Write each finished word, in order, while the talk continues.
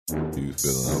You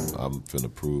feeling I'm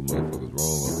finna prove motherfuckers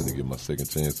wrong. I'm finna get my second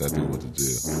chance after you went to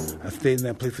jail. I stayed in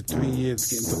that place for 3 years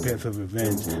getting prepared for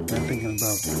revenge. I'm thinking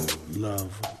about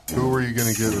love. Who were you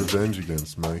going to get revenge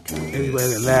against, Mike?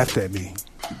 Everybody that laughed at me.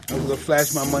 I was going to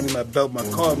flash my money, my belt, my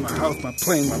car, my house, my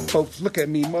plane, my folks. Look at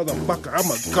me, motherfucker. I'm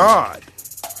a god.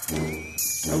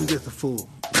 I was just a fool.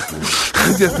 I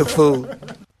was just a fool.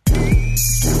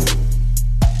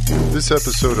 This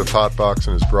episode of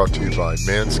Hotboxing is brought to you by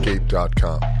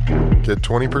Manscaped.com. Get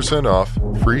 20% off,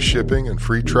 free shipping, and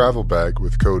free travel bag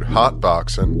with code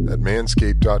HOTBOXING at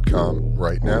Manscaped.com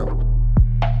right now.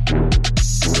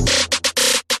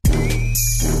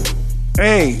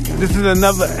 Hey, this is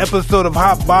another episode of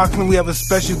Hotboxing. We have a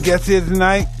special guest here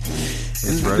tonight. This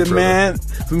is right, the brother. man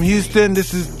from Houston.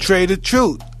 This is Trey the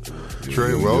Truth.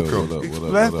 Trey, welcome.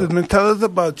 What up? Man, tell us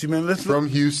about you, man. Let's From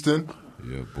Houston.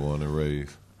 Yeah, born and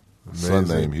raised. Amazing. Son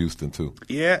named Houston, too.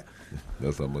 Yeah.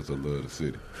 That's how much I love the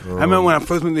city. I remember when I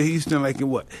first went to Houston, like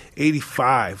in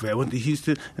 85. Right? I went to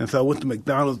Houston, and so I went to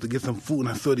McDonald's to get some food, and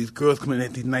I saw these girls coming in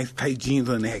with these nice tight jeans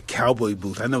on, and they had cowboy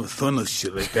boots. I never saw no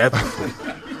shit like that before.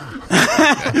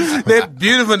 They're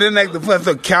beautiful. They're like the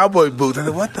first cowboy boots. I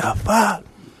said, what the fuck?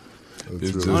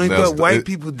 It's just, I only that's thought white it-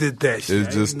 people did that shit.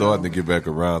 It's just starting to get back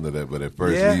around to that, but at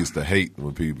first Yeah. we used to hate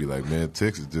when people be like, man,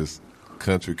 Texas just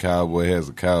country cowboy has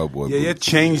a cowboy Yeah, boot. you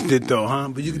changed it though, huh?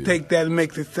 But you can take that and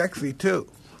make it sexy too.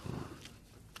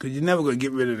 Because you're never going to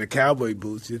get rid of the cowboy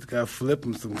boots. You just got to flip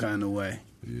them some kind of way.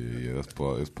 Yeah, it's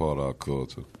part of our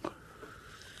culture.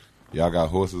 Y'all got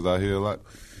horses out here a lot?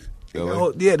 LA?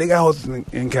 Yeah, they got horses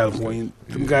in California.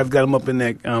 Some guys got them up in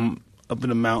that, up in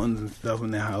the mountains and stuff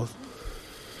in their house.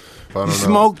 I don't You know.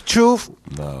 smoke, Truth?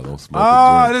 Nah, don't smoke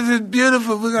Oh, a joint. this is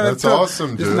beautiful. We're gonna That's talk.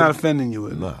 awesome, This dude. is not offending you.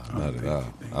 Nah, not at all.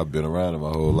 I've been around it my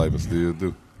whole life and still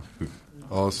do.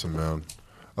 Awesome,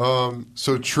 man.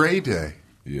 So Trey Day,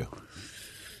 Yeah.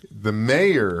 the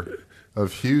mayor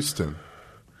of Houston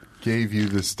gave you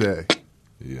this day.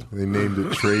 Yeah. They named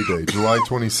it Trey Day, July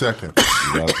 22nd.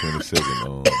 July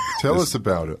 22nd. Tell this- us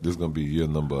about it. This is going to be year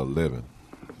number 11.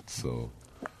 So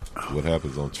what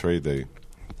happens on Trade Day,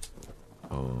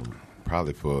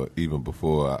 probably for even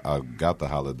before I got the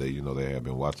holiday, you know, they had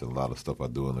been watching a lot of stuff I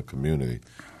do in the community.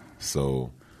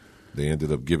 So they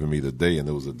ended up giving me the day, and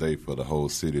it was a day for the whole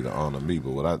city to honor me.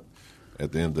 But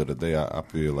at the end of the day, I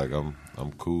feel like I'm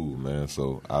cool, man.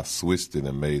 So I switched it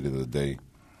and made it a day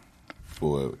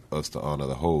for us to honor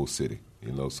the whole city,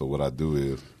 you know. So what I do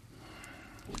is,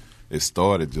 it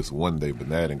started just one day, but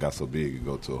now it got so big it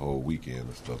go to a whole weekend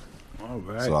and stuff. All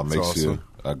right. So I make That's sure awesome.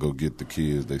 I go get the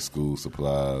kids their school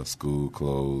supplies, school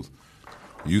clothes.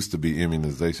 Used to be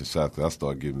immunization shots. I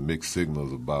started getting mixed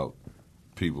signals about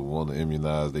people wanting to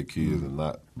immunize their kids and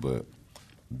not. But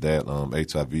that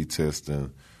HIV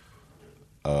testing,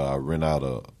 I rent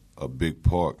out a big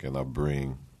park and I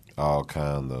bring all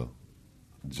kind of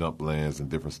jump lands and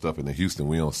different stuff. And in Houston,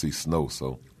 we don't see snow,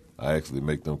 so I actually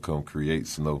make them come create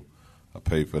snow. I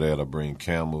pay for that. I bring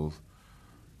camels,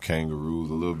 kangaroos,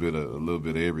 a little bit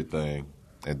of everything,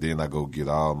 and then I go get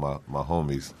all my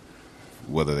homies,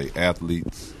 whether they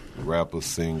athletes, rappers,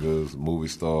 singers, movie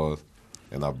stars,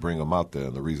 and I bring them out there.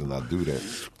 And the reason I do that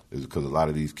is because a lot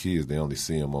of these kids, they only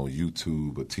see them on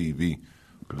YouTube or TV.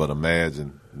 But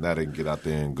imagine now they can get out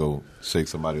there and go shake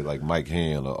somebody like Mike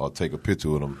Hand or take a picture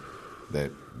with them that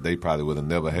they probably would have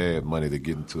never had money to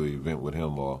get into an event with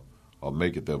him or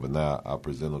make it there. But now I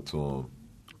present them to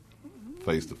them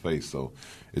face to face. So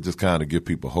it just kind of give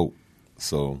people hope.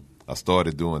 So I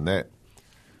started doing that,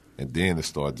 and then it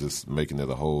started just making it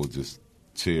a whole just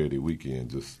charity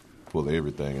weekend, just full of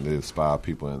everything, and it inspire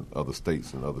people in other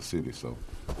states and other cities. So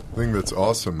I think that's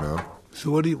awesome, man.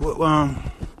 So what do you?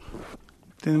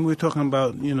 Then we're talking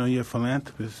about, you know, you're a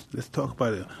philanthropist. Let's talk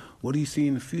about it. What do you see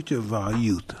in the future of our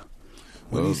youth?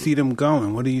 Where do you see them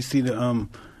going? What do you see the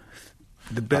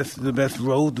best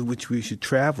road to which we should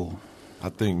travel? I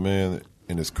think, man,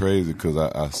 and it's crazy because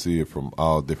I see it from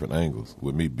all different angles.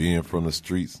 With me being from the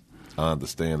streets, I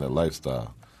understand that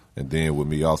lifestyle. And then with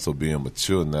me also being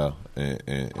mature now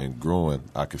and growing,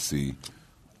 I can see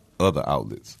other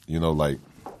outlets. You know, like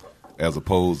as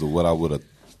opposed to what I would have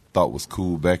thought was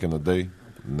cool back in the day,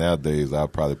 nowadays I'll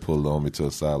probably pull it on me to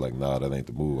the side like, nah, that ain't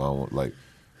the move. I ain't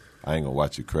going to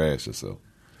watch you crash yourself.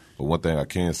 But one thing I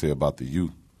can say about the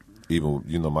youth, even,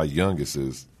 you know, my youngest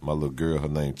is my little girl, her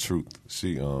name Truth.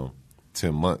 She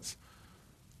 10 months.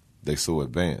 They so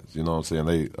advanced. You know what I'm saying?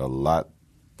 They a lot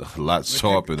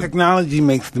sharper. Technology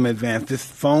makes them advanced. This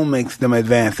phone makes them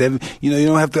advanced. You know, you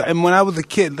don't have to. And when I was a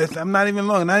kid, I'm not even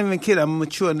a kid. I'm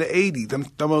mature in the 80s.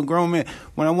 I'm a grown man.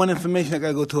 When I want information, I got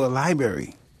to go to a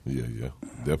library. Yeah,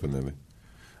 definitely.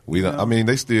 We don't. I mean,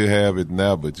 they still have it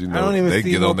now, but I don't even they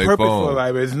see get no on their purpose phone. for a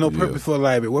library. There's no purpose for a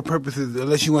library. What purpose is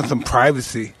unless you want some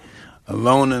privacy,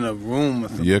 alone in a room or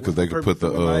something? Yeah, because they could put the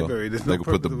library. they could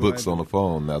put the books on the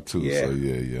phone now too. Yeah. So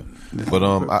yeah. There's But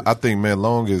no purpose. I think, man,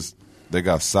 long as they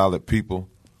got solid people,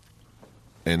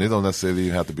 and it don't necessarily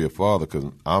even have to be a father.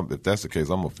 Because if that's the case,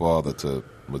 I'm a father to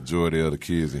majority of the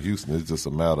kids in Houston. It's just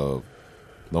a matter of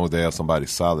as long as they have somebody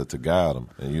solid to guide them,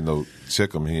 and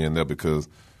check them here and there. Because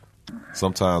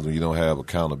sometimes when you don't have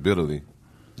accountability,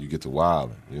 you get to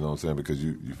wilding. You know what I'm saying? Because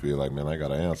you feel like, man, I got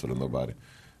to answer to nobody.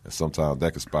 And sometimes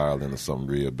that can spiral into something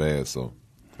real bad. So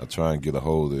I try and get a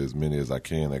hold of as many as I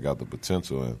can that got the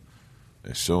potential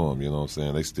and show them, you know what I'm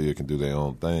saying? They still can do their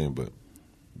own thing, but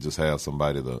just have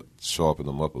somebody to sharpen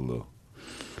them up a little.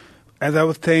 As I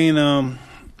was saying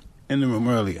in the room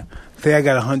earlier, say I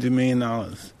got $100 million.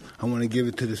 I want to give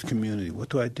it to this community. What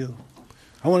do?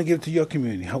 I want to give it to your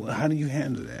community. How do you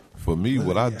handle that? For me,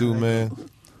 what I do, man,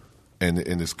 and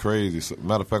it's crazy. So,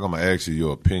 matter of fact, I'm going to ask you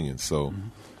your opinion. So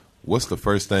what's the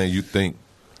first thing you think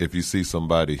if you see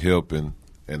somebody helping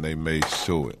and they may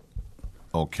show it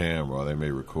on camera or they may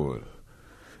record it?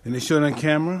 And they show it on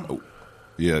camera?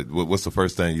 Yeah, what's the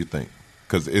first thing you think?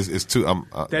 Because it's too.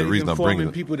 The reason I'm bringing informing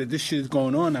it. people that this shit is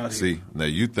going on out here. See, now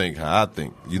you think how I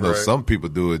think. Right. Some people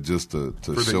do it just to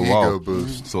For the show ego off.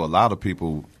 boost. So a lot of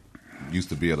people used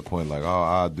to be at a point like, oh,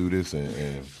 I'll do this,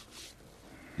 and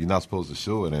you're not supposed to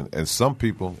show it. And some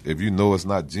people, if you know it's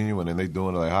not genuine and they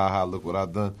doing it like, ha, look what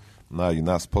I've done, nah, you're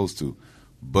not supposed to.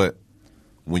 But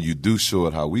when you do show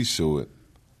it how we show it,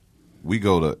 we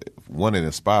go to, one, it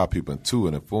inspire people, and two,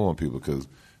 it inform people. Because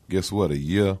guess what?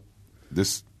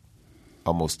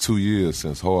 Almost 2 years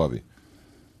since Harvey,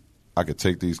 I could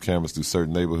take these cameras through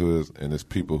certain neighborhoods, and there's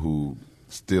people who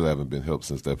still haven't been helped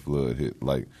since that flood hit.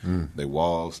 Like, their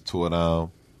walls tore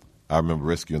down. I remember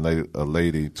rescuing a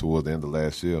lady toward the end of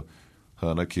last year. Her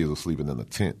and her kids were sleeping in a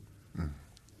tent.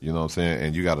 You know what I'm saying?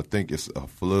 And you got to think it's a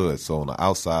flood. So on the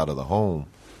outside of the home,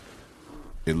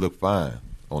 it looked fine.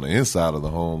 On the inside of the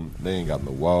home, they ain't got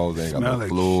no walls, they ain't got Smell no like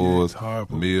floors, shit. It's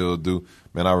horrible. mildew.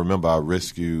 Man, I remember I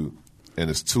rescued, and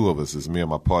it's two of us. It's me and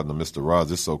my partner, Mr.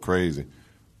 Ross. It's so crazy.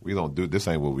 We don't do, this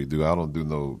ain't what we do. I don't do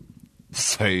no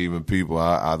saving people.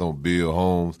 I don't build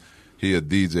homes. He a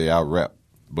DJ, I rap.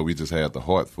 But we just had the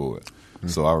heart for it.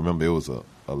 So I remember it was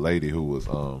a lady who was,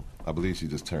 I believe she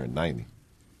just turned 90,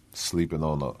 sleeping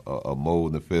on a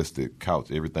mold-infested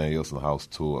couch. Everything else in the house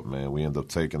tore up, man. We ended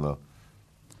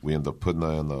up putting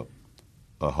her in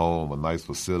a home, a nice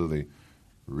facility,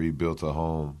 rebuilt her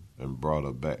home, and brought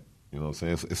her back. You know what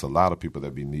I'm saying? It's a lot of people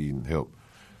that be needing help.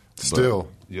 Still.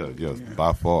 Yeah,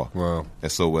 by far. Wow. And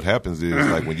so what happens is,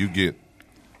 like, when you get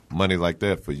money like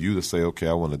that, for you to say, okay,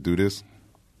 I want to do this,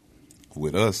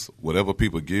 with us, whatever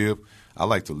people give, I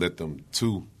like to let them,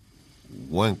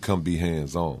 one, come be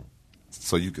hands-on,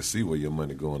 so you can see where your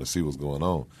money going and see what's going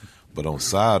on. But on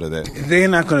side of that, They're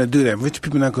not going to do that. Rich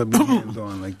people not going to be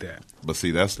hands-on like that. but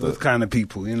see, that's Those kind of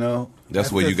people, you know.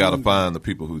 that's where you just got to some- find the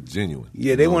people who genuine.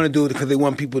 Yeah, they want to do it because they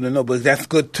want people to know, but that's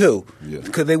good too. Yeah.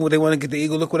 Because they want to get the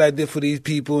ego. Look what I did for these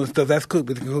people and stuff. That's good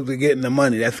because they're getting the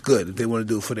money. That's good if they want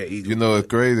to do it for their ego. You know, it's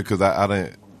crazy because I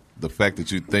didn't. The fact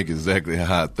that you think exactly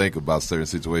how I think about certain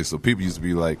situations. So people used to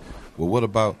be like, well, what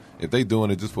about if they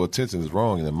doing it just for attention is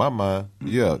wrong? And in my mind,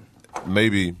 yeah,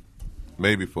 maybe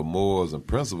for morals and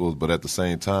principles, but at the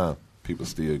same time, people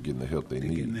still getting the help they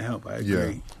need. Getting the help. I Yeah.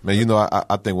 agree. Man, you know,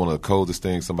 I think one of the coldest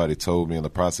things somebody told me in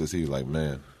the process, he was like,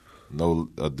 man,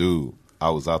 a dude, I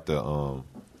was out there,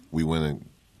 we went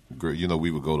and,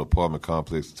 we would go to apartment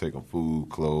complex to take them food,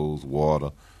 clothes, water,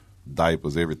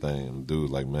 diapers, everything. And the dude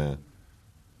was like, man,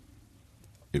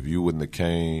 if you wouldn't have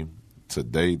came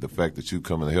today, the fact that you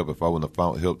coming to help, if I wouldn't have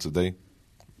found help today,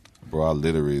 bro, I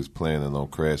literally is planning on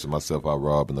crashing myself out,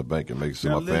 robbing the bank, and making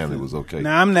sure Now my family listen, was okay.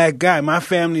 Now I'm that guy. My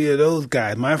family are those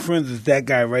guys. My friends is that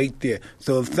guy right there.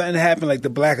 So if something happened like the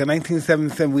blackout,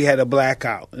 1977, we had a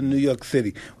blackout in New York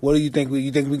City. What do you think?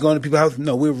 You think we going to people's houses?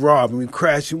 No, we're robbing. We're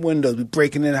crashing windows. We're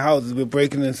breaking in houses. We're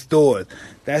breaking in stores.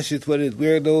 That's just what it is.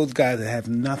 We're those guys that have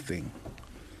nothing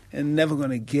and never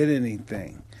going to get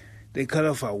anything. They cut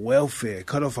off our welfare,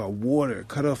 cut off our water,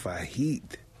 cut off our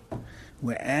heat.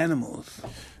 We're animals.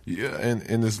 Yeah,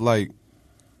 and it's like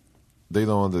they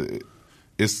don't.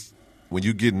 It's when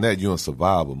you get in that, you're in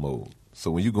survival mode.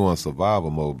 So when you go in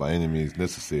survival mode, by any means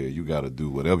necessary, you got to do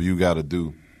whatever you got to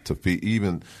do to feed,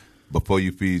 even before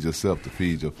you feed yourself, to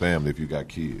feed your family if you got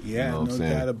kids. Yeah, you know what no I'm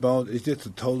saying? doubt about it. It's just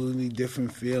a totally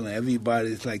different feeling.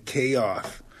 Everybody's like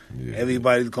chaos. Yeah.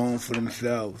 Everybody's going for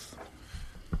themselves.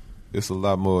 It's a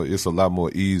lot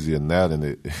more easier now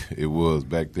than it was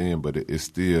back then, but it's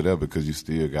still there because you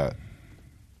still got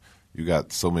you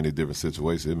got so many different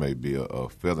situations. It may be a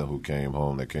felon who came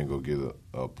home that can't go get an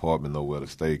apartment, nowhere to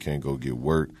stay, can't go get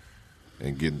work,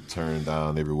 and getting turned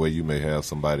down everywhere. You may have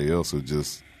somebody else who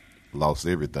just lost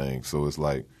everything. So it's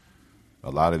like a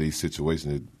lot of these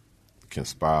situations it can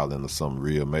spiral into something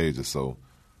real major. So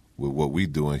with what we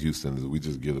do in Houston is we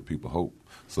just give the people hope.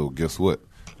 So guess what?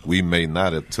 We may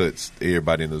not have touched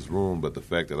everybody in this room, but the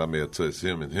fact that I may have touched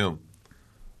him and him,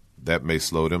 that may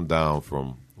slow them down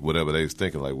from whatever they was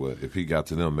thinking. Like, well, if he got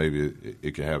to them, maybe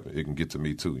it can happen. It can get to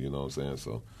me too. You know what I'm saying?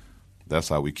 So that's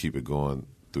how we keep it going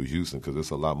through Houston, because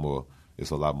it's a lot more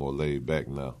laid back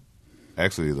now.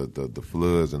 Actually, the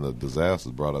floods and the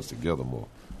disasters brought us together more.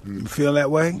 You feel that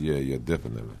way? Yeah,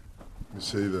 definitely. You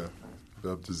say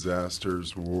that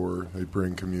disasters, war, they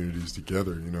bring communities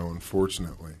together,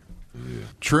 unfortunately. Yeah.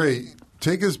 Trey,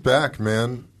 take us back,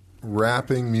 man.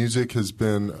 Rapping, music has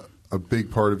been a big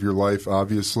part of your life,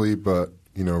 obviously, but,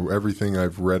 everything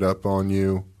I've read up on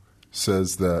you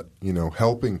says that,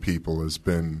 helping people has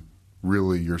been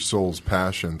really your soul's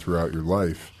passion throughout your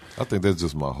life. I think that's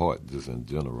just my heart, just in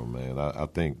general, man. I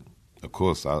think, of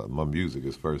course, my music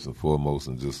is first and foremost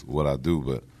and just what I do,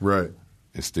 but right.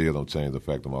 It still don't change the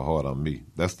fact of my heart. I'm me.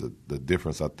 That's the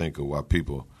difference, I think, of why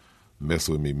people mess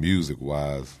with me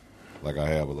music-wise. Like, I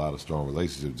have a lot of strong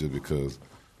relationships just because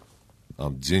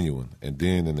I'm genuine. And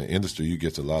then in the industry, you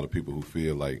get to a lot of people who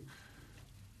feel like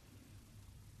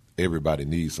everybody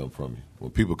needs something from you.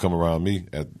 When people come around me,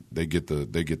 they get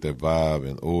that vibe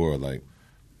and aura like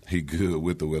he good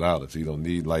with or without us. He don't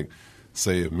need, like,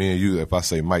 say if me and you, if I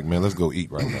say, Mike, man, let's go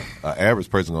eat right now. An average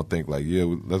person gonna think like, yeah,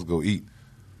 let's go eat.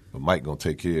 But Mike gonna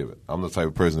take care of it. I'm the type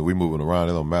of person that we moving around,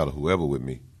 it don't matter whoever with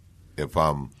me. If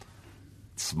I'm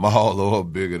small or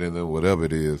bigger than whatever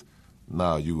it is,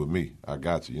 nah, you with me. I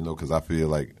got you, because I feel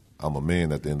like I'm a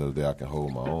man at the end of the day. I can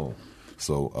hold my own.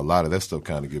 So a lot of that stuff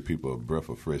kind of give people a breath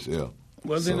of fresh air.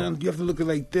 Well, then you have to look at it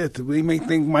like this. We may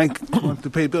think Mike wants to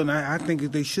pay the bill, and I think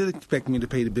they should expect me to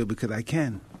pay the bill because I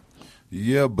can.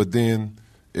 Yeah, but then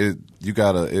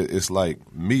it's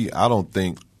like me. I don't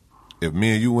think if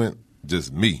me and you went,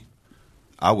 just me,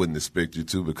 I wouldn't expect you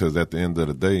to, because at the end of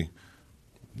the day,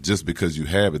 just because you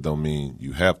have it don't mean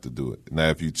you have to do it. Now,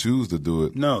 if you choose to do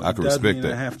it, I can respect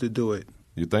that. I have to do it.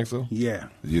 You think so? Yeah.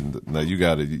 Now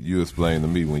you explain to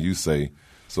me when you say,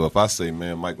 so if I say,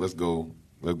 man, Mike, let's go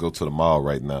to the mall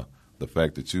right now. The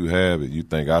fact that you have it, you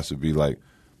think I should be like,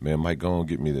 man, Mike, go on,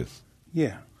 get me this.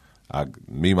 Yeah.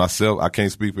 Myself, I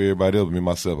can't speak for everybody else, but me,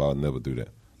 myself, I would never do that.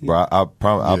 Bro, I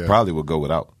probably would go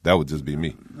without. That would just be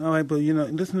me. All right, but,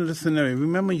 listen to the scenario.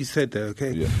 Remember you said that,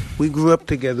 okay? Yeah. We grew up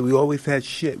together. We always had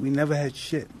shit. We never had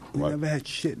shit. We Right. never had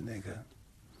shit, nigga.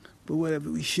 But whatever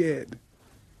we shared.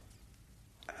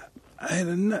 I had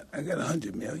a nut. I got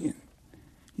 $100 million.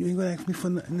 You ain't going to ask me for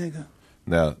nothing, nigga.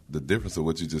 Now, the difference of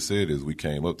what you just said is we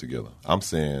came up together. I'm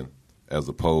saying as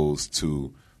opposed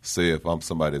to, say, if I'm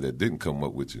somebody that didn't come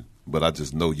up with you, but I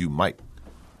just know you might.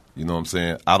 You know what I'm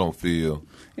saying? I don't feel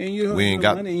and you don't we have ain't no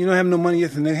got money. You don't have no money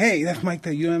yesterday. Hey, that's Mike.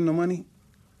 You don't have no money.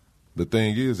 The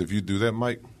thing is, if you do that,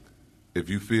 Mike, if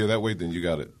you feel that way, then you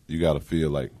gotta feel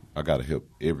like I gotta help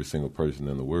every single person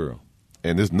in the world.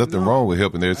 And there's nothing wrong with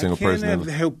helping every single person. I can't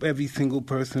help every single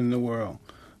person in the world,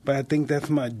 but I think that's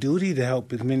my duty to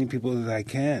help as many people as I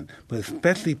can. But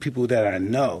especially people that I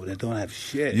know that don't have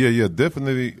shit. Yeah,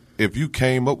 definitely. If you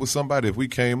came up with somebody, if we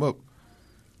came up,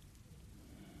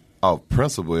 off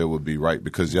principle, it would be right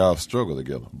because y'all struggle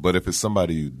together. But if it's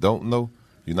somebody you don't know,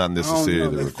 you're not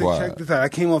necessarily required. Check this out. I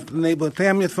came off the neighborhood. Say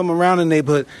I'm just from around the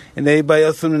neighborhood, and everybody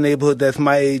else from the neighborhood that's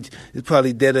my age is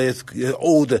probably dead or is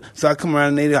older. So I come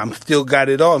around the neighborhood. I'm still got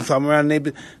it all. So I'm around the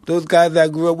neighborhood. Those guys that I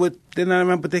grew up with, they're not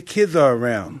around, but their kids are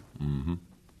around. Mm-hmm.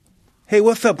 Hey,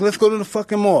 what's up? Let's go to the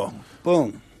fucking mall.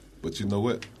 Boom. But you know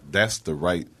what? That's the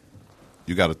right.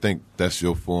 You got to think that's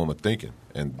your form of thinking.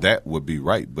 And that would be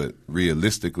right, but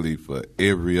realistically, for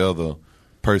every other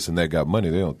person that got money,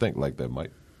 they don't think like that,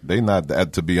 Mike. They not,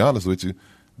 to be honest with you,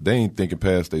 they ain't thinking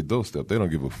past their doorstep. They don't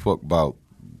give a fuck about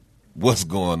what's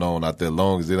going on out there,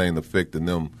 long as it ain't affecting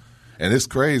them. And it's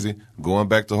crazy, going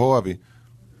back to Harvey,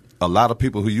 a lot of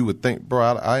people who you would think,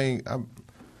 bro,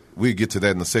 we'll get to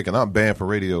that in a second. I'm banned from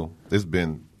radio. It's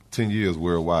been 10 years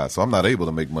worldwide, so I'm not able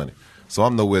to make money. So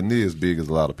I'm nowhere near as big as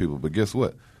a lot of people. But guess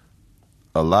what?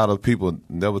 A lot of people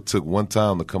never took one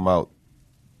time to come out,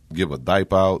 give a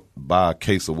diaper out, buy a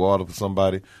case of water for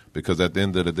somebody, because at the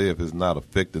end of the day, if it's not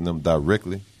affecting them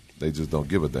directly, they just don't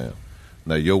give a damn.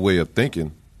 Now, your way of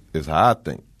thinking is how I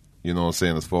think. You know what I'm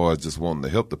saying, as far as just wanting to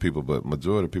help the people, but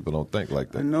majority of people don't think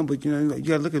like that. I know, but you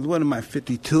got to look at, what am I,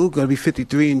 52? Going to be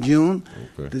 53 in June?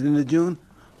 Okay. At the end of June?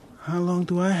 How long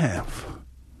do I have?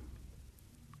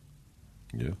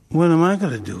 Yeah. What am I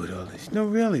going to do with all this? No,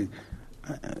 really.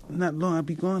 Not long, I'll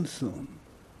be gone soon.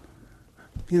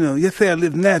 You know, you say I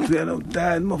live naturally, I don't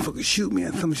die, the motherfucker shoot me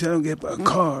and some shit, I don't get by a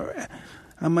car.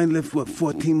 I might live for,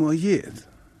 14 more years.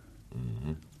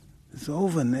 Mm-hmm. It's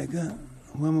over, nigga.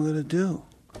 What am I going to do?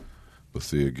 But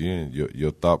see, again,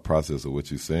 your thought process of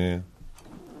what you're saying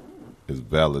is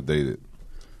validated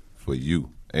for you.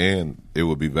 And it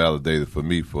would be validated for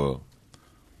me for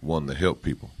wanting to help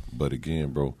people. But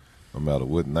again, bro, no matter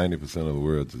what, 90% of the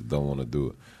world just don't want to do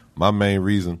it. My main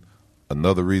reason,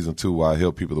 another reason, too, why I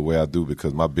help people the way I do,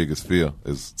 because my biggest fear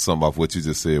is something off what you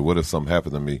just said. What if something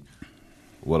happened to me?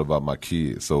 What about my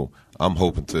kids? So I'm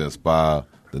hoping to inspire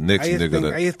the next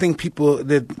nigga. I used to think people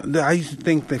I used to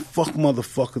think they fuck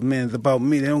motherfuckers, man. It's about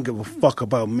me. They don't give a fuck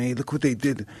about me. Look what they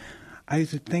did. I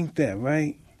used to think that,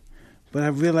 right? But I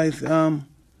realized, how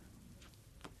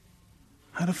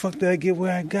the fuck did I get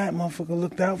where I got? Motherfucker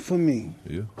looked out for me.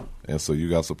 Yeah. And so you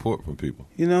got support from people.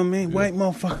 You know what I mean? Yeah. White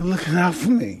motherfucker looking out for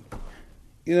me.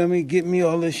 You know what I mean? Get me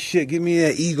all this shit. Give me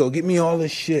that ego. Get me all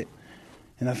this shit.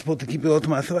 And I'm supposed to keep it all to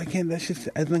myself. I can't. That shit's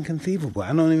inconceivable.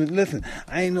 I don't even listen.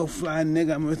 I ain't no fly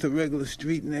nigga. I'm just a regular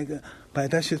street nigga. But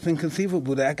that shit's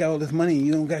inconceivable. That I got all this money and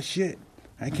you don't got shit.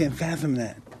 I can't fathom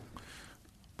that.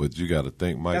 But you got to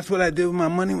think, Mike. That's what I did with my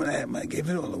money when I had I gave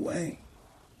it all away.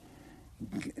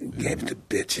 Gave it to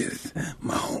bitches.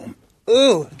 My home.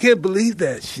 Oh, I can't believe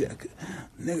that shit.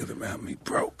 Niggas around me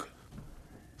broke.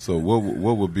 So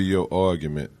what would be your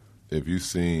argument if you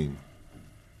seen,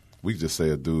 we just say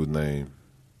a dude named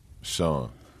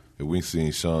Sean. If we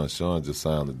seen Sean just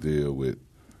signed a deal with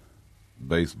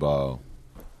baseball,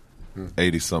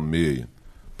 80-something million,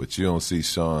 but you don't see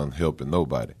Sean helping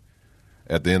nobody.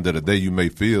 At the end of the day, you may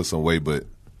feel some way, but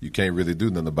you can't really do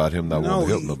nothing about him not wanting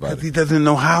to help nobody. Because he doesn't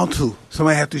know how to.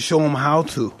 Somebody have to show him how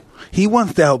to. He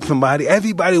wants to help somebody.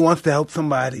 Everybody wants to help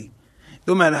somebody.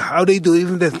 No matter how they do,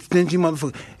 even that stingy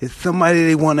motherfucker, it's somebody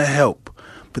they want to help.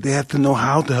 But they have to know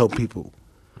how to help people.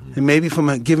 And maybe from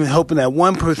helping that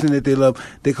one person that they love,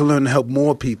 they can learn to help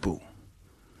more people.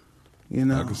 You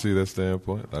know? I can see that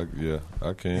standpoint.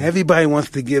 I can. Everybody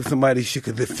wants to give somebody shit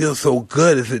because it feels so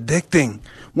good. It's addicting.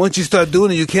 Once you start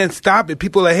doing it, you can't stop it.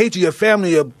 People that hate you, your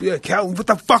family, your accountant, what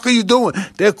the fuck are you doing?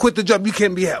 They'll quit the job. You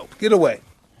can't be helped. Get away.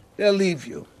 They'll leave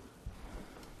you.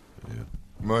 Yeah.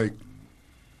 Mike,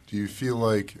 do you feel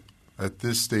like at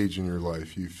this stage in your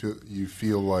life, you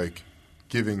feel like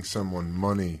giving someone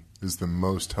money is the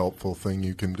most helpful thing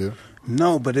you can do?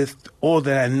 No, but it's all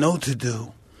that I know to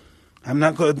do. I'm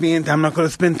not going to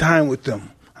spend time with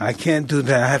them. I can't do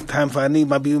that. I have time I need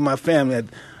to be with my family.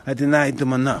 I denied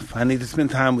them enough. I need to spend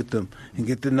time with them and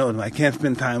get to know them. I can't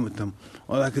spend time with them.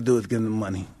 All I could do is give them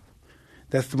money.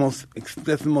 That's the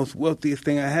most wealthiest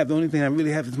thing I have. The only thing I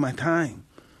really have is my time.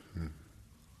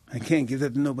 I can't give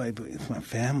that to nobody, but it's my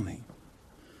family.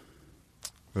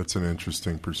 That's an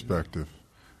interesting perspective.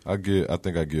 I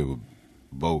think I give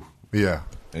both. Yeah,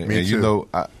 and me and too. you know,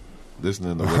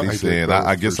 listening to what he's saying,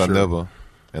 I guess I never.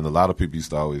 And a lot of people used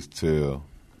to always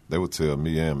they would tell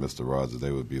me and Mr. Rogers,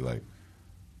 they would be like,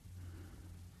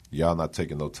 y'all not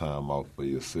taking no time off for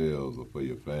yourselves or for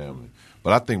your family.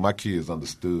 But I think my kids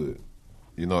understood.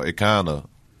 You know, it kind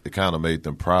of made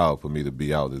them proud for me to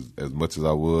be out as much as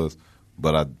I was.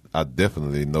 But I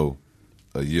definitely know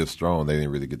a year strong, they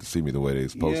didn't really get to see me the way they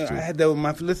supposed to. I had that with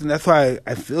my, listen, that's why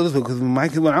I feel this way, because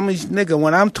when I'm a nigga,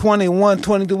 when I'm 21,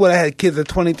 22, I had kids at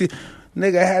 23,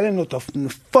 nigga, I didn't know what the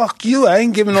fuck you, I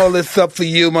ain't giving all this up for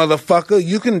you, motherfucker.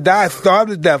 You can die, starve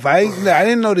to death. I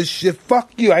didn't know this shit.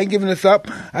 Fuck you, I ain't giving this up.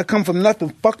 I come from nothing.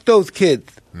 Fuck those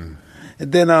kids. And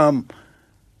then,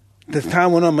 as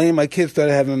time went on, me and my kids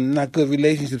started having not good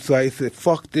relationships, so I said,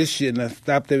 fuck this shit, and I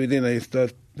stopped everything, and I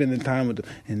started spending time with them.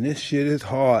 And this shit is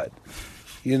hard.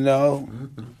 You know,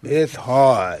 it's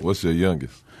hard. What's your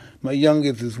youngest? My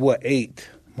youngest is 8.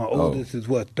 My oldest is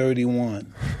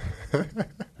 31.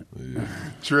 Yeah.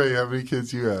 Trey, how many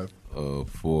kids you have?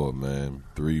 4, man.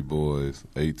 3 boys,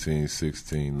 18,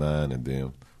 16, 9, and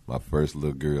then my first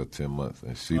little girl, 10 months,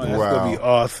 and she That's gonna be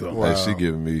awesome. and she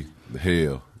giving me the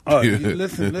hell. Oh,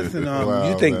 listen. Wow,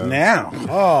 you think man. now?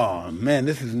 Oh man,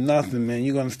 this is nothing, man.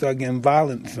 You're gonna start getting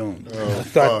violent soon. Oh,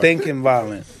 start fuck. thinking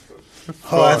violent.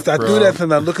 Fuck, I bro. do that,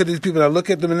 and I look at these people, and I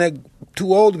look at them, and they're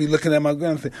too old to be looking at my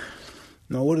girl and say,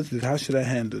 no, what is this? How should I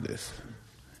handle this?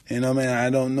 You know, man,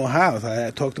 I don't know how. So I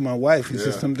talk to my wife. It's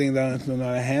just some things I don't know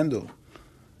how to handle.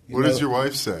 What does your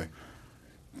wife say?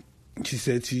 She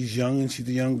said she's young, and she's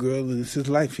a young girl, and this is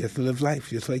life. She has to live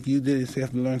life, just like you did. You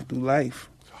have to learn through life.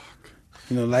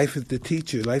 You know, life is the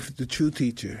teacher. Life is the true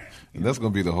teacher. And that's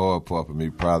going to be the hard part for me,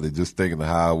 probably, just thinking of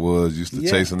how I was, used to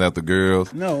chasing after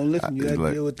girls. No, listen, you got to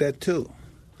like, deal with that, too.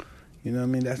 You know what I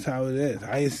mean? That's how it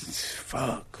is.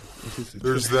 Fuck.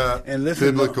 There's that and listen,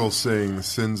 biblical saying, the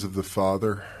sins of the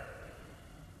father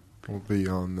will be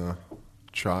on the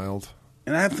child.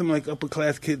 And I have some like upper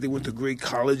class kids that went to great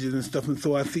colleges and stuff, and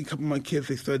so I see a couple of my kids,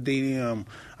 they start dating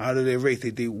out of their race.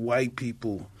 They date white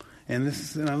people. And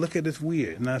I look at this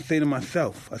weird, and I say to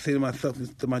myself,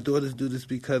 my daughters do this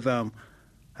because I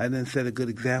didn't set a good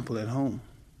example at home.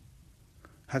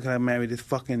 How can I marry this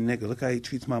fucking nigga? Look how he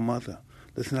treats my mother.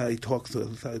 Listen how he talks to us.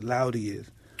 Listen how loud he is.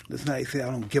 Listen how he says,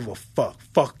 I don't give a fuck.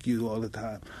 Fuck you all the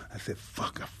time. I said,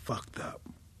 fuck, I fucked up.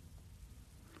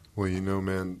 Well, you know,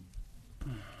 man,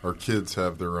 our kids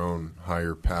have their own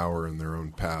higher power and their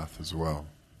own path as well.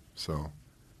 So,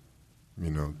 you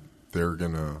know,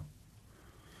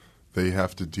 they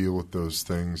have to deal with those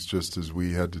things just as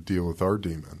we had to deal with our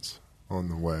demons on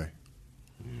the way.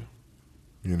 Yeah.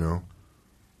 You know?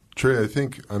 Trey,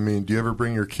 do you ever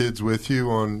bring your kids with you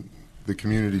on the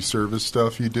community service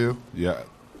stuff you do? Yeah.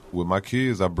 With my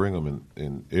kids, I bring them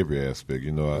in every aspect.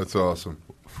 You know, that's awesome.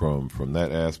 From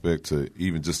that aspect to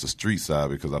even just the street side,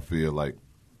 because I feel like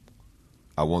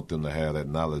I want them to have that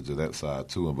knowledge of that side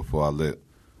too. And before I let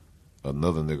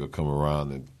another nigga come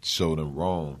around and show them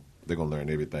wrong, they're going to learn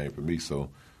everything from me. So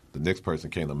the next person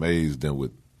can't amaze them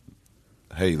with,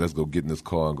 hey, let's go get in this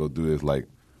car and go do this. Like,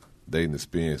 they didn't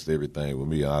experience everything with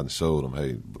me. I showed them,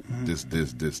 hey, this,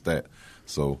 that.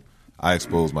 So I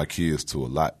exposed my kids to a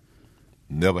lot.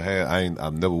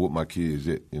 I've never with my kids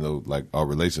yet. You know, like, our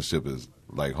relationship is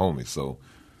like homies. So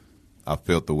I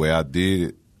felt the way I did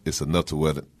it, it's enough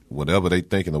to whatever they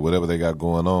thinking or whatever they got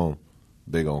going on,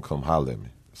 they going to come holler at me.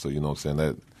 So, you know what I'm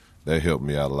saying? That helped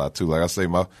me out a lot, too. Like I say,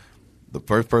 the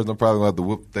first person I'm probably going to have to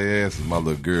whoop their ass is my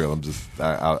little girl.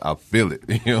 I feel it.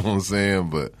 You know what I'm saying?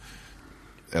 But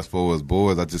as far as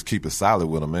boys, I just keep it solid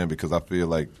with them, man, because I feel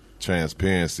like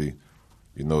transparency,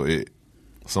 you know,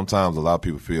 sometimes a lot of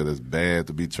people feel it's bad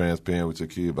to be transparent with your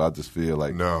kid, but I just feel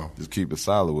like just keep it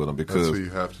solid with them, because that's what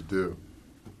you have to do.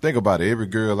 Think about it. Every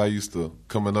girl I used to,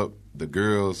 coming up, the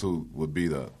girls who would be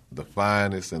the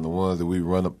finest and the ones that we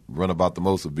run about the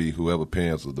most would be whoever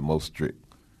parents was the most strict.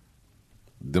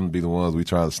 Them be the ones we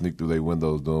trying to sneak through their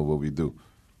windows doing what we do.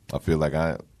 I feel like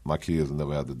my kids will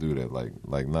never have to do that.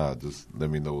 Like, nah, just let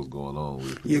me know what's going on.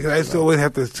 Yeah, because I used to always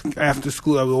have to, after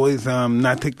school, I would always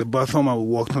not take the bus home. I would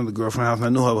walk to the girlfriend's house. I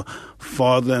knew her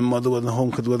father and mother wasn't home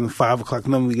because it wasn't 5 o'clock.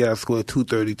 Normally we got out of school at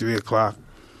 2:30, 3 o'clock.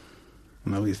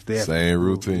 And I was there. Same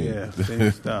routine. Yeah,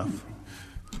 same stuff.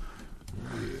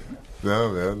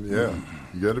 No, man, yeah.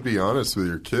 You got to be honest with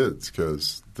your kids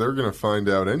because they're going to find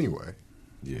out anyway.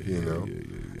 Yeah, you know?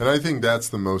 Yeah. And I think that's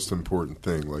the most important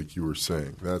thing, like you were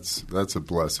saying. That's a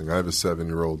blessing. I have a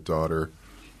 7-year-old daughter,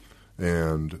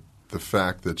 and the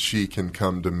fact that she can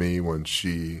come to me when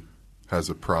she has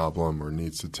a problem or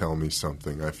needs to tell me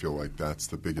something, I feel like that's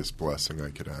the biggest blessing I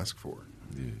could ask for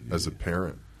as a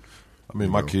parent. I mean,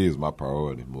 my kid's my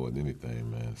priority more than anything,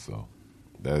 man. So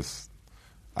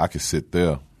I could sit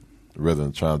there rather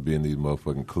than trying to be in these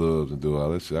motherfucking clubs and do all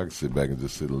that shit. I can sit back and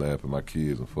just sit and laugh at my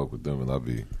kids and fuck with them, and I'll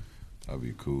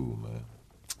be cool, man.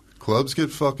 Clubs get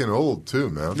fucking old too,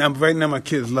 man. Now, right now, my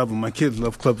kids love them. My kids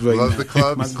love clubs right now. Love the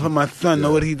clubs? My son,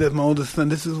 know what he does. My oldest son,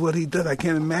 this is what he does. I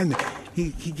can't imagine it.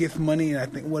 He gets money, and I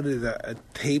think, what is it, a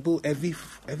table every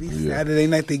Saturday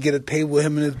night. They get a table,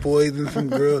 him and his boys and some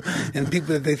girls, and people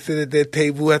that they sit at their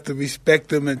table have to respect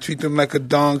them and treat them like a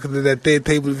don because they're at their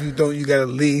table. If you don't, you got to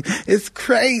leave. It's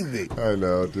crazy. I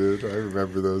know, dude. I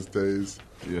remember those days.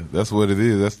 Yeah, that's what it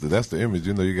is. That's the image.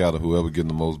 You know, you got whoever getting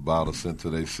the most bottles sent to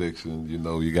their section. You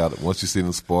know, you got once you see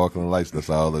them sparkling lights, that's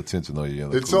all the attention on you.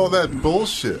 It's all that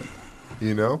bullshit,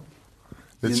 you know.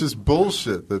 It's just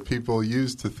bullshit that people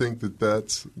use to think that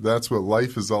that's what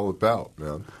life is all about,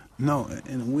 man. No,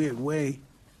 in a weird way,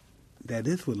 that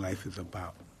is what life is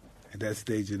about at that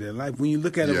stage of their life. When you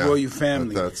look at a royal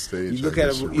family, at that stage, you look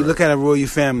at a royal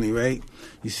family, right?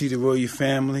 You see the royal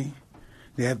family.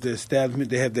 They have their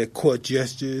establishment. They have their court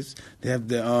gestures. They have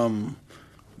their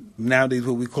nowadays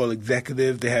what we call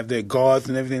executives. They have their guards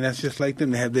and everything. That's just like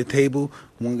them. They have their table.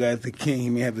 One guy's the king. He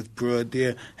may have his broad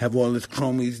there, have all his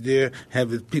cronies there, have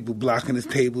his people blocking his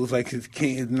tables like his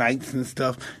king, his knights and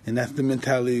stuff. And that's the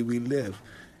mentality we live.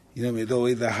 You know, there's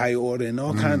always a high order and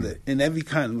all kinds of, and every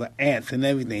kind of like ants and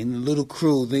everything, and little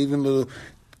crews, and even little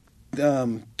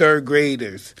third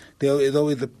graders. There's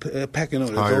always a pecking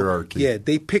order. Hierarchy. Yeah,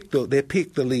 they pick the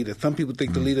leader. Some people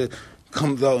think the leader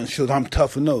comes out and shows I'm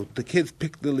tough. No, the kids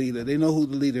pick the leader. They know who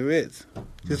the leader is.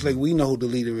 Just like we know who the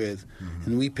leader is.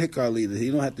 And we pick our leader.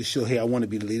 He don't have to show, hey, I want to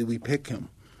be the leader. We pick him.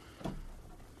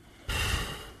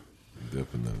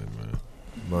 Definitely, man.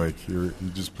 Mike, you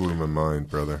just blew my mind,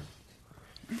 brother.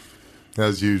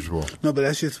 As usual. No, but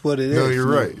that's just what it is. No, you're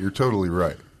right. You're totally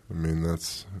right. I mean,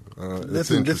 that's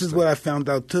listen. This is what I found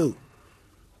out too.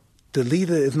 The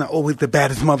leader is not always the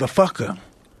baddest motherfucker.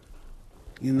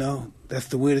 You know, that's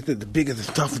the weirdest thing. The biggest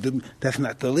and toughest. That's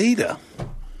not the leader.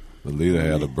 The leader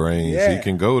had the brains. Yeah. He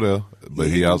can go there, but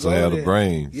he also had the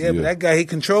brains. Yeah, but that guy, he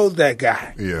controls that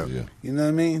guy. Yeah. You know what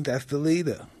I mean? That's the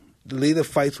leader. The leader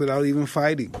fights without even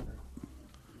fighting.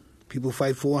 People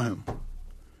fight for him.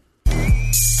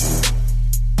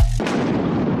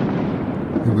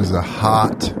 It was a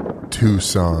hot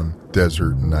Tucson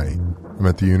desert night. I'm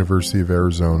at the University of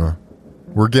Arizona.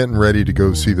 We're getting ready to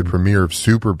go see the premiere of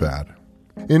Superbad.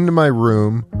 Into my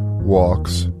room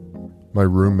walks my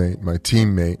roommate, my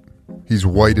teammate. He's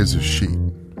white as a sheet.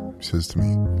 He says to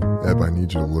me, Eb, I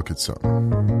need you to look at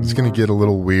something. It's going to get a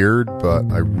little weird, but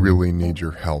I really need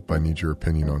your help. I need your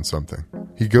opinion on something.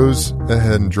 He goes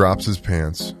ahead and drops his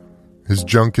pants. His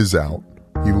junk is out.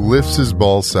 He lifts his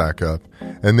ball sack up,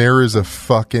 and there is a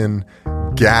fucking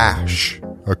gash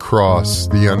across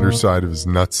the underside of his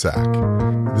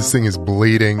nutsack. This thing is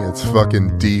bleeding. It's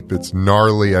fucking deep. It's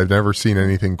gnarly. I've never seen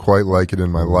anything quite like it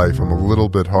in my life. I'm a little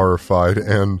bit horrified,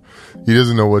 and he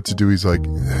doesn't know what to do. He's like,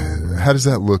 how does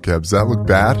that look, Eb? Does that look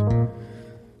bad?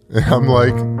 And I'm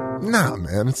like, nah,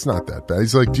 man, it's not that bad.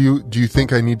 He's like, do you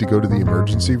think I need to go to the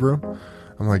emergency room?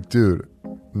 I'm like, dude,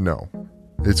 no,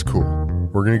 it's cool.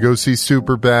 We're going to go see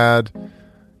Superbad.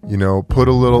 You know, put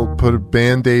a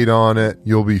Band-Aid on it.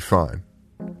 You'll be fine.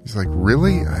 He's like,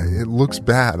 really? It looks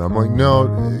bad. I'm like,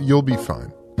 no, you'll be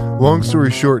fine. Long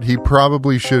story short, he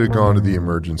probably should have gone to the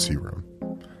emergency room.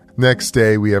 Next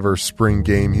day, we have our spring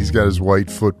game. He's got his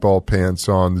white football pants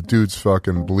on. The dude's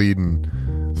fucking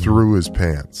bleeding through his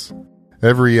pants.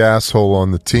 Every asshole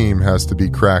on the team has to be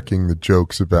cracking the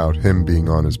jokes about him being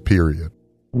on his period.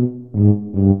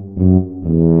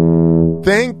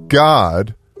 Thank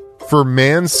God for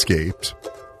Manscaped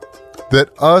that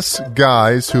us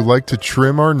guys who like to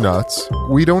trim our nuts,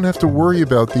 we don't have to worry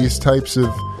about these types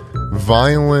of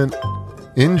violent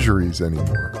injuries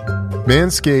anymore.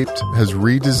 Manscaped has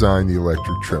redesigned the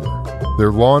electric trimmer.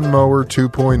 Their Lawnmower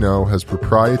 2.0 has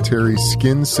proprietary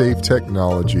skin-safe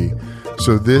technology,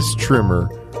 so this trimmer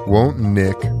won't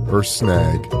nick or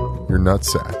snag your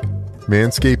nutsack.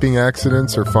 Manscaping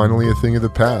accidents are finally a thing of the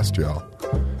past, y'all.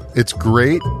 It's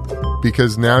great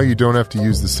because now you don't have to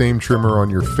use the same trimmer on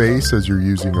your face as you're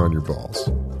using on your balls.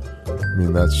 I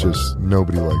mean, that's just,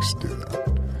 nobody likes to do that.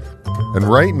 And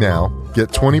right now, get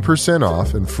 20%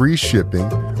 off and free shipping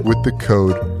with the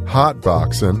code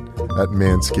HOTBOXIN at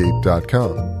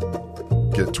manscaped.com.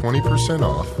 Get 20%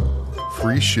 off,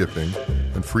 free shipping,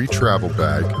 and free travel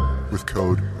bag with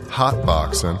code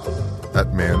HOTBOXIN at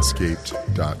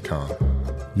manscaped.com.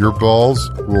 Your balls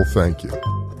will thank you.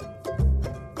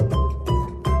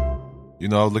 You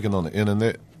know, I was looking on the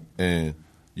internet, and,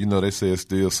 you know, they say it's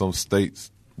still some states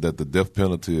that the death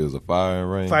penalty is a firing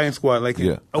range. Firing squad, like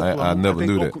yeah, I never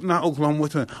knew that. Not Oklahoma,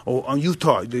 what's one? Oh,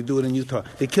 Utah. They do it in Utah.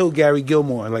 They killed Gary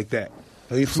Gilmore like that.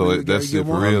 So that's it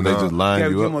for real? They just line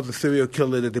Gary you up? Gilmore's a serial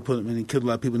killer that they put him in and killed a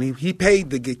lot of people. And he paid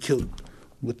to get killed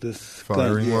with this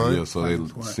firing line. Yeah, so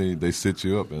they sit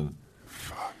you up and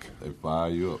they fire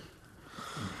you up.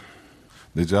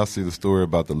 Did y'all see the story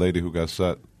about the lady who got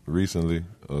shot recently?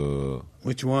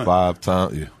 Which one? 5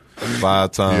 times. Yeah,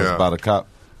 5 times by the cop.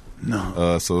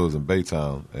 No. So it was in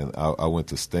Baytown, and I went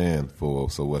to stand for.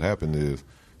 So what happened is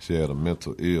she had a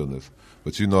mental illness,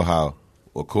 but you know how.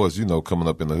 Of course, you know, coming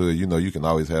up in the hood, you know, you can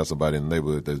always have somebody in the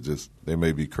neighborhood that's just, they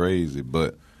may be crazy,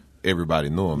 but everybody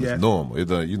know them. Yes. It's normal. It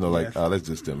doesn't, you know, like, that's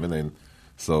just them. And then,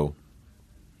 so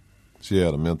she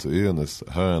had a mental illness.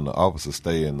 Her and the officer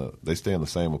stay in the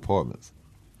same apartments.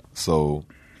 So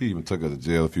he even took her to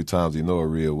jail a few times. You know her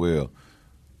real well.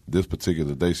 This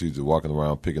particular day, she was just walking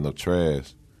around picking up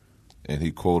trash, and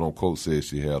he quote unquote said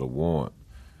she had a warrant.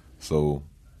 So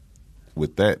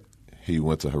with that, he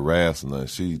went to harassing her.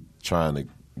 She trying to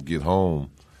get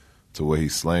home to where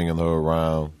he's slanging her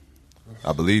around.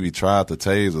 I believe he tried to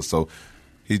tase her, so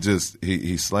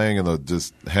he's slanging her,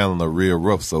 just handling her real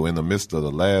rough. So in the midst of the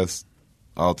last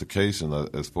altercation,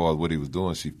 as far as what he was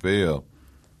doing, she fell,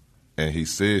 and he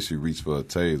said she reached for a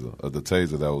taser. The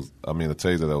taser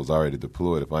that was already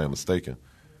deployed, if I am mistaken.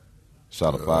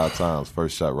 Shot her 5 times.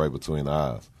 First shot right between the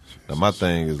eyes. Now my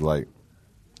thing is like,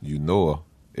 you know her.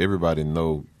 Everybody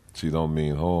know she don't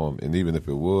mean harm, and even if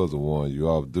it was a warrant, you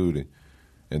off duty.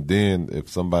 And then if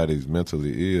somebody's mentally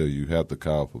ill, you have to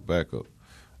call for backup.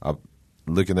 I'm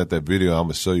looking at that video. I'm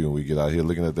gonna show you when we get out here.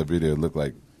 Looking at that video, it looked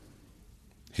like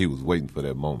he was waiting for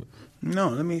that moment. No,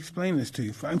 let me explain this to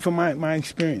you. From my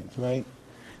experience, right?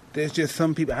 There's just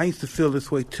some people. I used to feel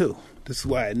this way too. This is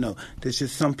why I know. There's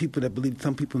just some people that believe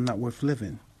some people are not worth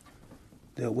living.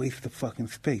 They're a waste of fucking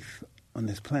space on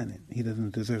this planet. He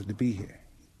doesn't deserve to be here.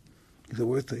 He's a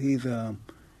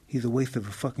waste of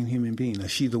a fucking human being, or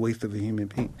she's a waste of a human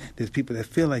being. There's people that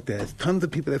feel like that. There's tons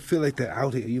of people that feel like that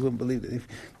out here. You wouldn't believe it.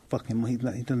 He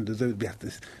doesn't deserve to be. I have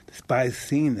to despise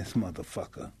seeing this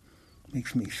motherfucker.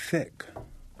 Makes me sick.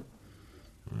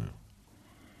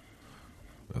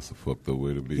 That's a fucked up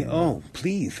way to be. Yeah, oh,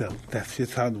 please. That's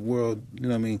just how the world,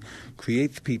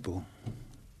 creates people.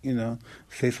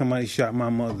 Say somebody shot my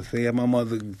mother. Say my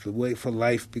mother's away for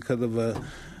life because of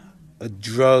a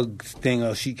drug thing,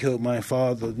 or she killed my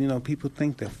father. People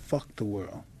think that. Fuck the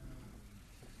world.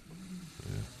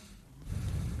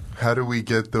 How do we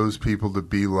get those people to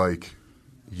be like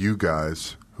you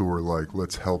guys who are like,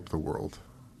 let's help the world?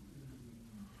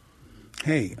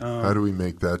 Hey. How do we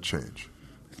make that change?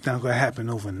 It's not going to happen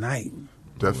overnight.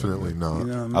 Definitely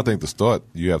not. I think to start,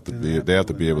 they have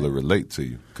to be able to relate to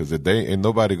you, because if they ain't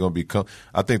nobody going to become.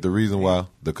 I think the reason why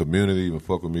the community even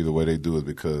fuck with me the way they do is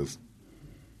because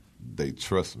they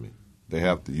trust me.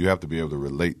 You have to be able to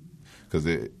relate, because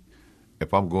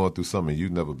if I'm going through something and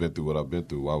you've never been through what I've been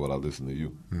through, why would I listen to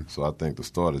you? So I think the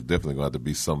start is definitely going to have to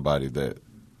be somebody that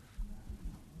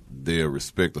they'll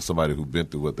respect, or somebody who's been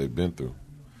through what they've been through.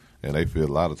 And they feel a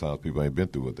lot of times people ain't been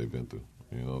through what they've been through.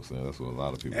 You know what I'm saying? That's what a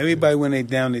lot of people Everybody, feel. when they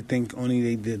down, they think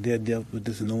only they're dealt with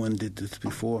this and no one did this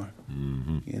before.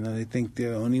 Mm-hmm. They think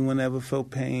they're the only one that ever felt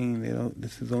pain.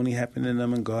 This has only happened to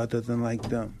them and God doesn't like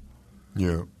them.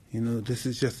 Yeah. This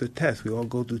is just a test. We all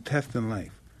go through tests in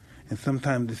life. And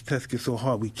sometimes this test gets so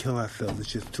hard we kill ourselves.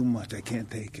 It's just too much. I can't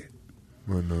take it.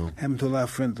 I know. Happened to a lot of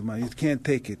friends of mine. You just can't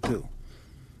take it, too.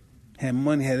 Had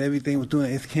money, had everything, was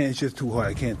doing it. It's just too hard.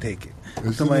 I can't take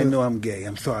it. Somebody know I'm gay.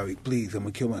 I'm sorry. Please, I'm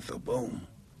going to kill myself. Boom.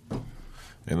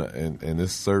 And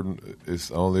it's certain. It's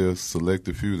only a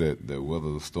selective few that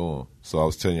weather the storm. So I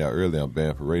was telling y'all earlier, I'm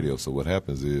banned for radio. So what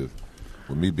happens is,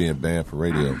 with me being banned from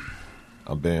radio,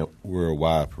 I'm banned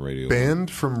worldwide from radio. Banned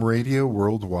from radio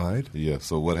worldwide? Yeah.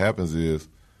 So what happens is,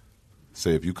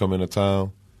 say if you come into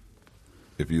town,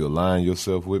 if you align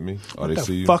yourself with me, or they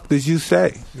see you. What the fuck did you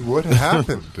say? What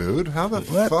happened, dude? How the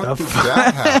fuck did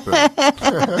that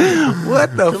happen?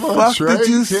 What the fuck did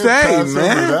you say,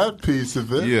 man? That piece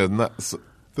of it. Yeah.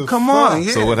 Come on.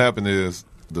 Yeah. So what happened is,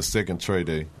 the second trade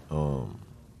day,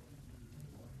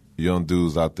 young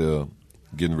dudes out there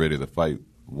getting ready to fight.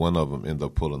 One of them ended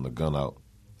up pulling the gun out,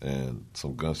 and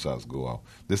some gunshots go off.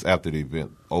 This after the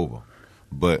event over.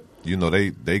 But,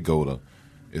 they go to,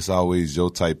 it's always your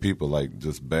type people, like,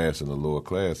 just bashing the lower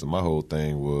class. And my whole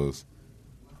thing was,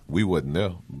 we wasn't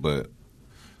there. But,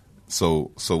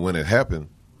 so when it happened,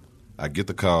 I get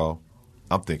the call.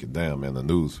 I'm thinking, damn, man, the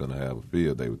news finna have a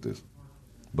field day with this.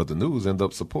 But the news end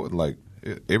up supporting, like,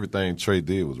 everything Trey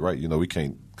did was right. We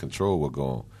can't control what's going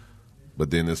on.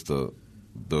 But then it's the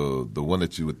one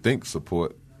that you would think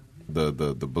support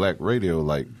the black radio,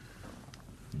 like,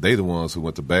 they the ones who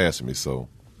went to bashing me. So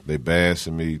they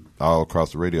bashing me all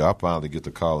across the radio. I finally get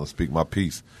to call and speak my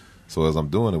piece. So as I'm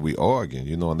doing it, we arguing,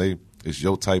 and it's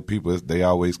your type people. They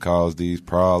always cause these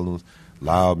problems,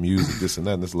 loud music, this and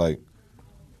that. And it's like,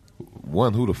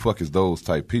 one, who the fuck is those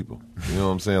type people? You know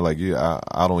what I'm saying? Like, yeah,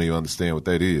 I don't even understand what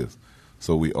that is.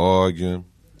 So we arguing,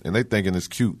 and they thinking it's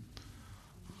cute.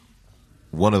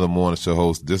 One of the morning show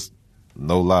hosts, this,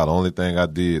 no lie, the only thing I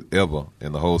did ever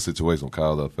in the whole situation was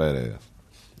call her a fat ass.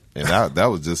 And that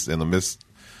was just in the midst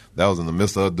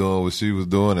of her doing what she was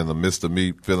doing, in the midst of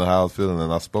me feeling how I was feeling,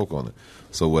 and I spoke on it.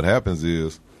 So what happens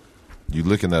is, you're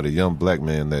looking at a young black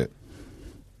man that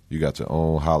you got your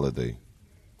own holiday.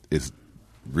 It's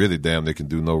really damn they can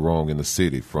do no wrong in the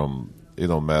city. It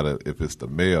don't matter if it's the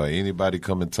mayor or anybody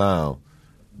come in town,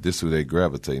 this is who they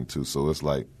gravitating to. So it's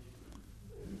like,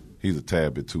 he's a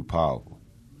tad bit too powerful.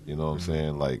 You know what I'm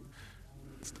saying? Like,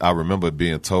 I remember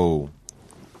being told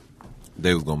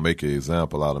they was going to make an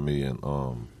example out of me, and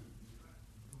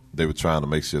they were trying to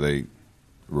make sure they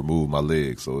remove my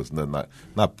legs. So it's nothing,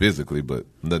 not physically, but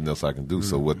nothing else I can do. Mm-hmm.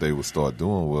 So what they would start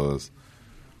doing was,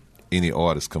 any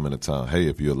artist come into town, hey,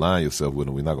 if you align yourself with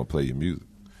them, we're not going to play your music.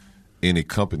 Any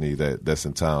company that's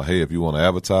in town, hey, if you want to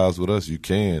advertise with us, you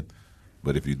can.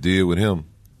 But if you deal with him,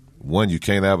 one, you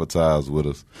can't advertise with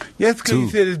us. Yes, because you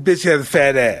said this bitch has a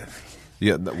fat ass.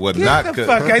 Yeah, well, Get not the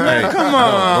fuck out. Come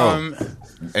on. No.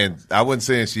 And I wasn't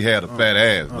saying she had a fat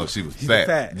ass. No, she was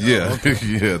fat. Yeah, oh, okay.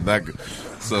 Yeah, not good.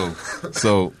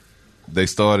 So they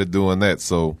started doing that.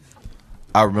 So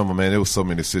I remember, man, there was so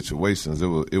many situations.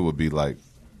 It would be like,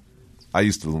 I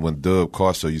used to, when Dub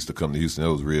Car Show used to come to Houston,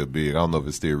 it was real big. I don't know if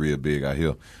it's still real big out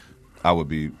here. I would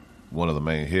be one of the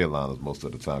main headliners most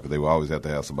of the time, because they would always have to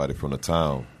have somebody from the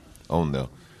town on there.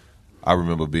 I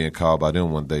remember being called by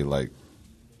them one day like,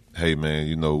 hey, man,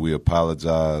 you know, we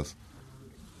apologize.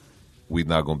 We're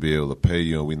not going to be able to pay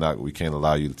you, and we can't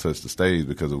allow you to touch the stage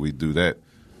because if we do that,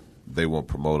 they won't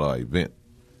promote our event.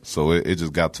 So it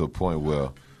just got to a point where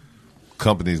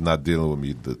companies not dealing with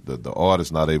me, the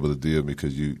artist not able to deal with me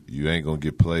because you ain't going to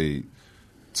get played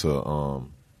to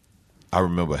I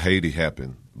remember Haiti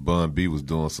happened. Bun B was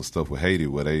doing some stuff with Haiti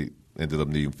where they ended up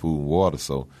needing food and water.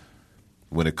 So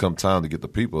when it come time to get the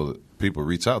people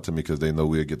reach out to me because they know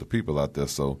we'll get the people out there.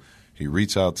 So he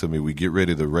reached out to me. We get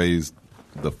ready to raise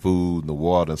the food and the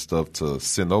water and stuff to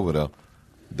send over there.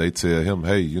 They tell him,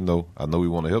 hey, you know, I know we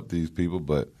want to help these people,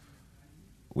 but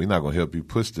we're not going to help you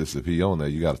push this if he on there.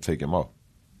 You got to take him off.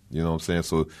 You know what I'm saying?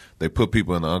 So they put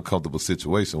people in an uncomfortable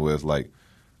situation where it's like,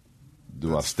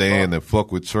 do I stand and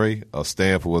fuck with Trey or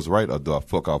stand for what's right, or do I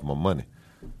fuck off my money?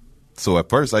 So at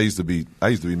first I used to be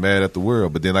mad at the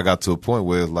world, but then I got to a point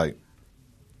where it's like,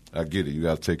 I get it. You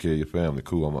got to take care of your family.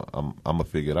 Cool. I'm gonna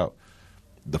figure it out.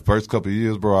 The first couple of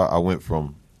years, bro, I went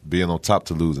from being on top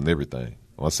to losing everything.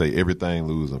 When I say everything,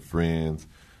 losing friends,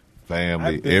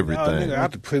 family, everything. Nigga,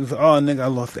 out the prison. Oh, nigga, I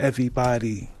lost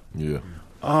everybody. Yeah.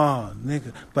 Oh,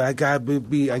 nigga. But I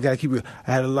gotta keep it.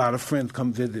 I had a lot of friends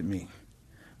come visit me.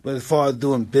 But as far as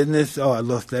doing business, I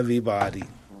lost everybody.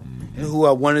 Mm-hmm. And who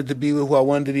I wanted to be with, who I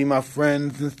wanted to be my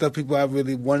friends and stuff, people I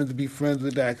really wanted to be friends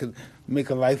with that I could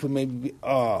make a life with, maybe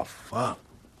fuck.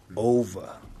 Over.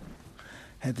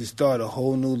 Had to start a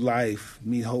whole new life,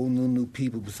 meet whole new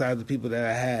people besides the people that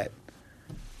I had.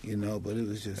 You know, but it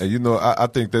was just... And, you know, I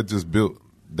think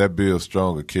that builds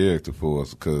stronger character for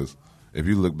us because if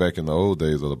you look back in the old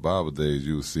days or the Bible days,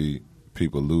 you would see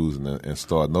people losing and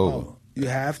starting over. Oh, you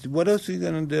have to. What else are you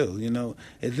going to do? You know,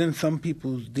 it's in some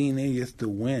people's DNA just to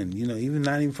win, you know,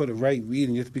 not even for the right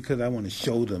reason, just because I want to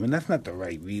show them. And that's not the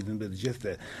right reason, but it's just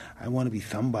that I want to be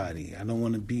somebody. I don't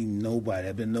want to be nobody.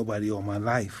 I've been nobody all my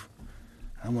life.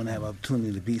 I want to have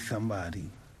opportunity to be somebody.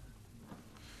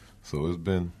 So it's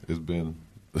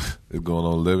going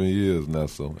on 11 years now,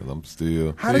 and I'm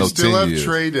still... How do you still have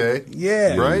Trey Day?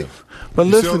 Yeah. Right? But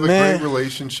you listen, still have man, a great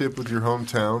relationship with your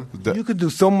hometown? You could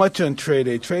do so much on Trey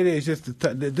Day. Trey Day is just...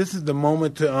 this is the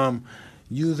moment to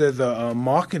use as a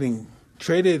marketing.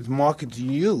 Trey Day is marketing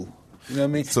you. You know what I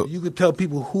mean? So you could tell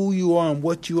people who you are and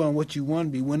what you want to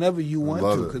be whenever you want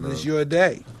to, because it's your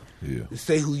day. Yeah. To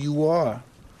say who you are.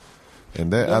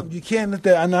 And that you can't let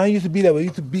that. I know I used to be that way. It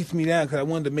used to beat me down because I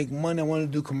wanted to make money. I wanted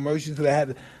to do commercials. I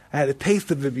had a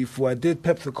taste of it before. I did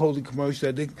Pepsi Cola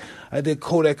commercials. I did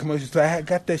Kodak commercials. So I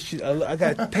got that shit. I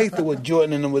got a taste of what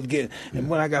Jordan and them was getting. And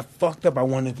when I got fucked up, I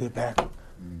wanted it back.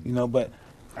 You know, but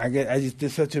I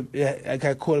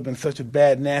got caught up in such a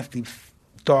bad, nasty,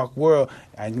 dark world.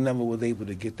 I never was able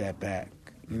to get that back.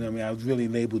 You know what I mean? I was really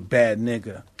labeled bad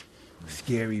nigga,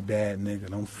 scary bad nigga.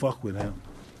 Don't fuck with him.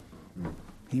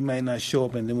 He might not show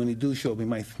up, and then when he do show up, he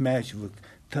might smash you.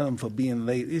 Tell him for being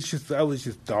late. I was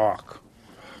just dark,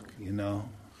 you know.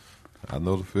 I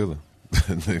know the feeling,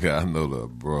 nigga. I know the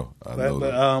bro.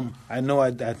 I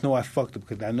know I fucked up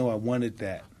because I know I wanted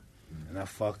that, and I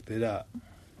fucked it up.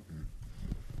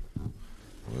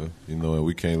 Well, you know, and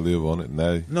we can't live on it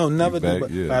now. No, never do.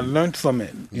 But I learned from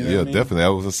it. You know what I mean? Definitely. I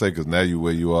was gonna say because now you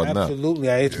where you are now.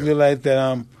 Absolutely. I realized that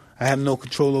I have no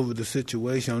control over the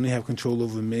situation. I only have control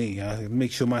over me. I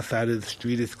make sure my side of the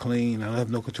street is clean. I don't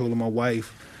have no control of my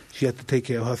wife. She has to take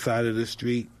care of her side of the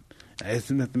street. I just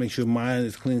have to make sure mine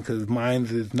is clean because if mine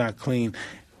is not clean,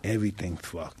 everything's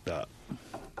fucked up.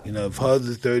 You know, if hers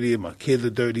is dirty and my kids are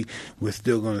dirty, we're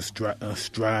still going to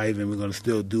strive and we're going to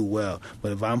still do well.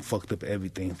 But if I'm fucked up,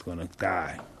 everything's going to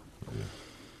die. Yeah.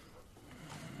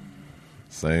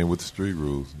 Same with the street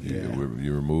rules.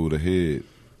 You remove the head.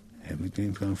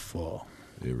 Everything's going to fall.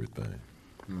 Everything.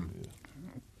 Yeah.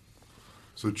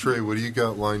 So, Trey, what do you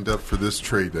got lined up for this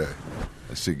Trey Day?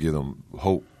 That shit give them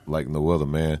hope like no other,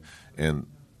 man. And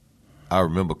I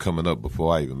remember coming up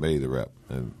before I even made the rap.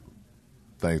 And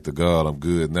thanks to God, I'm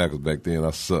good now because back then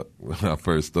I sucked when I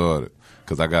first started.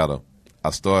 Because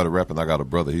I started rapping, I got a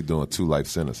brother, he doing 2 life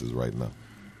sentences right now.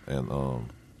 And,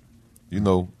 you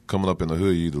know, coming up in the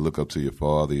hood, you either look up to your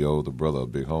father, your older brother, or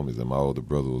big homies. And my older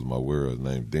brother was my world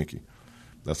named Dinky.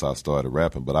 That's how I started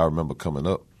rapping. But I remember coming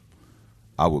up,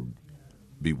 I would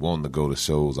be wanting to go to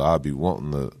shows. I'd be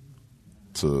wanting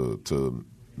to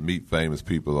meet famous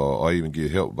people or even get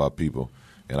help by people.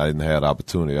 And I didn't have the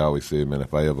opportunity. I always said, man,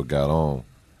 if I ever got on,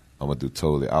 I'm going to do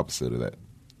totally opposite of that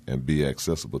and be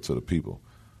accessible to the people.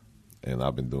 And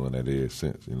I've been doing that ever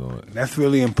since, you know. That's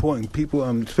really important. People,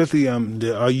 especially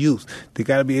our youth, they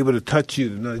got to be able to touch you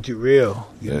to know that you're real,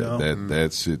 you know.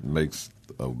 That shit makes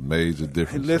a major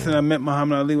difference. Hey, listen, I met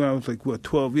Muhammad Ali when I was like,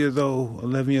 12 years old,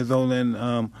 11 years old in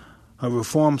a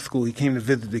reform school. He came to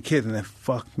visit the kids, and it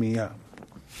fucked me up.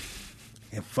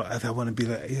 I want to be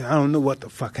like, I don't know what the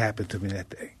fuck happened to me that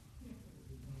day.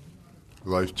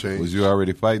 Life changed. Was you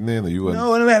already fighting then, or you wasn't?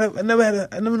 No,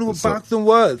 I never knew what boxing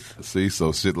was. See,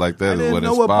 so shit like that is what I didn't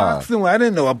know what inspired. boxing was. I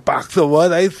didn't know what boxer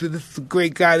was. I used to, this is a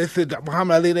great guy. They said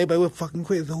Muhammad Ali, and everybody was fucking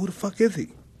crazy. So who the fuck is he?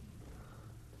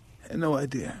 I had no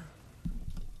idea.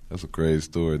 That's a crazy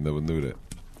story. Never knew that.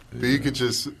 But you could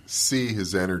just see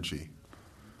his energy.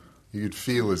 You could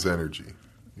feel his energy.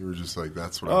 You were just like,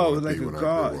 that's what I want to like be a when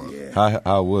god, I grow up. yeah.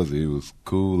 How was he? He was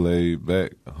cool, laid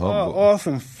back, humble.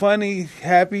 Awesome, funny,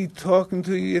 happy, talking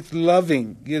to you. It's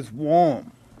loving. It's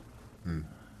warm.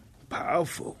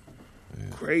 Powerful.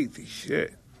 Crazy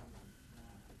shit.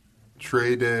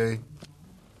 Trey Day,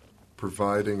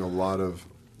 providing a lot of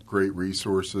great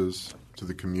resources to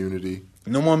the community.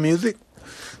 No more music?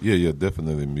 Yeah,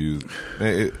 definitely music.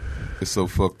 Man, it's so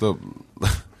fucked up.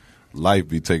 Life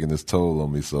be taking its toll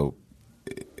on me, so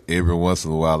every once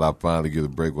in a while I finally get a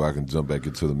break where I can jump back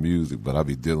into the music, but I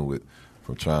be dealing with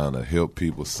from trying to help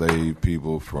people, save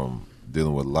people, from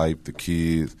dealing with life, the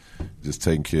kids, just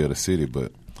taking care of the city,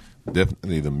 but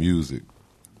definitely the music.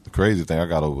 The crazy thing, I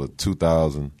got over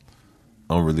 2,000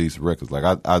 unreleased records. Like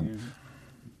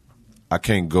I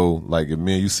can't go, like if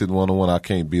me and you sitting one-on-one, I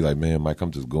can't be like, man, Mike,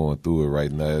 I'm just going through it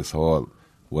right now. It's hard.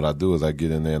 What I do is I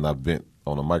get in there and I vent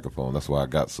on a microphone. That's why I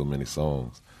got so many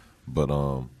songs. But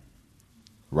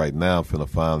right now I'm finna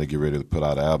finally get ready to put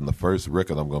out an album. The first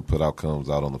record I'm going to put out comes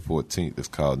out on the 14th. It's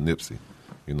called Nipsey.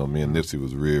 You know, me and Nipsey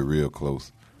was real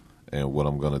close. And what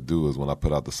I'm going to do is when I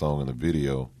put out the song and the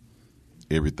video,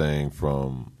 everything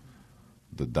from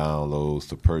the downloads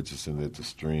to purchasing it to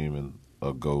streaming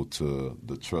go to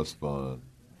the trust fund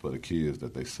for the kids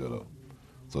that they set up.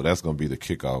 So that's going to be the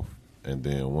kickoff. And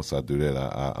then once I do that,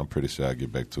 I'm pretty sure I'll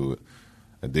get back to it.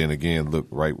 And then again, look,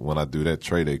 right when I do that,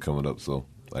 Trey Day coming up, so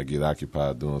I get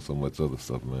occupied doing so much other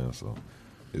stuff, man. So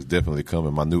it's definitely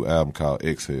coming. My new album called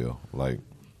Exhale. Like,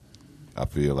 I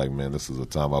feel like, man, this is a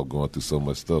time I was going through so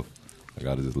much stuff. I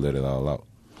got to just let it all out.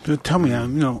 So tell me,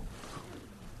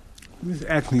 just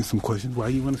ask me some questions. Why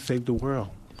you want to save the world?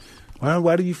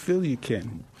 Why do you feel you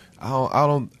can?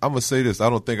 I'm gonna say this. I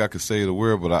don't think I could save the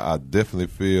world, but I definitely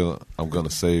feel I'm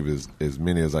gonna save as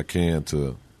many as I can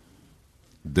to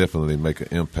definitely make an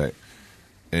impact.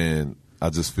 And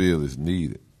I just feel it's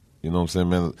needed. You know what I'm saying,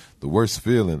 man? The worst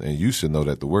feeling, and you should know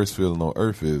that, the worst feeling on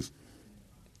earth is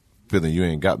feeling you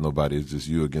ain't got nobody. It's just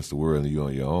you against the world and you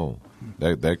on your own.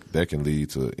 That can lead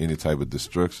to any type of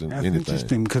destruction. That's anything.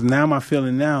 Interesting, because now my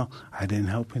feeling now, I didn't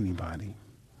help anybody.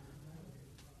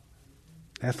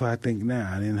 That's what I think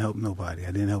now. I didn't help nobody.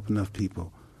 I didn't help enough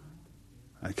people.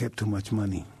 I kept too much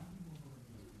money.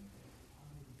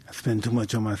 I spend too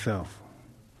much on myself.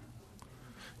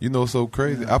 You know, so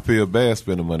crazy. I feel bad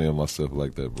spending money on myself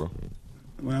like that, bro.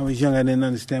 When I was young, I didn't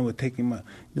understand what taking my.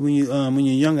 When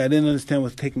you're young, I didn't understand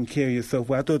what taking care of yourself.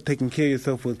 Well, I thought taking care of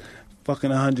yourself was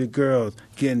fucking 100 girls,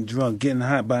 getting drunk, getting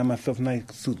hot, buying myself a nice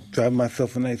suit, driving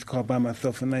myself a nice car, buying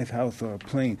myself a nice house or a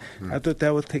plane. I thought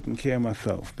that was taking care of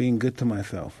myself, being good to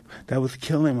myself. That was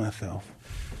killing myself.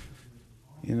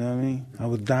 You know what I mean? I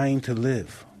was dying to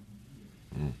live.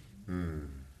 Yeah.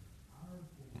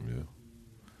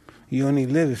 You only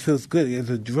live. It feels good. It's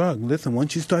a drug. Listen,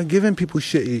 once you start giving people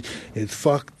shit, it's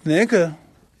fuck nigga.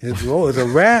 It's a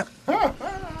rap.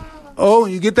 Oh,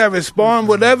 you get that response,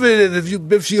 whatever it is.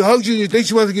 If she hugs you, you think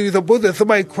she wants to give you some pussy.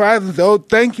 Somebody cries and says, "Oh,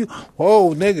 thank you."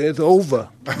 Oh, nigga, it's over.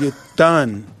 You're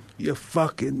done. You're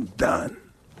fucking done.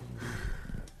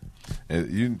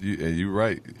 And you're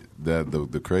right. That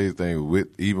the crazy thing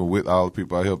even with all the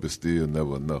people I help, it's still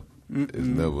never enough. It's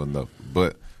never enough.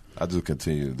 But I just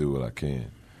continue to do what I can.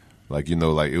 Like, you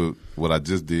know, like what I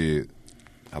just did,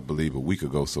 I believe a week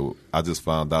ago. So I just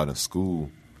found out in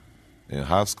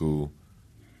high school,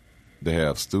 they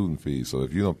have student fees. So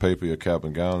if you don't pay for your cap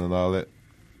and gown and all that,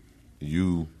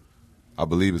 I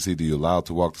believe it's either you're allowed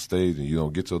to walk the stage and you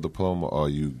don't get your diploma, or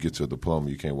you get your diploma,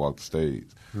 you can't walk the stage.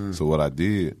 So what I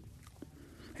did.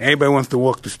 Everybody wants to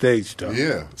walk the stage, though.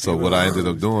 Yeah. So what I ended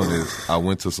up doing is I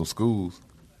went to some schools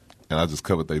and I just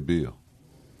covered their bill.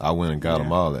 I went and got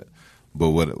them all that.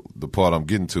 But the part I'm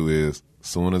getting to is, as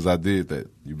soon as I did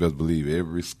that, you best believe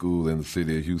every school in the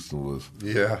city of Houston was.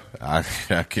 Yeah. I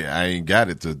ain't got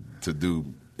it to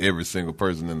do every single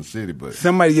person in the city, but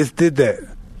Somebody just did that.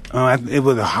 It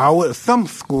was a Howard, some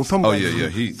school.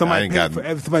 Somebody, somebody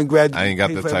graduated. I ain't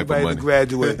got that type of money.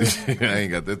 Graduate. I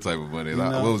ain't got that type of money.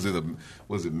 What was it?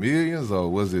 Was it millions or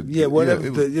was it? Yeah, whatever.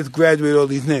 Just graduate all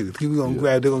these niggas. Keep going to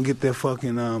graduate. They're gonna get their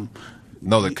fucking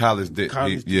No, the college debt.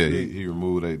 College He debt.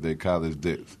 removed their college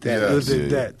debts. That Yes. was Yeah,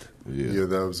 his debt. Yeah,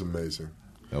 that was amazing.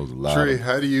 that was a lot. Trey,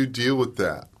 how do you deal with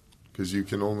that? Because you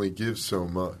can only give so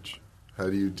much. How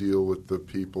do you deal with the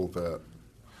people that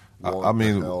want I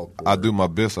mean, the help? I do my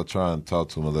best. I try and talk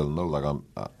to them and let them know, like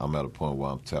I'm at a point where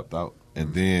I'm tapped out,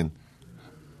 and then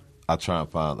I try and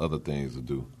find other things to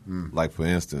do. Like for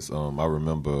instance, I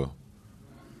remember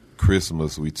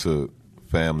Christmas we took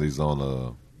families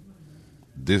on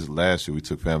this last year we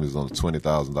took families on a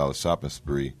 $20,000 shopping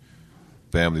spree.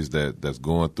 Families that's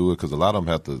going through it, because a lot of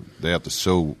them have to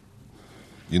show,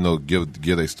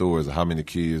 give their stories of how many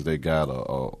kids they got,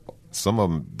 or some of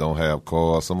them don't have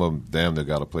cars, some of them damn near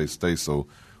got a place to stay. So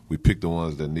we pick the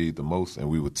ones that need the most, and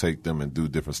we would take them and do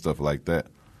different stuff like that.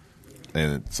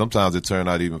 And sometimes it turned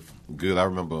out even good. I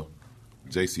remember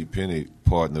J.C. Penney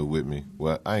partnered with me.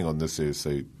 Well, I ain't gonna necessarily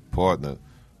say partner,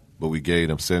 but we gave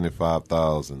them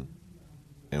 $75,000,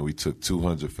 and we took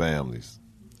 200 families,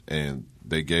 and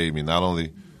they gave me, not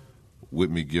only with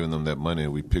me giving them that money,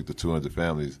 and we picked the 200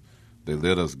 families, they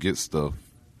let us get stuff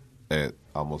at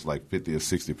almost like 50 or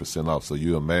 60% off. So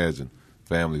you imagine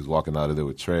families walking out of there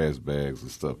with trash bags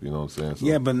and stuff, you know what I'm saying? So,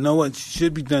 Yeah, but know what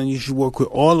should be done? You should work with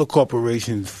all the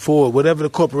corporations, Ford, whatever the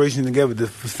corporation together, the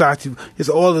Versace, it's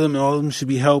all of them, and all of them should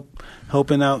be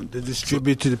helping out to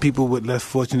distribute to the people with less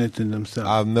fortunate than themselves.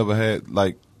 I've never had,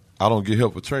 I don't get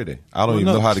help for Trey Day. I don't even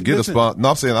no, know how to get listen, a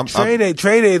sponsor. No, I'm saying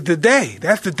Trey Day is the day.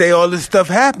 That's the day all this stuff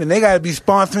happened. They got to be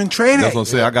sponsoring Trey Day. That's what I'm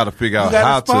saying. I got to figure out You how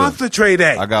got to sponsor Trey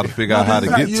Day. I got to figure out how to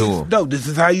get to them. No, this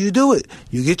is how you do it.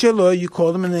 You get your lawyer, you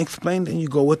call them and explain, and you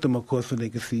go with them, of course, so they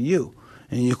can see you.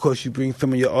 And of course, you bring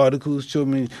some of your articles, show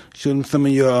them some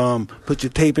of your, put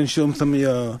your tape and show them some of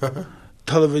your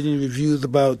television reviews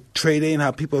about Trey Day and how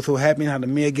people are so happy and how the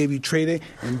mayor gave you Trey Day.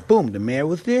 And boom, the mayor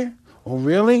was there. Oh,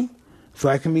 really? So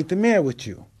I can meet the mayor with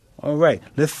you. All right,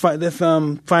 let's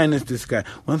finance this guy.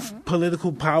 Once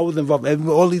political power is involved,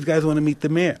 all these guys want to meet the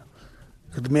mayor.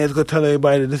 Because the mayor's going to tell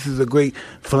everybody that this is a great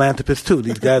philanthropist, too.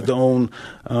 These guys that own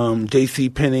J.C.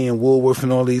 Penney and Woolworth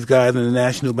and all these guys in the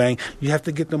National Bank. You have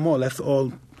to get them all. That's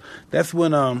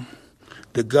when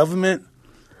the government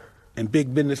and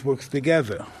big business works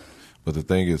together. But the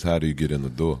thing is, how do you get in the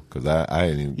door? Because I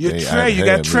ain't even. You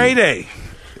got Trey Day.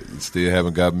 Still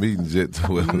haven't got meetings yet.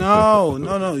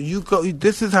 No. You go.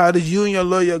 This is how it is. You and your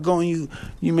lawyer go and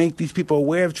you make these people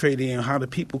aware of Trade Day and how the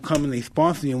people come and they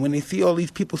sponsor you. And when they see all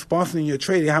these people sponsoring your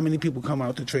Trade Day, how many people come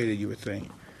out to Trade Day? You were saying.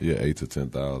 Yeah, 8 to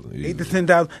 10,000. 8 to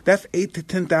 10,000. That's 8 to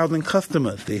 10,000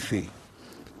 customers they see.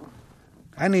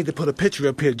 I need to put a picture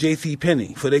up here, J.C.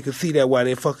 Penney, so they can see that while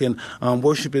they're fucking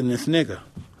worshiping this nigga.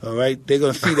 All right, they're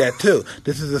gonna see that too.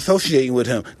 This is associating with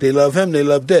him. They love him. They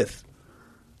love this.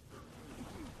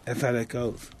 That's how that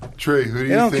goes. Trey, who do you think?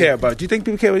 They don't care about you. Think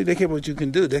people care? They care about what you can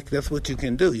do. That's what you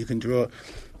can do. You can draw.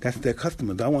 That's their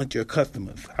customers. I want your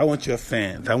customers. I want your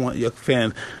fans. I want your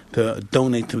fans to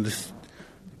donate to this,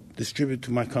 distribute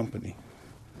to my company.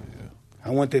 Yeah.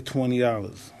 I want their $20,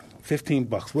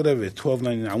 $15, whatever it is,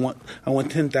 $12.99. I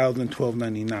want 10,000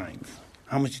 $12.99s.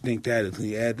 How much you think that is? When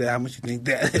you add that, how much you think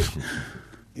that is?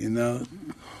 You know?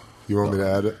 You want me to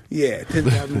add it? Yeah,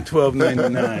 10,000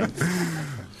 $12.99s.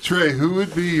 Trey, who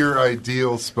would be your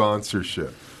ideal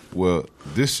sponsorship? Well,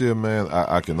 this year, man,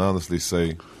 I can honestly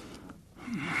say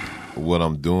what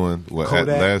I'm doing.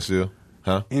 Last year,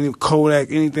 huh? Any Kodak,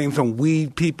 anything from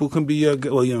weed people can be your.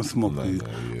 Well, you don't smoke weed.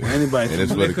 Yeah. Well, anybody. And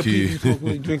that's Liquor what the people key. smoke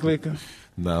weed, drink liquor.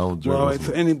 No, I don't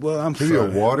drink. Well, so I'm Maybe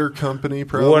sorry. a water company,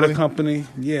 probably. Water company.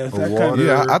 Yeah, it's A that water- kind of.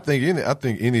 Yeah, I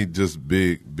think any just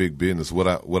big business. What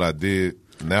I did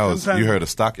now is, Sometimes- you heard of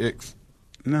StockX?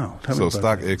 No. Tell me So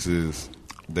about that. StockX is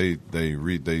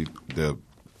they're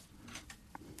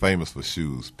famous for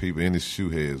shoes. People, any shoe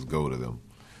heads go to them.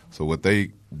 So what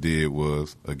they did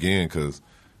was, again, because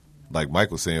like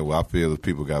Mike was saying, well, I feel if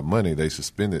people got money, they should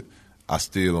spend it. I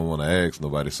still don't want to ask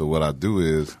nobody. So what I do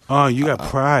is, Oh, you got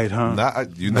pride, huh?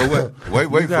 you know what?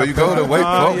 Wait before you go pride. to wait.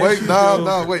 Oh, yes, you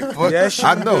do. Wait. Yes, you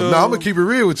I know. do. No, I'm gonna keep it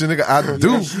real with you, nigga. I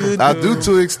do. Yes, you I do. do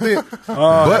to an extent.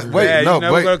 Oh, but wait, bad. no, You're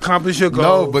never wait. gonna accomplish your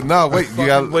goal. No, but no, wait. You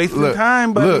got wasting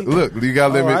time, buddy. Look. You got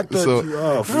to Oh, I let me. thought So you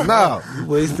off. no. You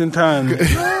wasting time.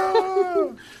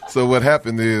 So what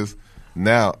happened is,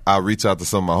 now I reach out to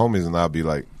some of my homies and I'll be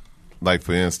like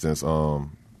for instance,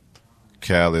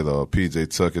 Khaled or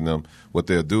PJ Tuck and them, what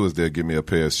they'll do is they'll give me a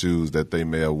pair of shoes that they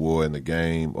may have wore in the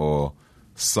game or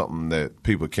something that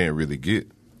people can't really get.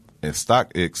 And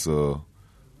StockX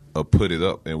put it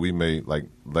up, and we made, like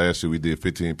last year we did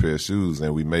 15 pair of shoes,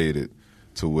 and we made it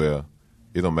to where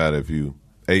it don't matter if you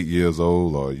 8 years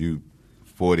old or you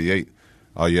 48.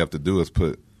 All you have to do is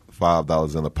put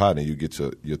 $5 in a pot, and you get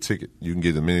your ticket. You can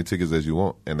get as many tickets as you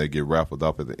want, and they get raffled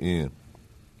off at the end.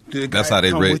 That's how they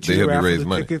help you raise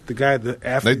money. The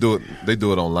athlete? They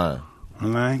do it online.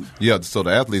 Online? Yeah, so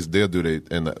the athletes, they'll do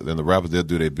and the rappers, they'll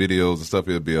do their videos and stuff.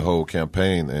 It'll be a whole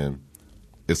campaign, and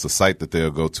it's a site that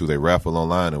they'll go to. They raffle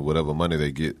online, and whatever money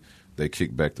they get, they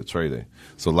kick back to Trey Day.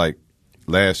 So, like,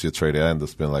 last year, Trey Day, I ended up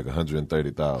spending like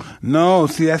 $130,000. No,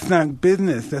 see, that's not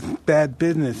business. That's bad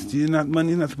business.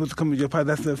 Money's not supposed to come with your pocket.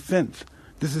 That's an offense.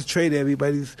 This is Trey Day.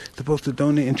 Everybody's supposed to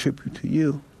donate and tribute to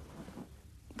you.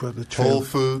 Brother Trey. Whole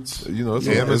Foods.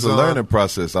 It's a learning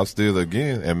process. I'm still,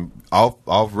 again, and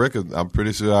off record, I'm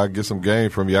pretty sure I'll get some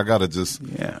game from you. I got to just.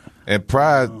 Yeah. And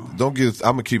pride, I'm going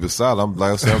to keep it solid. I'm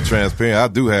transparent. I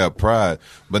do have pride,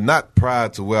 but not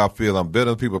pride to where I feel I'm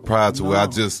better than people. Pride to where I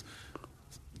just,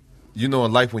 in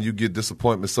life when you get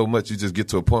disappointment so much, you just get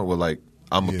to a point where, like,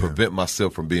 I'm going to prevent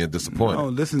myself from being disappointed. Oh,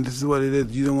 listen, this is what it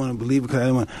is. You don't want to believe it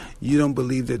because you don't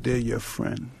believe that they're your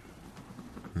friend.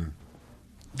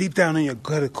 Deep down in your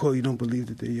gut of core, you don't believe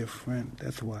that they're your friend.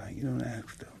 That's why you don't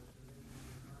ask them.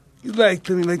 You like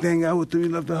them, you like to hang out with them, you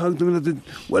love to hug them, you love to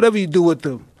whatever you do with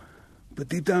them. But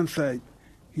deep down inside,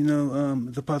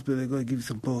 it's a possibility they're going to give you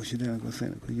some bullshit. They're not going to say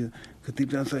it because deep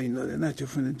down inside, they're not your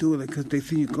friend to do it. Because they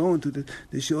see you going through this,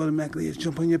 they should automatically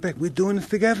jump on your back. We're doing this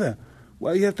together.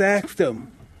 Why you have to ask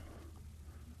them?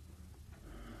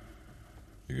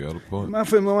 You got a point. My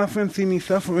friends see me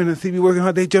suffering and see me working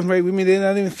hard. They jump right with me. They're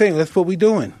not even saying, that's what we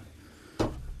doing.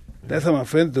 That's how my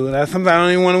friends do it. Sometimes I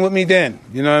don't even want them with me then.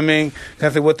 You know what I mean?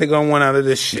 Because I say, what they going to want out of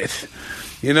this shit?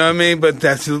 You know what I mean? But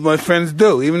that's what my friends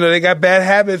do. Even though they got bad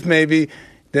habits, maybe,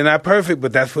 they're not perfect,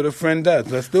 but that's what a friend does.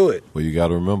 Let's do it. Well, you got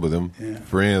to remember, them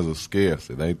friends are scarce.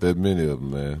 It ain't that many of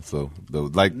them, man. So,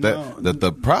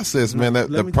 the process, man,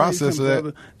 the process of that.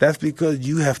 Brother, that's because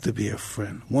you have to be a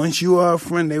friend. Once you are a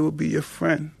friend, they will be your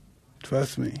friend.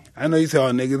 Trust me. I know you say,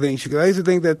 oh, niggas ain't shit. I used to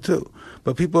think that, too.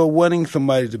 But people are wanting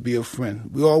somebody to be a friend.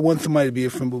 We all want somebody to be a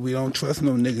friend, but we don't trust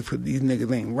no niggas because these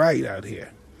niggas ain't right out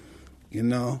here. You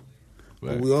know?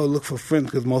 Right. We all look for friends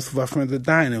because most of our friends are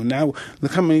dying. And now,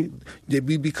 look how many,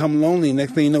 we become lonely.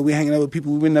 Next thing you know, we're hanging out with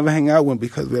people we would never hang out with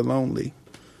because we're lonely.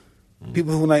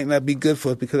 People who might not be good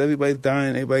for us because everybody's dying,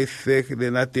 everybody's sick, they're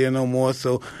not there no more.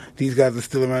 So these guys are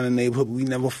still around the neighborhood, but we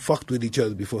never fucked with each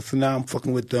other before. So now I'm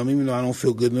fucking with them, even though I don't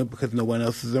feel good enough because no one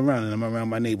else is around, and I'm around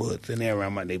my neighborhoods, and they're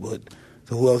around my neighborhood.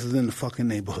 So who else is in the fucking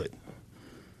neighborhood?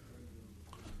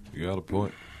 You got a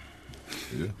point.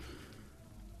 Yeah.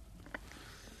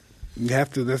 You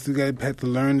have to. That's the guy. Have to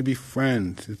learn to be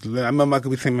friends. I remember I could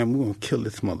be saying, "Man, we're gonna kill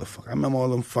this motherfucker." I remember all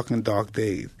them fucking dark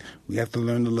days. We have to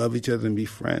learn to love each other and be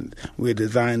friends. We're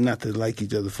designed not to like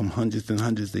each other from hundreds and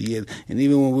hundreds of years. And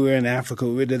even when we were in Africa,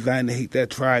 we were designed to hate that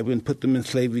tribe and put them in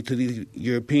slavery to these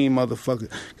European motherfuckers.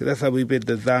 Because that's how we've been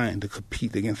designed, to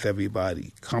compete against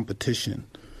everybody. Competition,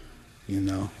 you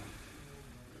know.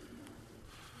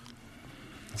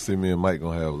 See, me and Mike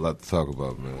gonna have a lot to talk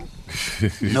about, man.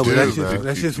 No, but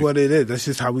that's just what it is. That's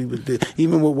just how we would do.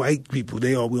 Even with white people,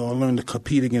 we all learn to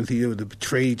compete against each other, to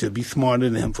betray each other, be smarter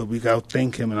than him, for we got to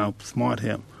outthink him and outsmart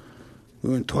him. We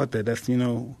weren't taught that. That's,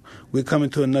 we're coming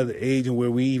to another age where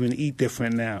we even eat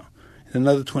different now. In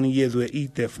another 20 years, we'll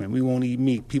eat different. We won't eat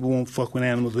meat. People won't fuck with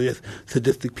animals. We're just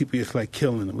sadistic people, just like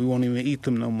killing them. We won't even eat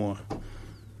them no more.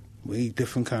 We eat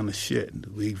different kind of shit.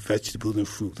 We eat vegetables and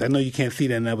fruits. I know you can't see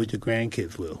that now, but your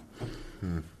grandkids will.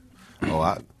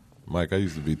 Mike, I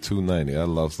used to be 290. I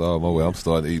lost all my weight. I'm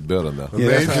starting to eat better now.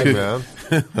 Amazing, man.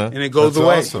 And it goes That's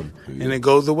away. Awesome. And it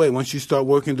goes away. Once you start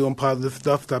working, doing positive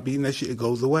stuff, stop eating that shit, it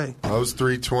goes away. I was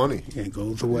 320. Yeah, it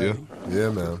goes away.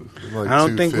 Yeah, man. Like I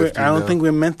don't think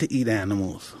we're meant to eat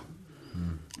animals.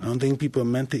 I don't think people are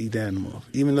meant to eat animals.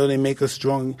 Even though they make us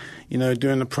strong,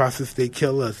 during the process they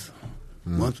kill us.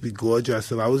 Once we gorge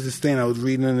ourselves. I was just saying, I was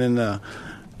reading in the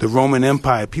Roman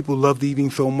Empire. People loved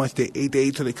eating so much they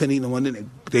ate till they couldn't eat no more. Then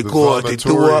they gorged, they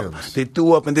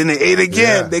threw up, and then they ate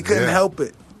again. They couldn't help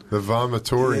it. The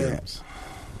vomitoriums.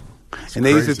 Yeah. And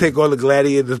they used to take all the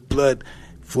gladiators' blood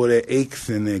for their aches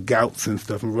and their gouts and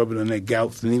stuff and rub it on their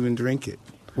gouts and even drink it.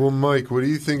 Well, Mike, what do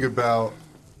you think about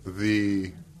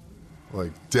the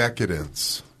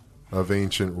decadence of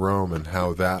ancient Rome and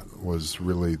how that was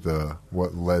really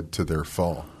what led to their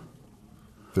fall?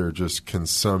 Their just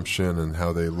consumption and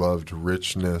how they loved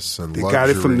richness and luxury. They got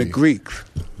it from the Greeks.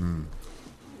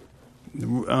 The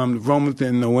Romans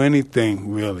didn't know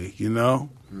anything, really,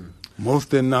 Most of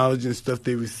their knowledge and stuff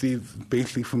they received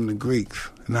basically from the Greeks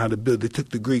and how to build. They took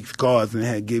the Greeks' gods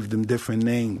and gave them different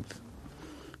names.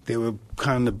 They were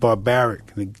kind of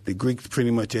barbaric. The Greeks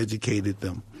pretty much educated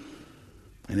them.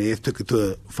 And they just took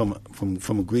it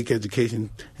from a Greek education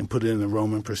and put it in a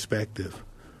Roman perspective.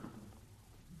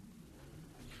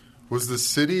 Was the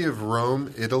city of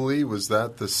Rome, Italy, was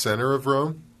that the center of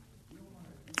Rome?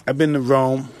 I've been to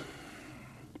Rome,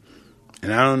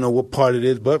 and I don't know what part it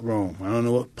is but Rome. I don't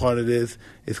know what part it is.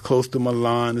 It's close to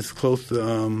Milan. It's close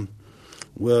to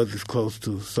Wales. It's close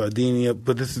to Sardinia.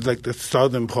 But this is like the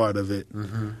southern part of it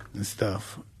and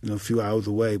stuff. You know, a few hours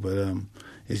away. But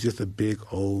it's just a big,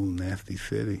 old, nasty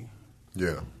city.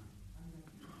 Yeah.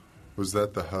 Was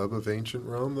that the hub of ancient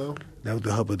Rome, though? That was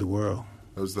the hub of the world.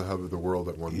 That was the hub of the world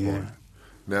at one point.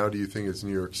 Now, do you think it's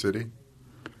New York City?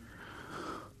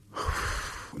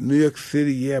 New York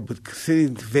City, yeah, but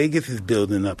Vegas is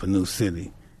building up a new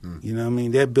city. You know what I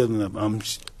mean? They're building up.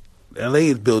 L.A.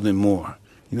 is building more.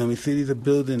 You know what I mean? Cities are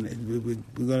building.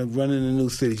 We're going to run into new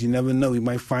cities. You never know. We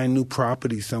might find new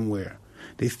property somewhere.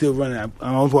 They still running.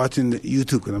 I was watching the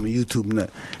YouTube because I'm a YouTube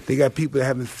nut. They got people that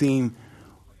haven't seen,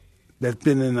 that's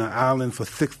been in an island for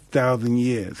 6,000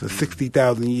 years or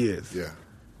 60,000 years. Yeah.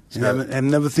 And I've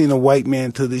never seen a white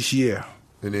man till this year.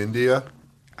 In India?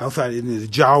 Outside, there's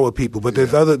Jawa people, but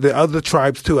there are other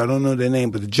tribes too. I don't know their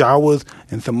name, but the Jawas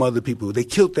and some other people. They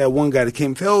killed that one guy that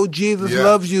came and said, "Oh, Jesus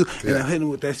loves you," and I hit him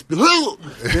with that spit.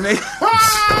 And they,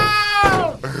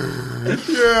 oh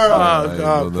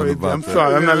God, praise God. I'm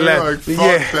sorry, I'm not laughing.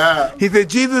 Like, that. He said,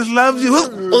 "Jesus loves you."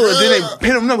 Then they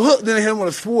hit him another hook. Then they hit him with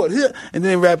a sword. And then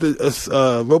they wrapped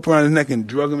a rope around his neck and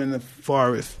drug him in the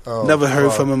forest. Never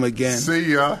heard from him again.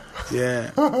 See ya.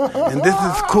 Yeah, and this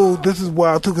is cool. This is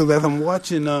wild too, because as I'm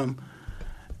watching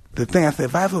the thing, I said,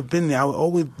 if I ever been there, I would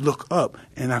always look up,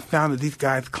 and I found that these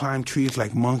guys climb trees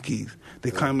like monkeys.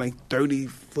 They climb like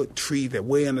 30-foot trees that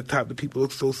way on the top. The people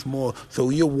look so small. So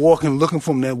you're walking, looking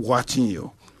for them, they're watching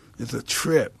you. It's a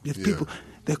trip. These people,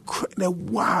 they're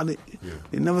wild.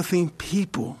 They never seen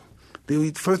people.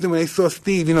 First thing when they saw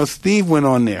Steve, Steve went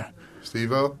on there.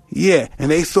 Steve-O? Yeah,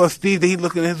 and they saw Steve, he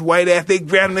looking at his white ass, they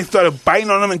grabbed him, they started biting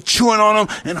on him and chewing on him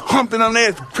and humping on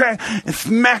there and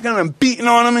smacking him and beating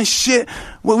on him and shit.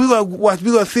 Well, we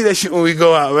gonna see that shit when we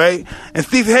go out, right? And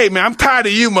Steve said, "Hey man, I'm tired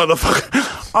of you,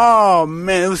 motherfucker." Oh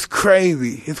man, it was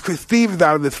crazy. Steve is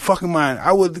out of his fucking mind.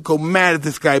 I would go mad if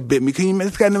this guy bit me. Can you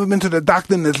imagine? This guy never been to the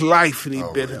doctor in his life and he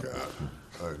bit him.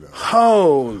 God.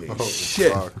 Holy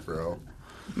shit. Fuck, bro.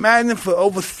 Imagine for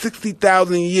over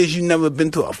 60,000 years you never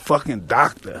been to a fucking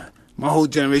doctor. My whole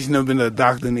generation never been to a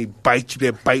doctor and they bite you.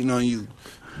 They're biting on you.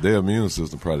 Their immune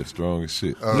system probably strong as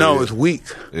shit. It's weak.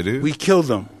 It is? We kill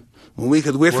them.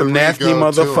 Because we're some nasty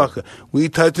motherfucker. We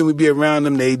touch them, we be around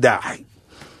them, they die.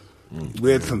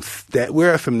 We're some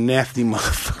nasty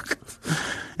motherfuckers.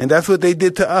 And that's what they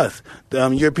did to us. The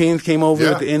Europeans came over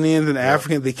with the Indians and the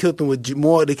Africans. They killed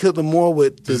them more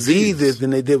with diseases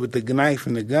than they did with the knife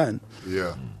and the gun.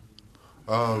 Yeah.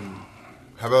 How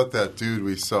about that dude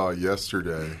we saw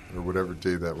yesterday, or whatever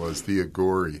day that was, the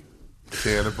Agori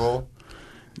cannibal?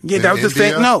 Yeah, that was the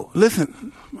same. No,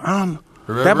 listen, I don't know.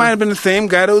 Remember? That might have been the same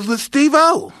guy that was with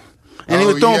Steve-O. And he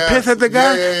was throwing piss at the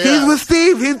guy. Yeah. He's with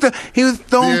Steve. He was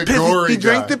throwing piss. He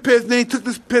drank guy. the piss. Then he took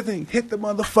this piss and he hit the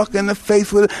motherfucker in the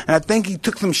face with it. And I think he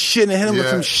took some shit and hit him with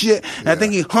some shit. And I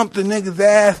think he humped the nigga's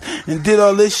ass and did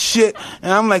all this shit.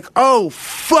 And I'm like, oh,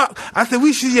 fuck. I said,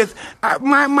 we should just...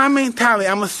 My mentality,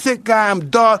 I'm a sick guy.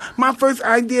 I'm dog. My first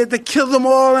idea is to kill them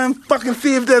all and fucking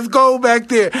see if there's gold back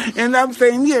there. And I'm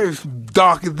saying, as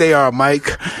dark as they are,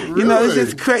 Mike. Really? It's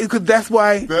just crazy because that's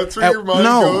why... That's where your mind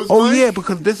goes, Oh, Mike? yeah,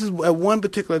 because this is... At one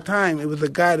particular time, it was a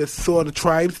guy that saw the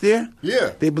tribes there.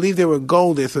 Yeah. They believed there were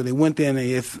gold there, so they went there and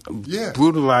they just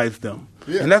brutalized them.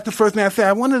 Yeah. And that's the first thing I said.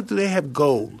 I wonder, do they have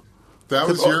gold? That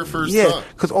was your first thought? Yeah,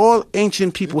 because all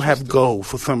ancient people have gold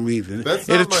for some reason. That's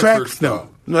it not my attracts first them. thought.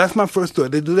 No, that's my first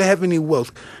thought. Do they have any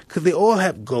wealth? Because they all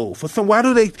have gold. For some, why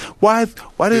do they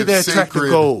attract the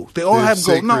gold? They all have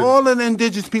gold. No, all of the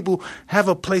indigenous people have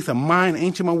a place, a mine,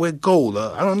 ancient mine, where gold.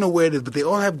 I don't know where it is, but they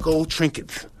all have gold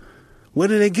trinkets. Where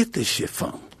do they get this shit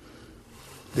from?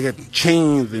 They got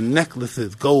chains and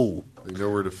necklaces, gold. They know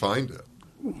where to find it.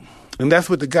 And that's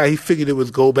what the guy, he figured it was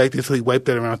gold back there, so he wiped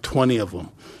out around 20 of them.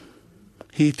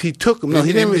 He took them. No,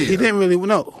 he didn't really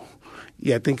know.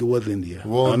 Yeah, I think it was India.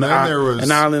 Well, and then there was...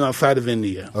 an island outside of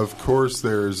India. Of course,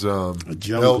 there's El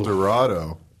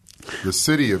Dorado, the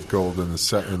city of gold in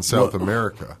South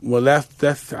America. Well,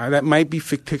 that might be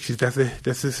fictitious.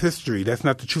 That's his history. That's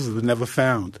not the truth. It was never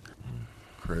found.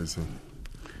 Crazy.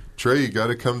 Trey, you got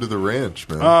to come to the ranch,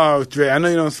 man. Oh, Trey, I know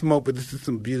you don't smoke, but this is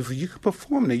some beautiful. You can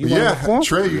perform there. You want to perform?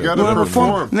 Trey, you got to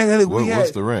perform. Nigga,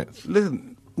 What's the ranch?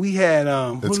 Listen, We had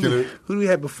who do we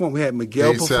have perform? We had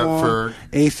Miguel perform,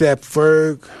 ASAP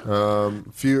Ferg,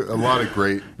 a lot of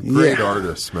great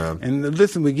artists, man. And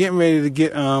listen, we're getting ready to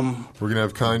get we're gonna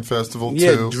have Kind Festival too.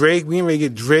 Yeah, Drake. We're getting ready to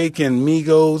get Drake and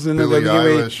Migos and Billie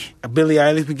Eilish. Billie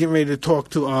Eilish. We're getting ready to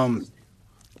talk to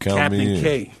Captain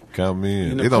K. Count me in.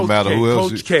 You know, it don't matter who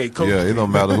else. Coach K. It don't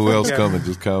matter who else coming.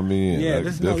 Just count me in. Yeah,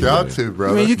 like, got to,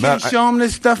 brother. I mean, you can't show them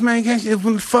this stuff, man. You can't. If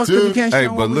we fucked up, you can't show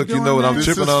them. Hey, but look, you know what I'm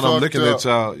tripping on? I'm looking up. at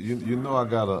y'all. You know,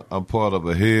 I'm part of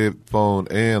a headphone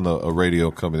and a radio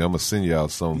company. I'm gonna send y'all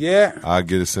some. Yeah, I'll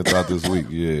get it sent out this week.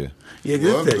 Yeah. Yeah,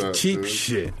 this is that cheap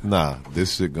shit. Nah,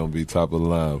 this shit gonna be top of the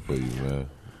line for you, man.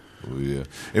 Well, yeah,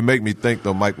 it make me think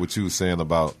though, Mike, what you was saying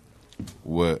about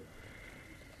what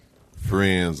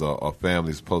friends or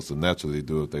family supposed to naturally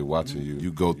do if they watching you.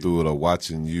 You go through it or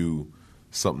watching you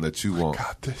something that you want. I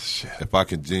got this shit. If I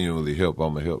can genuinely help,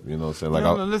 I'm gonna help. You know what I'm saying?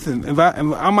 Like, listen, if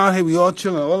I'm out here, we all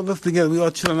chilling, all of us together, we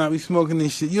all chilling out, we smoking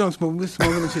this shit. You don't smoke, we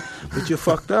smoking this shit, but you're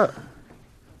fucked up.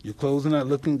 Your clothes are not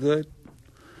looking good.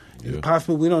 It's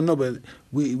possible we don't know, but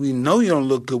we know you don't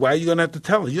look good. Why are you gonna have to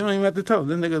tell us? You don't even have to tell us.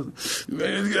 Then niggas,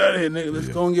 let's get out of here, nigga. Let's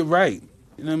go and get right.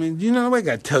 You know what I mean? You know nobody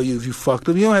gotta tell you if you fucked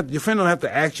up. You don't have, your friend don't have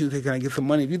to ask you, hey, can I get some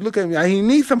money? If you look at me, he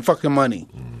needs some fucking money.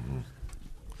 Mm-hmm.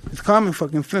 It's common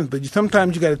fucking sense, but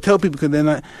sometimes you gotta tell people because they're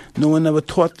not. No one ever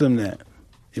taught them that.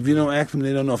 If you don't ask them,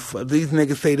 they don't know. These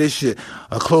niggas say this shit.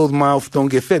 A closed mouth don't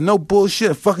get fed. No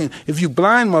bullshit. Fucking, if you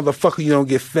blind motherfucker, you don't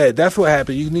get fed. That's what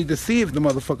happened. You need to see if the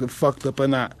motherfucker's fucked up or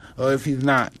not, or if he's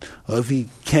not, or if he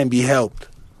can be helped.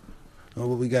 Oh,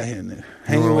 what we got here now?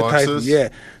 Hanging with Tyson. Yeah,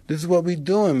 this is what we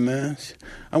doing, man.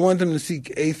 I want them to see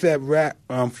ASAP Rap,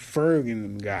 Ferg and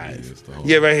them guys.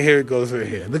 Yeah, right here it goes right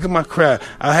here. Look at my crowd.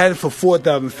 I had it for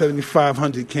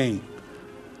 4,7,500 came.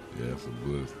 Yeah, that's a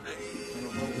bliss.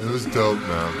 It was dope, man.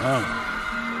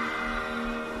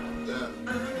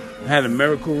 I had a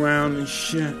miracle round and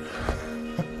shit.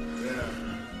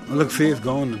 Look, see, it's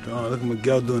going. Look at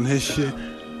Miguel doing his shit.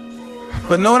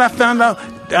 But know what I found out?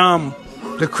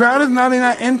 The crowd is not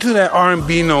into that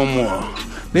R&B no more.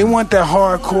 They want that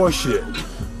hardcore shit.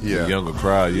 Yeah, the younger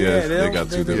crowd. They got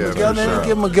two different. They didn't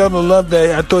give Miguel the love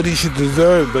that I thought he should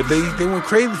deserve, but they went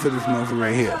crazy for this motherfucker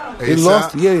right here. They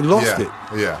lost. Yeah, they lost it.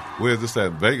 Yeah. Where's this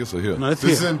at? Vegas or here? No, this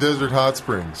is in Desert Hot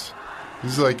Springs.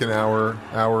 This is like an hour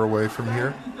away from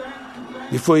here.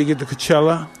 Before you get to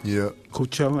Coachella. Yeah.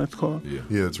 Coachella, it's called. Yeah,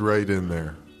 it's right in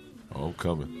there. Oh, I'm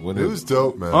coming. When it was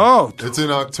dope, man. Oh, it's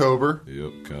in October.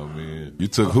 Yep, come in. You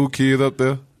took Who Kid up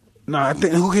there? No, I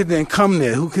think Who Kid didn't come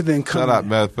there. Who Kid didn't come. Shout out,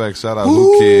 matter of fact, shout out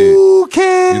Who Kid. Who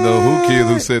Kid? You know Who Kid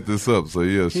who set this up. So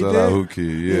yeah, shout out Who Kid.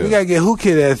 Yeah, we gotta get Who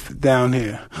Kid ass down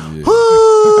here. Yeah.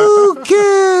 Who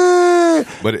Kid?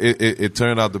 But it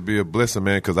turned out to be a blessing,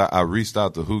 man, because I reached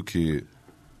out to Who Kid,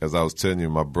 as I was telling you,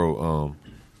 my bro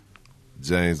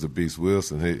James the Beast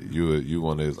Wilson. You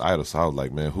one of his idols. So I was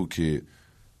like, man, Who Kid?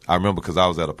 I remember because I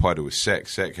was at a party with Shaq.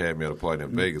 Shaq had me at a party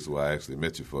in Vegas where I actually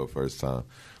met you for the first time.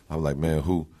 I was like,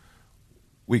 man,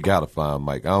 we gotta find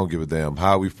Mike. I don't give a damn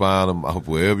how we find him.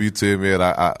 Wherever you tell me,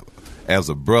 I as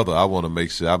a brother, I want to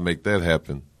make sure I make that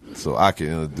happen so I can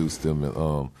introduce them.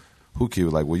 And Who Kid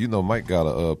was like, well, you know, Mike got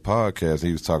a podcast. And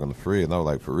he was talking to Fred, and I was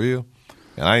like, for real?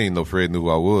 And I didn't know Fred knew who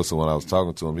I was. So when I was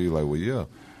talking to him, he was like, well, yeah.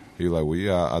 He was like, well,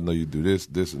 yeah, I know you do this,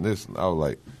 this, and this. And I was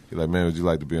like, he was like, man, would you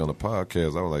like to be on the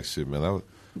podcast? I was like, shit, man,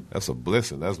 that's a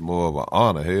blessing. That's more of an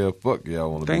honor. Hell, fuck yeah, I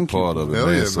want to be part of it,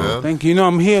 man. Yeah, so, man. Thank you. You know,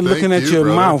 I'm here looking at your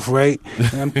mouth, right?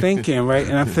 And I'm thinking, right?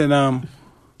 And I said,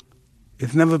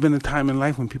 it's never been a time in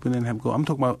life when people didn't have gold. I'm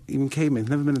talking about even cavemen. It's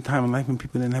never been a time in life when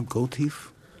people didn't have gold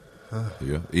teeth.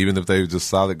 Yeah, even if they were just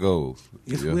solid golds.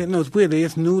 It's weird. No, it's weird. They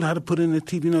just knew how to put in the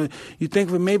teeth. You know, you think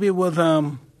of it, maybe it was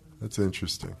That's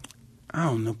interesting. I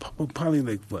don't know, probably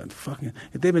like what? Fucking,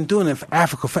 if they've been doing it for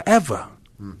Africa forever,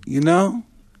 you know?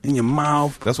 In your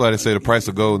mouth. That's why they say the price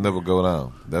of gold never go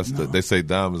down. They say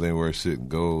diamonds ain't worth shit. And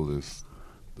gold is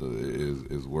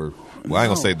worth. Well, I ain't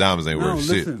gonna say diamonds ain't worth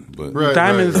shit. But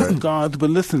diamonds are gods.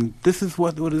 But listen, this is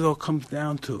what it all comes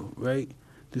down to, right?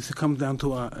 This comes down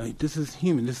to this is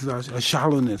human. This is our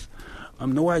shallowness.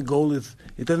 Know why gold is?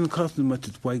 It doesn't cost as much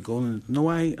as white gold. And know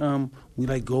why we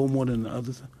like gold more than the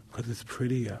others? Because it's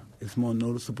prettier. It's more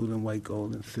noticeable than white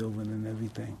gold and silver and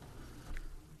everything.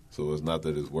 So it's not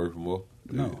that it's worth more?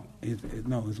 No,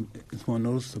 it's more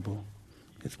noticeable.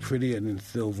 It's prettier than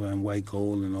silver and white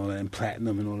gold and all that, and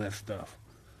platinum and all that stuff.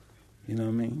 You know what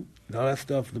I mean? All that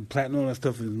stuff, the platinum, all that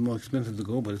stuff is more expensive to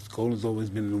gold, but gold has always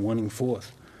been the winning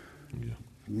force. Yeah.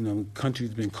 You know,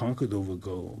 countries been conquered over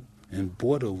gold and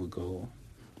bought over gold,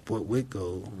 bought with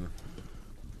gold. Yeah.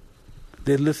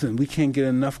 They listen. We can't get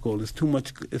enough gold. It's too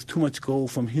much. It's too much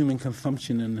gold from human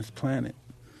consumption in this planet.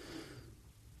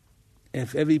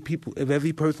 if every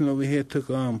person over here took,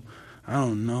 I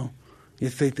don't know,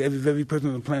 if every person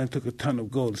on the planet took a ton of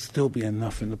gold, it'd still be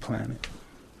enough in the planet.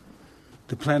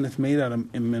 The planet's made out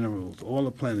of minerals. All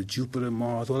the planets, Jupiter,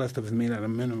 Mars, all that stuff is made out of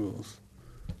minerals.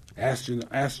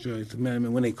 Asteroids,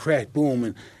 when they crash,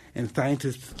 boom, and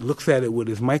scientists looks at it with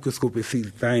his microscope, it sees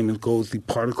diamonds, golds, the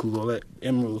particles, all that,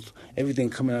 emeralds, everything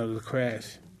coming out of the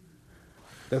crash.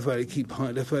 That's why they keep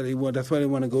hunting. That's why they want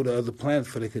to go to other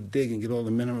planets so they could dig and get all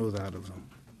the minerals out of them.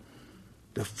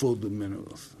 They're full of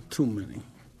minerals. Too many.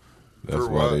 That's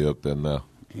why they up there now.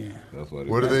 Yeah. That's why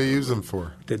What do they use them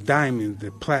for? The diamonds,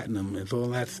 the platinum, it's all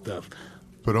that stuff.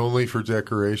 But only for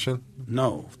decoration?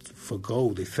 No, for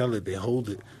gold. They sell it. They hold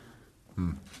it.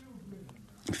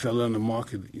 They sell it on the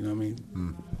market. You know what I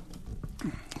mean?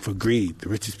 For greed. The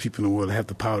richest people in the world have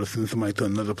the power to send somebody to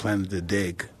another planet to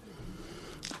dig.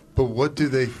 But what do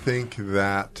they think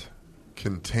that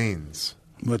contains?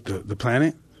 What, the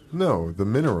planet? No, the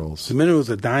minerals. The minerals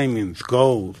are diamonds,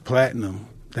 gold, platinum,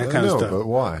 that kind of stuff. But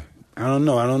why? I don't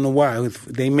know. I don't know why.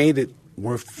 They made it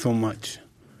worth so much.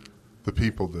 The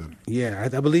people did. Yeah,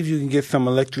 I believe you can get some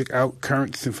electric out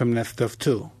currents from that stuff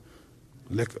too.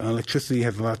 Electricity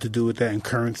has a lot to do with that, and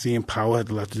currency and power has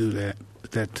a lot to do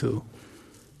with that too.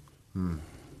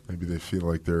 Maybe they feel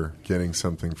like they're getting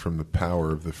something from the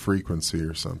power of the frequency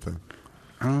or something.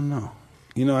 I don't know.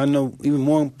 You know, I know even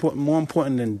more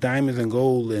important than diamonds and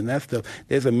gold and that stuff,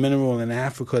 there's a mineral in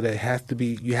Africa that has to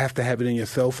be, you have to have it in your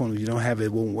cell phone. If you don't have it,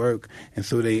 it won't work. And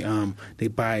so they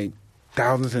buy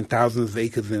thousands and thousands of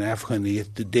acres in Africa, and they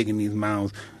have to dig in these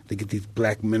mounds to get these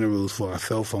black minerals for our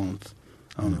cell phones.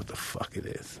 I don't know what the fuck it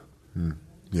is.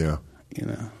 Yeah. You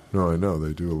know? No, I know.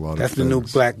 They do a lot That's of the things.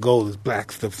 new black gold. It's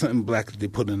black stuff, something black that they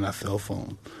put in our cell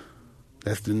phone.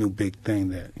 That's the new big thing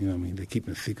that, you know what I mean, they're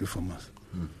keeping it secret from us.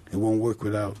 It won't work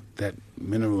without that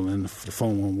mineral, and the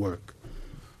phone won't work.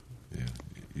 Yeah,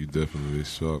 you definitely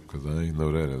sharp, because I ain't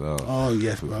know that at all. Oh,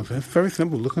 yes, brother. It's very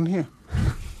simple. Look in here.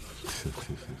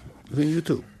 Look on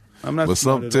YouTube. I'm not. But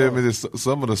smart at tell all. me this: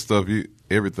 some of the stuff,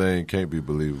 everything can't be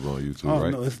believable on YouTube, Oh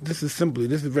right? no, this is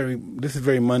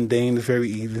very mundane. It's very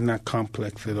easy. It's not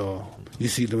complex at all. You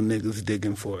see them niggas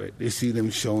digging for it. You see them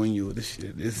showing you the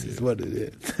shit. This is what it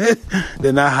is.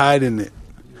 They're not hiding it.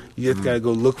 You just gotta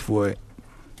go look for it.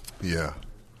 Yeah.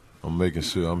 I'm making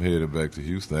sure I'm headed back to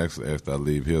Houston actually after I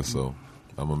leave here, so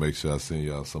I'm gonna make sure I send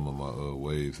y'all some of my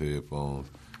Waves headphones.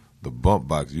 The bump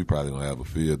box, you probably don't have a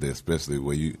feel there, especially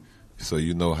where so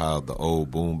you know how the old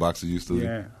boom boxes used to be.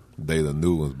 Yeah. They the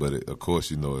new ones, but of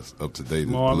course you know it's up to date. It's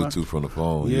Smaller. Bluetooth from the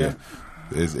phone. Yeah.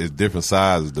 It's different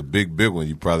sizes. The big one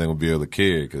you probably ain't gonna be able to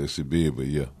carry because it should be, but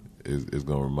yeah, it's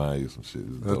gonna remind you of some shit.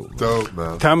 It's That's dope, man. dope,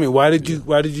 man. Tell me, why did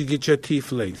you get your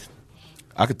teeth laced?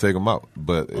 I could take them out,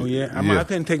 but Oh yeah, I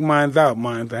couldn't take mine out.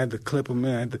 I had to clip them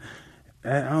in.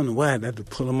 I don't know why I had to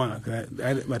pull them out.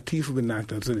 My teeth were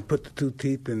knocked out, so they put the two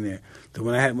teeth in there. So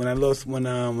when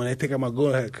they take out my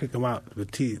gold, I had to kick them out, the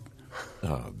teeth.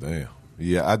 Oh damn.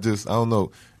 Yeah, I don't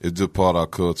know. It's just part of our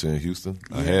culture in Houston.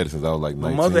 I had it since I was like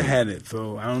 19. My mother had it,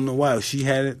 so I don't know why. She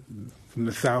had it from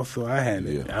the South, so I had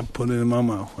it. Yeah. I put it in my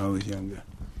mouth when I was younger.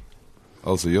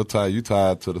 Oh, so you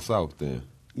tied to the South then?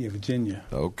 Yeah, Virginia.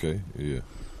 Okay, yeah.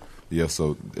 Yeah,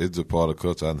 so it's just part of the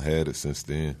culture. I done had it since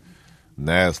then.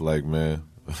 Now it's like, man,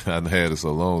 I done had it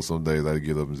so long, some days I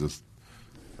get up and just,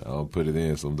 I don't put it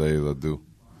in, some days I do.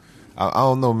 I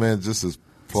don't know, man, just as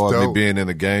far as me being in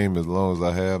the game, as long as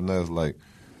I have now, it's like,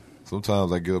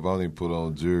 sometimes I get up, I don't even put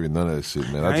on jewelry, none of that shit,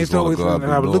 man. I just want to go out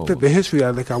and I be looked at normal. the history.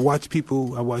 I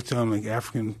watch like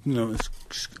African,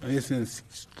 it's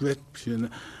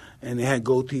inscription, and they had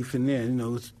gold teeth in there.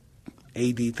 It's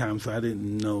AD time, so I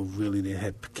didn't know really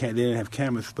they didn't have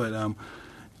cameras, but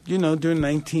during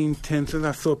 1910s,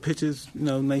 I saw pictures,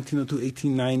 1902,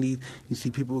 1890, you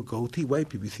see people with gold teeth, white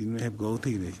people, you see them, they have gold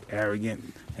teeth, they're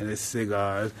arrogant, and they're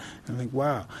cigars. I'm like,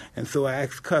 wow. And so I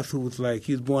asked Cuss, who was like,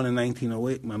 he was born in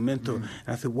 1908, my mentor, and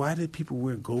I said, why did people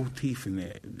wear gold teeth in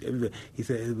there? He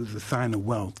said it was a sign of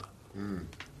wealth.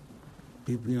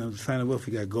 People, the sign of wealth,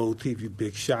 you got gold teeth, you're a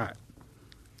big shot.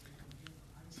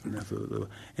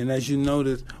 And as you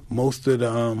notice, most of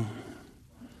the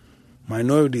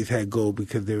minorities had gold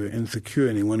because they were insecure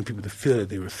and they wanted people to feel that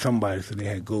they were somebody, so they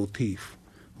had gold teeth.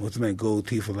 Most of them had gold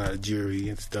teeth, a lot of jewelry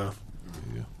and stuff.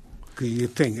 Yeah. Because you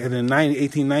think, in the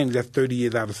 1890s, that's 30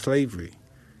 years out of slavery.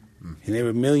 And they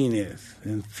were millionaires.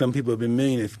 And some people have been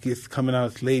millionaires coming out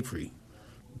of slavery.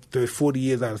 40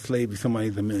 years out of slavery,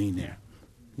 somebody's a millionaire.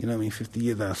 You know what I mean? 50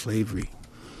 years out of slavery.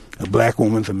 A black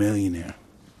woman's a millionaire.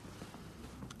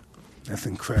 That's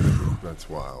incredible. That's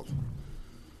wild.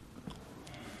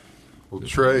 Well,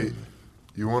 Trey,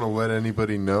 You want to let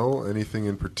anybody know anything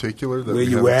in particular that Where we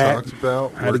you haven't at? talked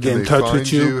about? How Where to get can in they touch find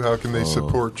with you? How can they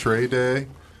support Trey Day?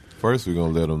 First, we're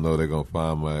gonna let them know they're gonna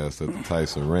find my ass at the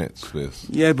Tyson Ranch Fest.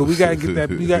 Yeah, but we gotta get that.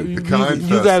 You got you Kind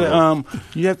gotta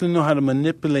you have to know how to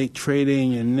manipulate trade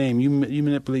in your name. You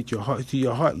manipulate your heart. So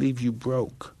your heart leaves you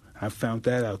broke. I found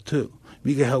that out too.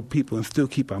 We can help people and still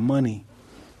keep our money,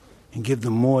 and give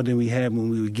them more than we had when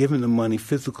we were giving them money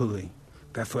physically.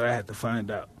 That's what I had to find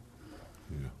out.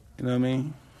 Yeah. You know what I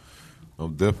mean?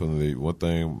 I'm definitely one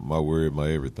thing. My word,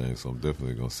 my everything. So I'm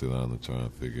definitely gonna sit down and try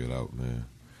and figure it out, man.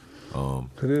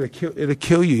 Cause it'll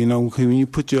kill you, you know. 'Cause when you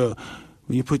put your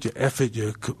effort,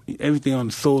 everything on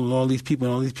the soul, and all these people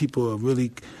are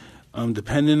really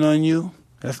dependent on you.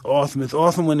 That's awesome. It's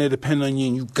awesome when they depend on you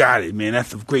and you got it, man.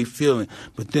 That's a great feeling.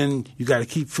 But then you got to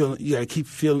keep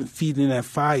feeding that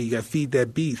fire. You got to feed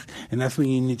that beast, and that's when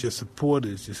you need your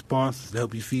supporters, your sponsors to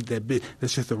help you feed that beast.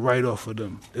 That's just a write-off for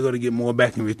them. They're going to get more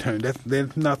back in return.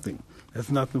 That's nothing. That's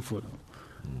nothing for them.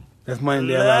 That's money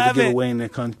they're allowed to give away in their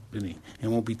company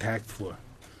and won't be taxed for.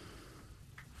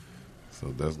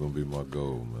 So that's gonna be my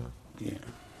goal, man. Yeah.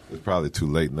 It's probably too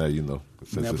late now, you know,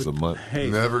 since it's a month. Hey,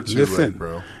 Never too listen, late,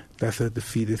 bro. That's a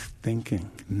defeatist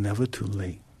thinking. Never too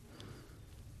late.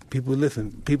 People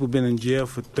been in jail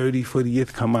for 30, 40 years,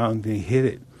 come out and they hit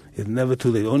it. It's never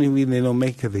too late. The only reason they don't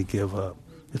make it because they give up.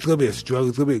 It's going to be a struggle.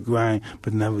 It's going to be a grind,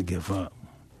 but never give up.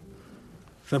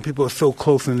 Some people are so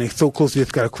close, and they're so close they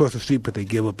just got to cross the street, but they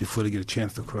give up before they get a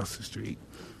chance to cross the street.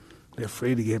 They're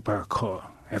afraid to get by a car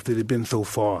after they've been so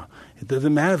far. It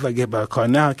doesn't matter if I get by a car.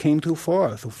 Now I came too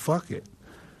far, so fuck it.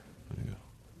 Yeah.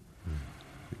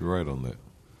 You're right on that.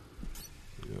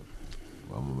 Yeah.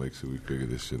 I'm going to make sure we figure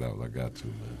this shit out. I got to,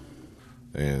 man.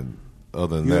 And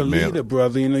other than You're that, a man. leader,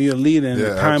 brother. You know, you're a leader. In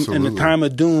the time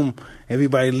of doom,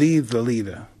 everybody leaves a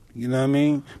leader. You know what I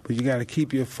mean? But you got to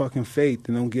keep your fucking faith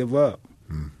and don't give up.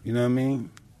 You know what I mean?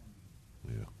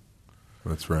 Yeah.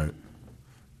 That's right.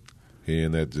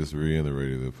 Hearing that just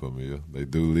reiterated it for me. Yeah. They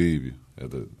do leave you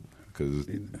because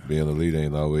being a leader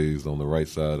ain't always on the right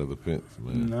side of the fence,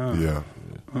 man. No.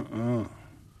 Yeah.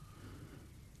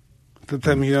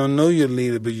 Sometimes you don't know you're a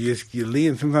leader, but you're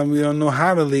leading. Sometimes we don't know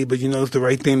how to lead, but you know it's the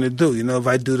right thing to do. You know, if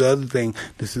I do the other thing,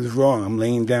 this is wrong. I'm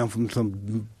laying down from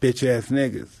some bitch-ass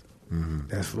niggas. Mm-hmm.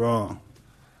 That's wrong.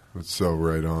 That's so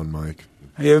right on, Mike.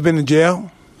 Have you ever been to jail?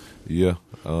 Yeah.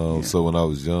 So when I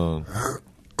was young, I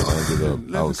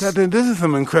ended up. This is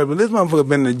something incredible. This motherfucker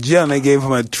been to jail and they gave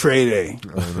him a trade day.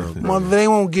 Mother, they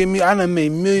won't give me. I done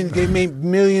made millions. They made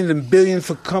millions and billions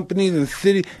for companies and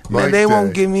cities. Man, they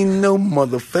won't give me no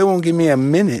motherfucker. They won't give me a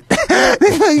minute.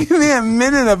 They won't give me a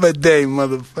minute of a day,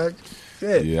 motherfucker.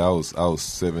 Shit. Yeah, I was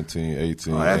 17,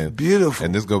 18. Oh, that's beautiful.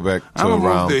 And this go back to I'm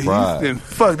around Pride. Houston.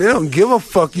 Fuck, they don't give a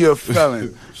fuck you're a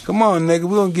felon. Come on, nigga,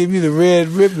 we gonna give you the red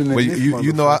ribbon. Well,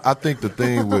 you know, I think the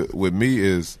thing with me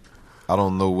is I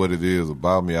don't know what it is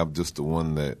about me. I'm just the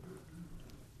one that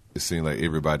it seems like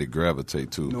everybody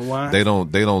gravitate to. You know why? They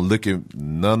don't look at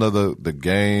none of the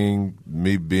gang,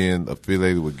 me being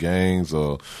affiliated with gangs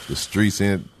or the streets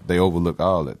in. They overlook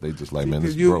all that. They just like, man,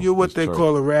 this you're what they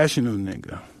call a rational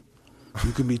nigga.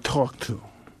 You can be talked to.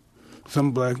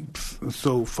 Some blacks are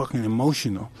so fucking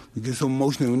emotional. We get so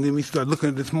emotional, and then we start looking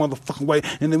at this motherfucking white,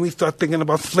 and then we start thinking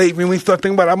about slavery, and we start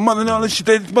thinking about our mother and all this shit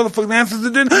that these motherfucking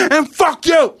ancestors did, and fuck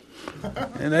you!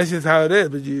 And that's just how it is,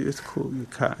 but it's cool, you're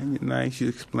kind, you're nice, you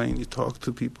explain, you talk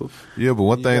to people. Yeah, but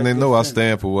one thing they know, I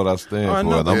stand for what I stand for,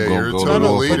 and I'm going to go to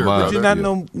war for mine. But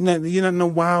you're not no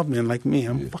wild man like me.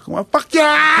 I'm fucking wild. Fuck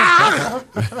yeah!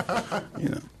 You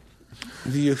know.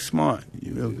 You're smart.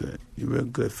 You're real good. You're real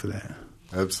good for that.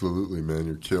 Absolutely, man.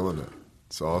 You're killing it.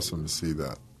 It's awesome to see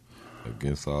that.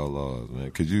 Against all laws, man.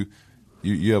 Could you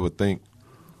ever think,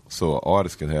 so an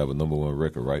artist can have a number one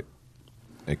record, right?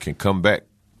 And can come back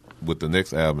with the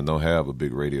next album and don't have a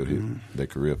big radio hit. Their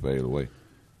career fade away.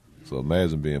 So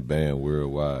imagine being banned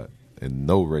worldwide and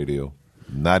no radio.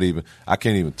 Not even, I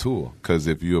can't even tour. Because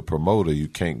if you're a promoter, you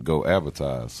can't go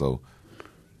advertise. So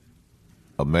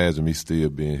imagine me still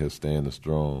being here standing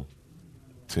strong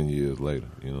 10 years later.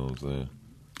 You know what I'm saying?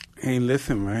 Hey,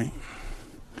 listen, right?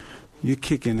 You're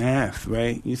kicking ass,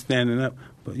 right? You're standing up,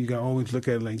 but you got to always look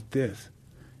at it like this.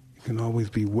 It can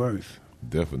always be worse.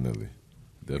 Definitely.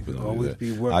 It can always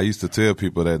be worse. I used to tell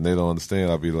people that and they don't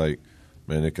understand. I'd be like,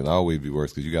 man, it can always be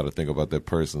worse because you got to think about that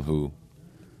person who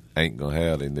ain't going to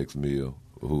have their next meal,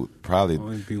 who probably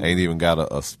ain't even got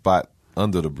a spot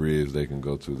under the bridge they can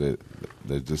go to.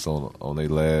 They're just on their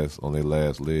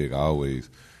last leg always.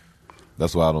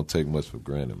 That's why I don't take much for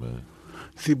granted, man.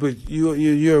 See, but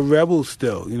you're a rebel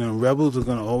still. You know, rebels are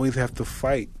going to always have to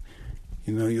fight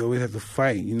You know, you always have to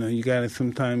fight. You know, you gotta rest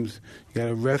sometimes,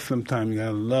 you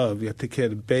gotta love, you gotta take care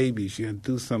of the babies, you gotta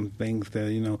do some things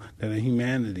that, you know, that are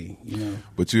humanity, you know.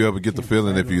 But you ever get the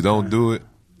feeling if you don't do it,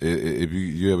 if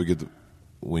you ever get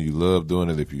when you love doing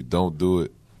it, if you don't do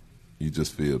it, you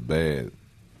just feel bad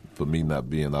for me not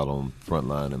being out on front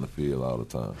line in the field all the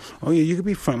time. Oh yeah, you could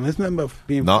be front line. It's nothing about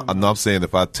being no, front line. No, I'm saying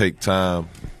if I take time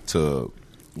to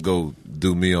go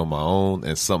do me on my own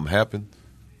and something happen,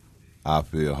 I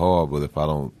feel hard, but if I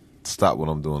don't stop what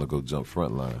I'm doing to go jump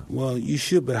front line. Well, you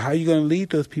should, but how are you going to lead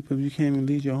those people if you can't even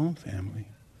lead your own family?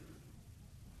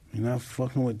 You're not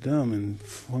fucking with them and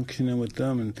functioning with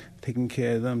them and taking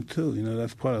care of them, too. You know,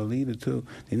 that's part of a leader, too.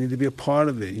 They need to be a part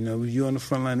of it. You know, if you're on the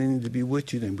front line, they need to be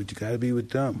with you then, but you got to be with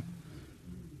them.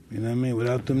 You know what I mean?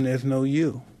 Without them, there's no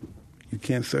you. You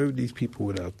can't serve these people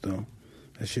without them.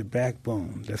 That's your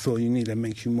backbone. That's all you need. That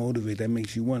makes you motivate. That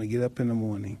makes you want to get up in the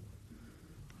morning.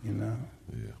 You know?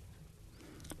 Yeah.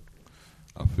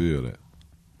 I feel that.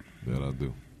 That I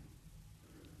do.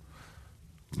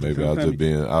 Maybe I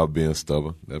was being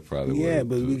stubborn. That probably was. Yeah,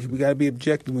 but we got to be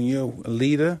objective. When you're a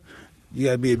leader, you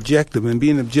got to be objective. And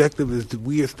being objective is the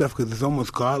weird stuff because it's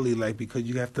almost godly-like because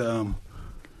you have to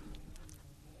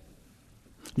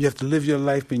live your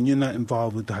life and you're not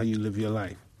involved with how you live your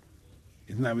life.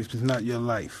 It's not your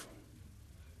life.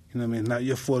 You know what I mean? It's not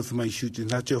your fault if somebody shoots you.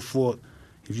 It's not your fault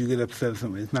if you get upset or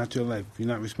something. It's not your life. You're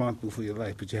not responsible for your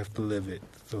life, but you have to live it,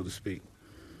 so to speak.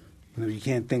 You know, you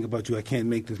can't think about I can't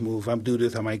make this move. If I do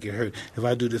this, I might get hurt. If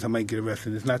I do this, I might get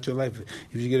arrested. It's not your life.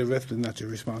 If you get arrested, it's not your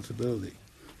responsibility.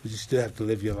 But you still have to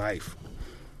live your life.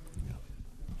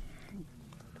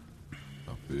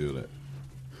 I feel that.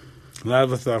 A lot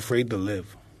of us are afraid to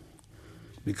live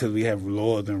because we have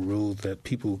laws and rules that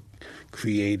people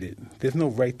created. There's no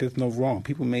right, there's no wrong.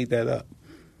 People made that up.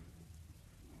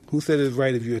 Who said it's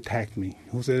right if you attack me?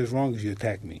 Who said it's wrong if you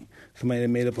attack me? Somebody that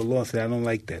made up a law and said, I don't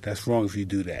like that. That's wrong if you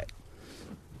do that.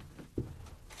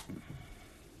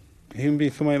 Even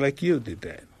being somebody like you did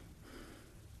that.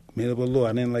 Made up a law.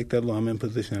 I didn't like that law. I'm in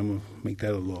position. I'm going to make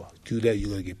that a law. Do that, you're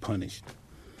going to get punished.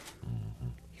 Mm-hmm.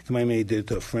 Somebody did it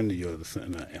to a friend of yours or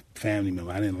something, a family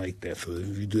member. I didn't like that. So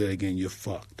if you do that again, you're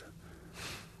fucked.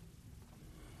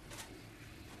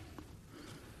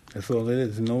 That's all it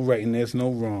is. There's no right and there's no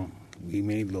wrong. We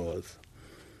made laws.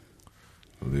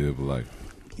 Live life.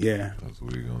 Yeah. That's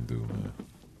what we're going to do, man.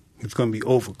 It's going to be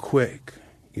over quick.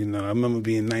 You know, I remember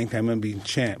being 19, I remember being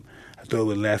champ. I thought it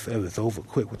would last forever. It's over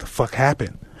quick. What the fuck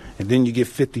happened? And then you get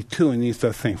 52 and you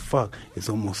start saying, fuck, it's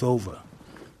almost over.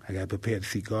 I got to prepare to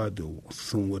see God do.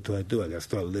 Soon what do? I got to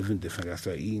start living different. I got to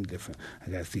start eating different. I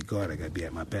got to see God. I got to be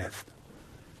at my best.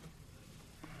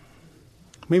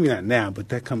 Maybe not now, but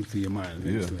that comes to your mind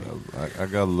eventually. Yeah, I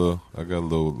got a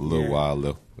little while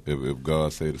left. If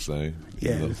God say the same.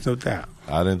 Yeah, there's no doubt.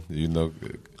 I didn't,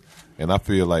 and I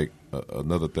feel like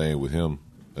another thing with him,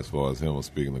 as far as him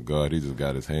speaking to God, he just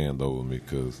got his hand over me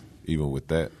because even with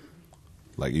that,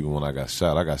 like even when I got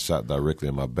shot directly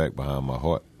in my back behind my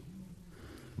heart.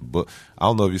 But I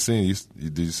don't know if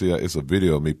did you see it's a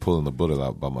video of me pulling the bullet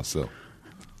out by myself.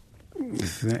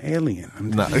 This is an alien.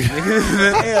 This is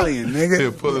an alien, nigga.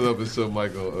 Here, pull it up and show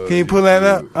Michael. Can you pull that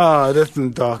up? Oh, that's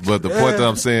some dark. But the point that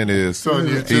I'm saying is,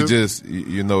 he just,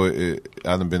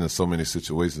 I done been in so many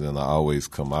situations and I always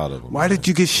come out of them. Why did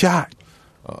you get shot?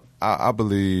 I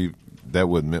believe that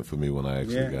wasn't meant for me when I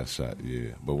actually got shot,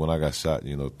 yeah. But when I got shot,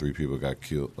 3 people got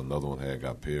killed. Another one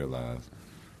got paralyzed.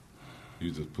 You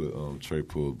just put, Trey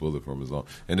pulled a bullet from his arm.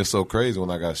 And it's so crazy,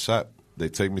 when I got shot, they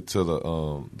take me to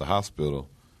the hospital.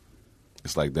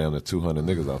 It's like damn near 200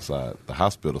 niggas outside. The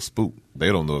hospital spooked.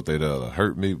 They don't know if they'd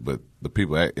hurt me, but the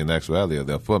people in actuality are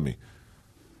there for me.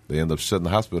 They end up shutting the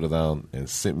hospital down and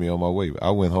sent me on my way. I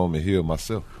went home and healed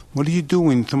myself. What do you do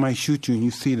when somebody shoots you and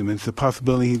you see them and it's a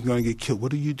possibility he's going to get killed?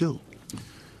 What do you do?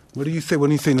 What do you say?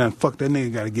 When you say, fuck, that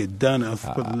nigga got to get done.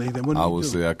 I would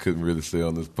say I couldn't really say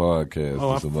on this podcast. Oh,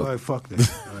 I feel like fuck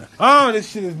that. Oh, this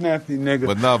shit is nasty, nigga.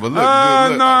 But look.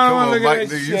 Come on, Mike,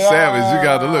 nigga, you savage. You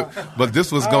got to look. But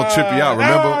this was going to trip you out,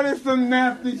 remember? Oh, this some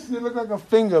nasty shit. Look like a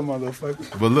finger,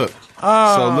 motherfucker. But look.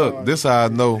 So look, this how I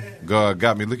know God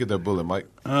got me. Look at that bullet, Mike.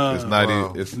 It's not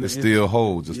even, it's still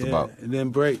whole just about. It didn't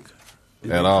break. It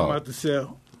didn't all. come out the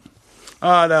shell.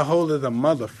 Oh, that hole is a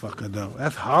motherfucker, though.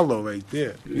 That's hollow right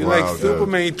there. You're like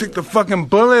Superman. You took the fucking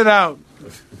bullet out.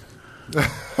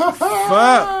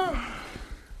 Fuck.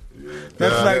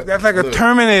 That's like a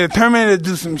Terminator. Terminator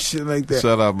do some shit like that.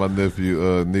 Shout out my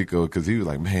nephew, Nico, because he was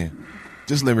like, man,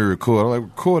 just let me record. I'm like,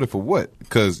 record it for what?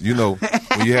 Because, when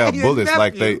you have bullets,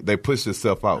 like they push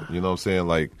yourself out. You know what I'm saying?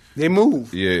 Like, they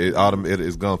move. Yeah,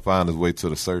 it's going to find its way to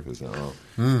the surface.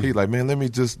 He's like, man, let me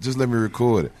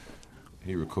record it.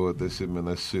 He recorded that shit, man.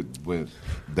 That shit went.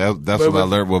 That's when I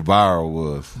learned what viral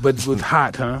was. But it was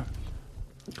hot, huh?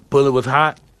 Bullet was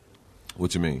hot.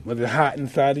 What you mean? Was it hot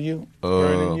inside of you,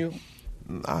 burning you?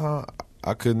 Nah,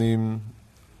 I couldn't even.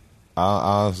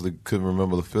 I honestly couldn't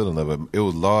remember the feeling of it. It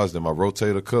was larger than my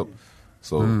rotator cup,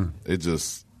 so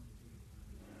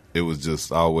it was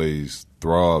just always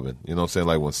throbbing. You know what I'm saying?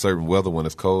 Like when certain weather, when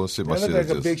it's cold and shit, my That shit looked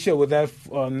like is a big show. Was that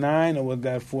 9 or was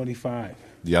that 45?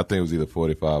 Yeah, I think it was either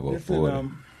 45 or 40.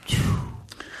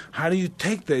 How do you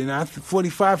take that? You know, after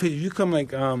 45 hit you come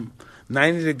like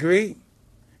 90 degree,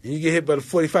 and you get hit by the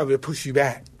 45, it'll push you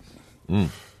back. And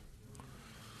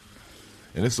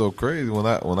it's so crazy. When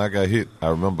I got hit, I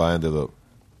remember I ended up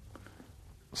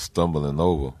stumbling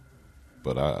over,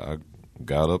 but I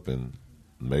got up and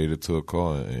made it to a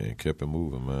car and kept it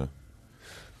moving, man.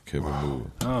 Kept it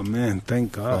moving. Oh, man,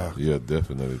 thank God. Yeah,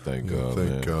 definitely. Thank God, man.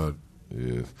 Thank God.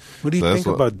 Yes. What do you think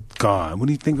about God? What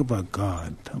do you think about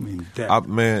God? Tell me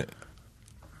that.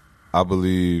 I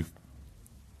believe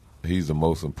he's the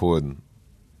most important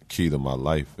key to my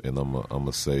life, and I'm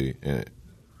gonna say and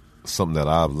something that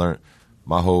I've learned.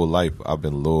 My whole life, I've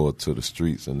been loyal to the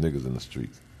streets and niggas in the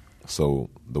streets. So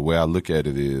the way I look at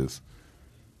it is,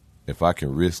 if I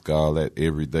can risk all that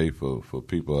every day for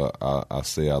people I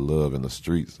say I love in the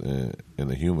streets and in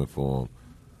the human form,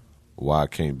 why I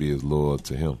can't be as loyal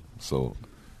to him? So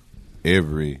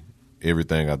everything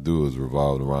I do is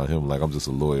revolved around him. Like, I'm just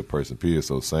a loyal person, period.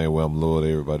 So same way I'm loyal to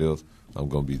everybody else, I'm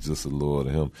going to be just as loyal to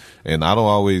him. And I don't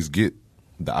always get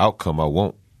the outcome I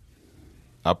want.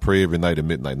 I pray every night at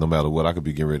midnight, no matter what. I could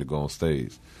be getting ready to go on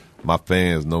stage. My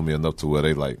fans know me enough to where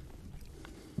they like,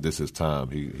 this is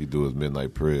time. He do his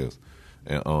midnight prayers.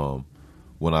 And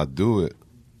when I do it,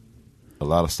 a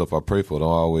lot of stuff I pray for don't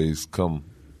always come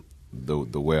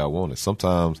the way I want it.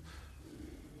 Sometimes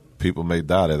people may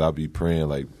die that I'll be praying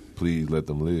like, please let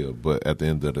them live. But at the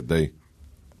end of the day,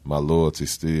 my loyalty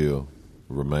still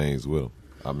remains with him.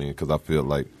 I mean, because I feel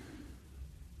like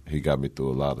he got me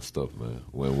through a lot of stuff, man.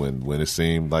 When it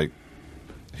seemed like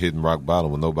hitting rock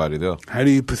bottom with nobody there. How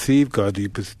do you perceive God? Do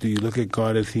you look at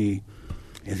God as he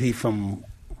from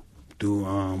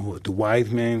the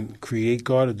wise man create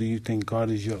God, or do you think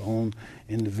God is your own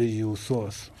individual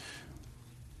source?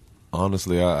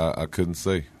 Honestly, I couldn't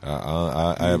say.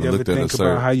 I haven't looked at it. You ever think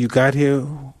about how you got here?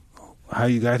 How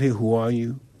you got here? Who are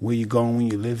you? Where you going when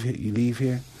you live here? You leave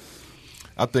here?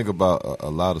 I think about a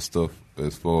lot of stuff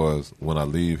as far as when I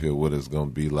leave here, what it's going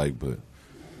to be like. But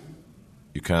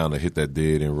you kind of hit that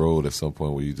dead end road at some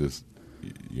point where you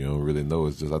don't really know.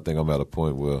 It's just I think I'm at a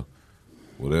point where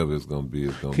whatever it's going to be,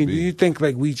 it's going to be. Do you think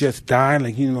like we just died,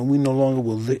 like, we no longer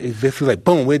will exist? Like,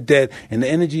 boom, we're dead. And the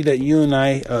energy that you and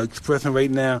I are expressing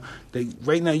right now,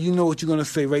 right now you know what you're going to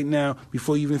say right now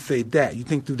before you even say that. You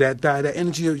think through that die, that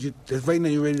energy that's right now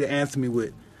you're ready to answer me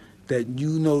with, that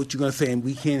you know what you're going to say and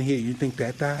we can't hear you think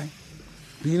that die?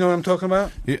 Do you know what I'm talking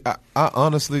about? Yeah, I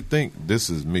honestly think this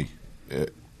is me.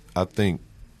 I think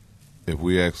if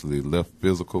we actually left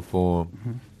physical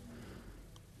form,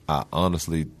 I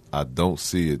don't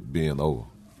see it being over.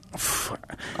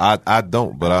 I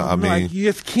don't, but I mean, like,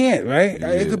 you just can't, right?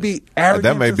 Yeah. It could be arrogance.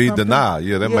 That may be something. denial.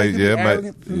 Yeah, that may. Yeah, it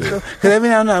might. Because every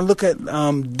now and then I look at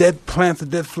dead plants or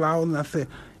dead flowers, and I say,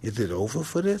 "Is it over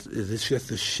for this? Is this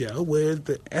just a shell? Where is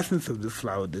the essence of the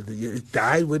flower? Did it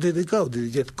die? Where did it go? Did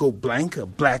it just go blank or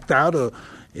blacked out, or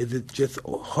is it just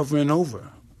hovering over?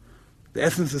 The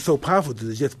essence is so powerful. Does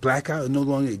it just black out and no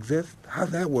longer exist? How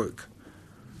does that work?"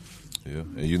 Yeah,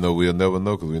 and we'll never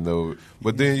know because we know.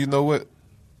 But then you know what?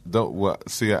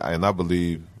 And I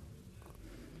believe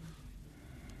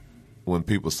when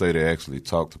people say they actually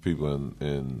talk to people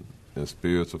in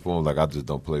spiritual form, like, I just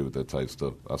don't play with that type of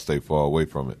stuff. I stay far away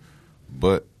from it.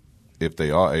 But if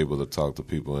they are able to talk to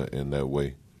people in that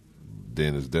way,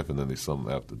 then it's definitely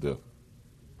something after death.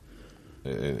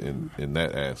 In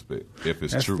that aspect, if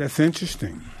it's true. That's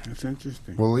interesting. That's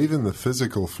interesting. Well, even the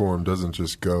physical form doesn't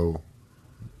just get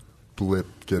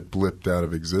blipped out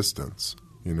of existence,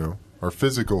 Our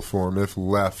physical form, if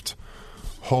left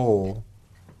whole,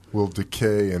 will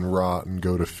decay and rot and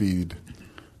go to feed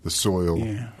the soil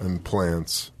and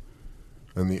plants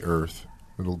and the earth.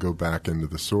 It'll go back into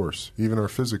the source, even our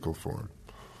physical form.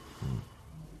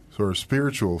 So our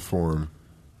spiritual form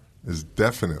is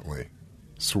definitely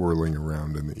swirling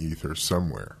around in the ether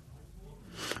somewhere.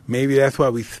 Maybe that's why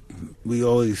we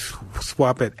always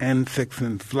swap at insects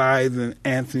and flies and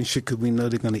ants and shit, because we know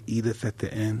they're going to eat us at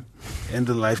the end of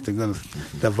life. They're going to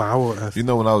devour us.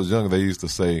 When I was young, they used to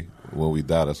say, when we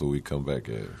die, that's what we come back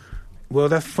as. Well,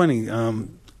 that's funny.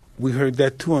 We heard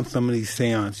that too on some of these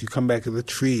seances. You come back as a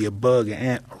tree, a bug, an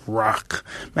ant, a rock.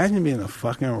 Imagine being a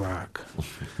fucking rock.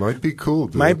 Might be cool,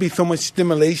 dude. Might be so much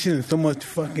stimulation and so much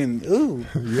fucking ooh.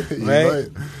 Yeah, you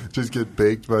right? might just get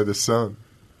baked by the sun.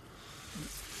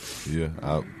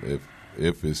 Yeah,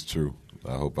 if it's true,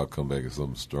 I hope I come back as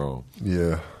something strong.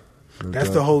 Yeah. That's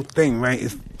the whole thing, right?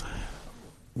 It's,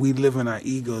 we live in our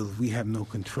egos. We have no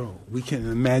control. We can't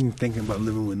imagine thinking about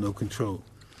living with no control.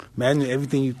 Imagine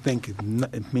everything you think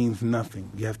it means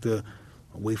nothing. You have to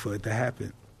wait for it to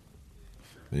happen.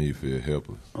 Then you feel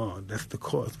helpless. Oh, that's the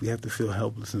cost. We have to feel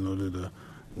helpless in order to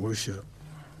worship.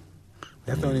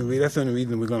 That's the only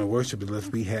reason we're going to worship, unless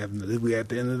we at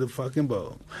the end of the fucking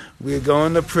boat. We're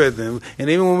going to prison, and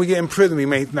even when we get in prison, we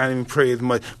may not even pray as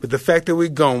much. But the fact that we're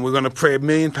going to pray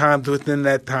 1,000,000 times within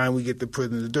that time we get to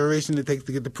prison. The duration it takes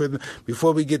to get to prison,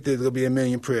 before we get there, there's going to be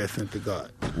 1,000,000 prayers sent to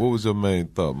God. What was your main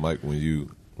thought, Mike, when you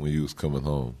was coming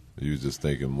home? You was just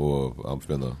thinking more of I'm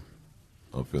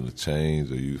finna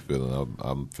change, or you feeling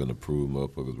I'm finna prove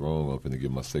motherfuckers wrong, I'm finna get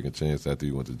my second chance after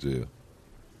you went to jail?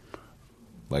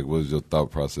 Like, what was your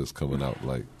thought process coming out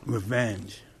like?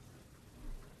 Revenge.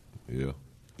 Yeah.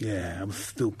 Yeah, I was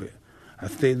stupid. I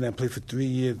stayed in that place for 3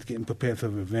 years getting prepared for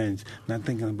revenge, not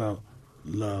thinking about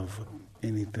love or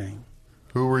anything.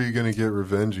 Who were you going to get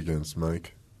revenge against,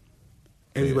 Mike?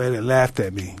 Everybody that laughed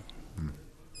at me.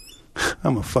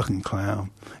 I'm a fucking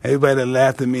clown. Everybody that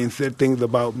laughed at me and said things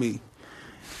about me.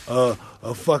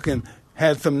 Fucking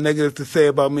had some negative to say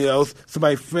about me, or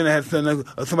somebody's friend had something,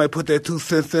 or somebody put their 2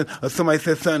 cents in, or somebody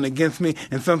said something against me,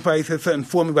 and somebody said something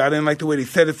for me, but I didn't like the way they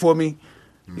said it for me.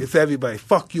 It's everybody.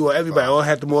 Fuck you or everybody. I all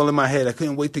had them all in my head. I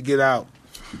couldn't wait to get out.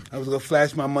 I was going to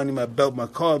flash my money, my belt, my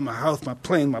car, my house, my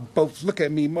plane, my boats. Look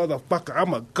at me, motherfucker.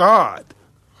 I'm a god.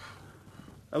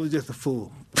 I was just a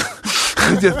fool.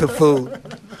 I was just a fool.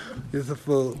 Just a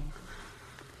fool.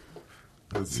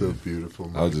 That's so beautiful,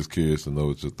 Mike. I was just curious to know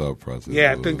what your thought process was.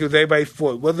 Yeah, I think it was everybody's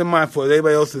fault. It wasn't my fault.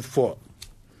 Everybody else's fault.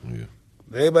 Yeah.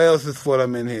 Everybody else's fault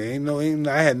I'm in here.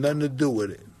 I had nothing to do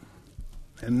with it.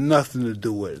 Had nothing to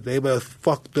do with it. Everybody else,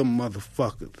 fuck them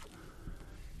motherfuckers.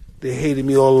 They hated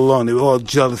me all along. They were all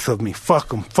jealous of me. Fuck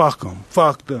them, fuck them,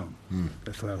 fuck them.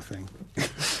 That's what I was saying.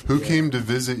 Who came to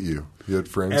visit you? You had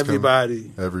friends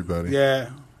Everybody. come? Everybody.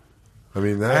 Yeah. I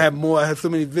mean, I had so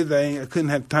many visits. I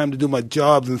couldn't have time to do my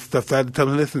jobs and stuff. So I had to tell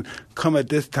them, listen, come at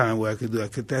this time where I could do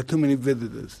it. I had too many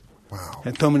visitors. Wow. I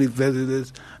had so many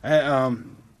visitors.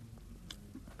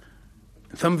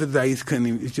 Some visitors I just couldn't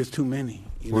even, it's just too many.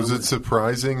 Was it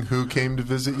surprising who came to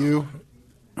visit you?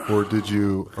 Or did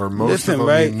you, or most Listen, of them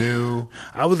right, you knew?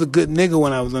 I was a good nigga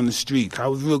when I was on the streets. I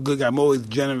was a real good guy. I'm always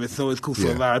generous, always cool. So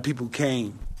a lot of people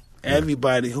came.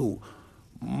 Everybody who.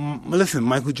 Listen,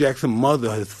 Michael Jackson's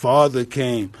mother, his father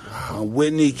came.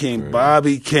 Whitney came. Right.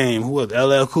 Bobby came. Who else?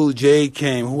 LL Cool J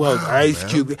came. Who else? Ice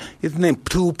Cube. His name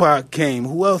Tupac came.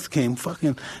 Who else came?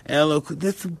 Fucking LL Cool.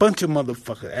 There's a bunch of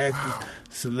motherfuckers. Actors.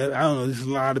 I don't know. There's a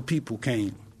lot of people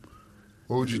came.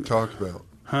 What would you talk about?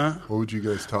 Huh? What would you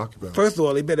guys talk about? First of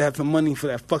all, they better have some money for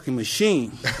that fucking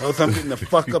machine, or else I'm getting the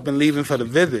fuck up and leaving for the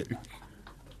visit.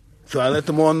 So I let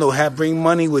them all know, bring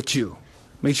money with you.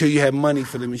 Make sure you have money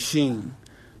for the machine.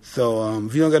 So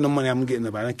if you don't got no money, I'm getting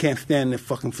up. I can't stand there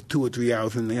fucking for 2 or 3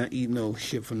 hours and then eat no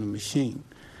shit from the machine.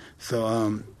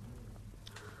 So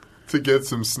to get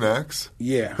some snacks?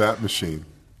 Yeah. That machine?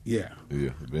 Yeah.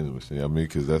 Yeah, the vending machine. I mean,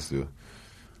 because that's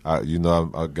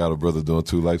I got a brother doing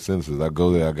 2 life sentences. I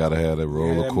go there, I got to have that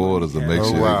roll of quarters to make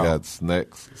sure they got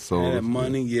snacks. So that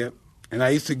money, yep. And I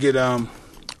used to get,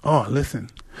 listen.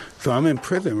 So I'm in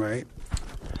prison, right?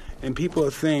 And people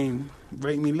are saying,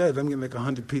 write me letters. I'm getting like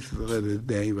 100 pieces of letters a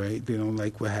day, right? They don't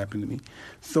like what happened to me.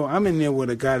 So I'm in there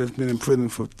with a guy that's been in prison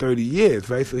for 30 years,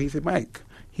 right? So he said, Mike,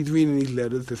 he's reading these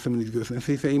letters to some of these girls. And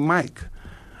so he said, hey, Mike,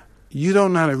 you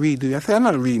don't know how to read, do you? I said, I'm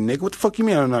not reading, nigga. What the fuck you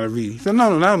mean I don't know how to read? He said,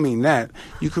 no, I don't mean that.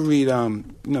 You can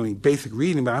read, basic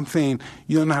reading, but I'm saying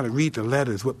you don't know how to read the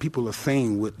letters, what people are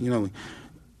saying,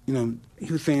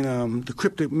 he was saying the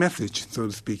cryptic message, so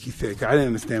to speak. He said, I didn't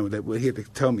understand what he had to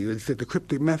tell me. He said the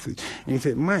cryptic message. And he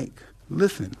said, Mike,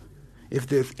 listen, if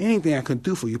there's anything I can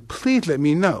do for you, please let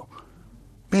me know.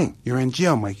 Bing, you're in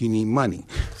jail, Mike. You need money.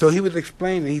 So he was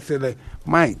explaining. He said, like,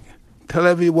 Mike, tell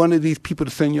every one of these people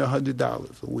to send you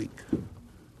 $100 a week,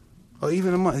 or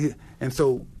even a month. And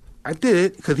so I did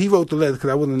it because he wrote the letters, because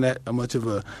I wasn't that much of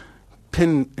a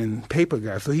pen and paper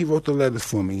guy. So he wrote the letters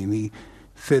for me, and he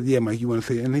said, yeah, Mike, you want to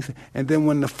say it? And then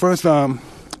when the first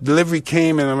delivery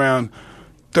came in, around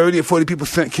 30 or 40 people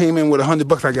came in with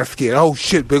 $100, I got scared. Oh,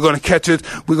 shit, they're going to catch us.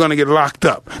 We're going to get locked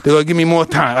up. They're going to give me more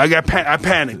time. I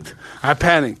panicked. I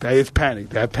just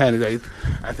panicked. I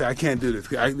said, I can't do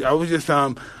this. I was just,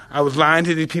 I I was lying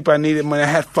to these people. I needed money. I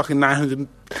had fucking I had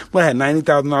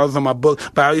 $90,000 on my book.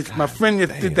 But my friend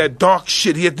just did that dark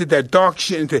shit. He just did that dark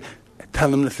shit and said,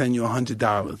 tell him to send you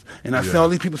 $100. And I said, all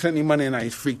these people sent me money, and I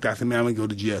freaked out. I said, man, I'm going to go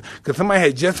to jail. Because somebody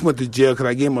had just went to jail because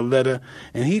I gave him a letter,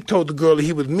 and he told the girl that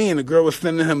he was me, and the girl was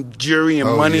sending him jewelry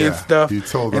and money and stuff. You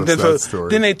told and us then, that story.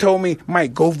 Then they told me,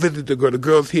 Mike, go visit the girl. The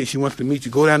girl's here. She wants to meet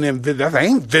you. Go down there and visit. I said, I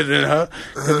ain't visiting her.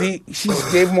 Because she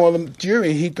gave him all the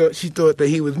jewelry, and she thought that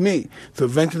he was me. So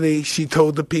eventually she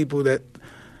told the people that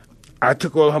I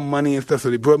took all her money and stuff, so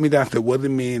they brought me down. Said it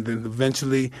wasn't me, and then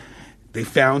eventually they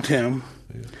found him.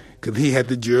 Yeah. Because he had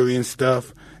the jury and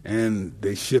stuff, and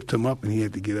they shipped him up, and he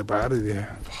had to get up out of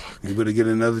there. He would have get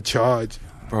another charge.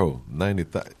 Bro,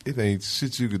 90,000. It ain't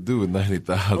shit you could do with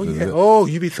 90,000. Oh, yeah. Oh,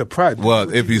 you'd be surprised.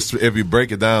 Well, if you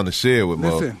break it down to share with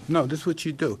more. Listen, no, this is what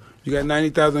you do. You got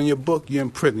 90,000 on your book. You're in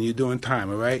prison. You're doing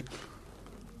time. All right.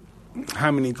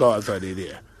 How many guards are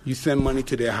there? You send money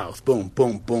to their house. Boom,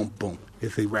 boom, boom, boom.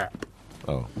 It's a wrap.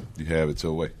 Oh, you have it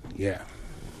your way. Yeah.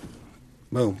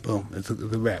 Boom, boom. It's a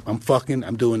wrap. I'm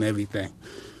doing everything.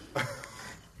 For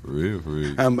real.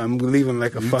 I'm living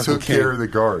like a fucking king. You took care of the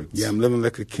guards. Yeah, I'm living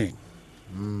like a king.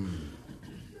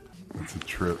 That's a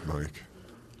trip, Mike.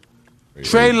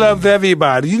 Trey loves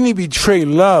everybody. You need to be Trey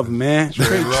Love, man.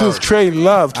 Trey Truth, Trey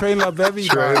Love. Trey love everybody.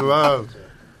 Trey Love.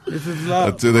 This is love.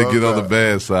 Until they get on the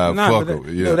bad side, fuck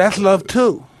them. No, that's love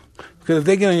too. Because if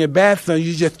they get on your bad side,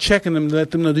 you're just checking them to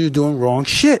let them know that you're doing wrong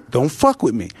shit. Don't fuck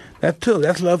with me.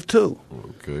 That's love too.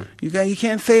 Okay. You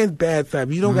can't say it's bad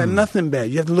side. You don't got nothing bad.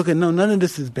 You have to look at none of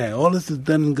this is bad. All this is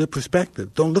done in good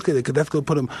perspective. Don't look at it because that's going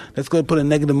to put a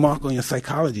negative mark on your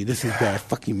psychology. This is bad.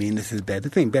 Fuck you mean this is bad.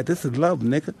 This ain't bad. This is love,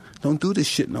 nigga. Don't do this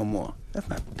shit no more. That's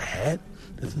not bad.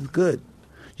 This is good.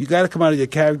 You got to come out of your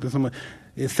character.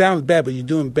 It sounds bad, but you're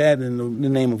doing bad in the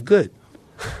name of good.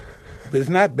 But it's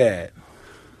not bad.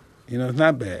 It's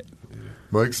not bad.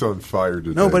 Mike's on fire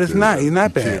today. No, but it's not. He's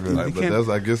not bad. I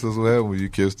guess that's what happens when you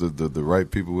kiss the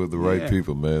right people with the right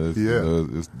people, man.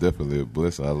 It's definitely a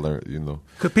blessing. I learned,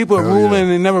 Because people are ruling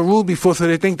and they never ruled before, so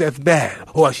they think that's bad.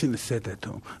 Oh, I shouldn't have said that to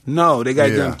him. No, they got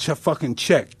to get them fucking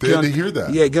checked. They had to hear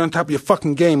that. Yeah, get on top of your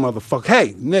fucking game, motherfucker.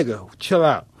 Hey, nigga, chill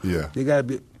out. Yeah. They got to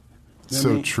be.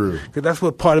 So true. Because that's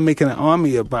what part of making an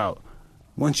army about.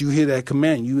 Once you hear that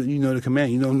command, you know the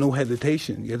command. You know, no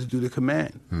hesitation. You have to do the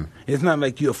command. It's not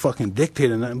like you're a fucking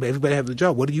dictator or nothing, but everybody has a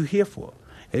job. What are you here for?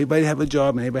 Everybody have a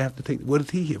job, and everybody have to take. What is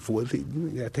he here for?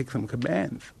 You got to take some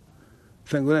commands.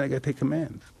 Something like that, got to take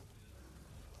commands.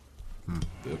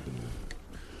 Definitely.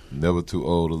 Never too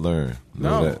old to learn.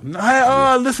 No.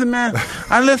 Listen, man.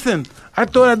 I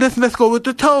thought let's go with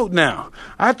the toad now.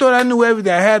 I thought I knew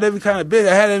everything. I had every kind of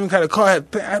business. I had every kind of car. I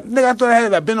thought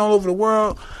I've been all over the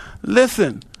world.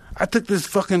 Listen, I took this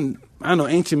fucking,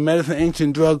 ancient medicine,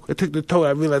 ancient drug. I took the toad. I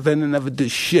realized I never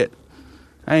did shit.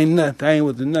 I ain't nothing. I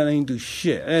ain't do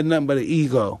shit. I had nothing but an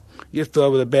ego. You just thought I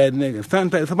was a bad nigga.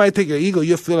 Sometimes somebody take your ego,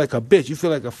 you feel like a bitch. You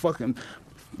feel like a fucking,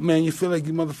 man, you feel like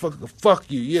you motherfucker, fuck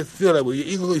you. You just feel that way. Your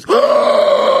ego goes,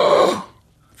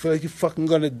 feel like you're fucking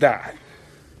gonna die.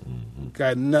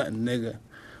 Got nothing, nigga.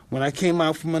 When I came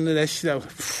out from under that shit, I was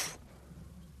like,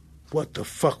 what the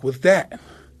fuck was that?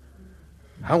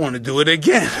 I want to do it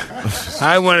again.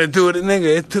 I want to do it,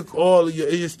 nigga. It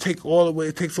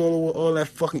takes all that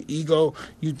fucking ego.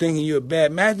 You thinking you're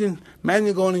bad. Imagine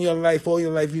going in your life, all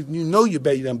your life, you know you're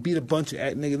bad. You done beat a bunch of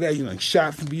niggas there. You done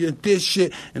shot some, you done did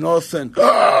shit, and all of a sudden,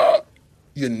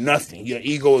 you're nothing. Your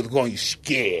ego is going, you're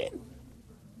scared.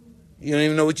 You don't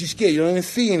even know what you're scared. You don't even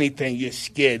see anything. You're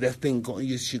scared. That thing going,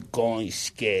 you're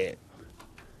scared.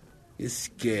 You're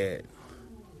scared.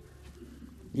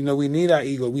 We need our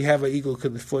ego. We have our ego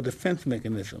because it's for a defense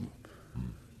mechanism.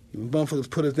 When motherfuckers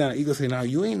put us down, ego say, "Now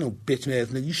you ain't no bitch ass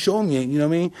nigga. You show me ain't." You know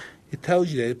what I mean? It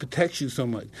tells you that. It protects you so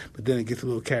much. But then it gets a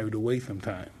little carried away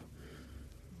sometimes.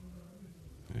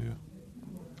 Yeah.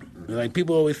 Like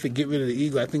people always say, get rid of the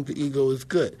ego. I think the ego is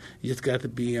good. You just got to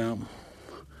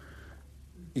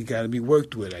be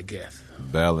worked with, I guess.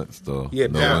 Balanced, though. Yeah,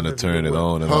 know when to turn it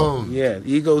on and off. Yeah,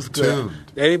 the ego's good. Tuned.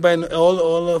 Everybody,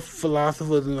 all the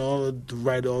philosophers and all of the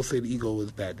writers all say the ego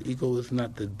is bad. The ego is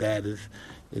not as bad as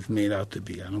it's made out to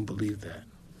be. I don't believe that.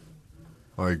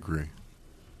 I agree.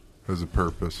 Has a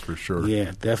purpose, for sure.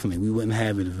 Yeah, definitely. We wouldn't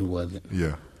have it if it wasn't.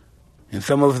 Yeah. And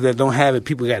some of us that don't have it,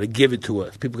 people got to give it to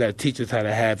us. People got to teach us how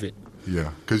to have it.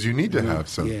 Yeah, because you need to have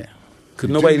some. Yeah.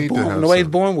 Because nobody's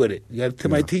born with it.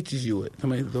 Somebody teaches you it.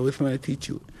 There's always somebody to teach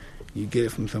you it. You get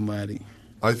it from somebody.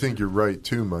 I think you're right,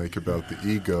 too, Mike, about the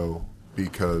ego,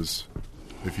 because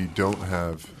if you don't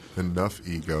have enough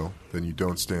ego, then you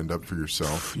don't stand up for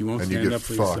yourself. You won't and stand you get up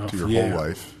for fucked yourself. your whole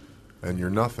life. and you're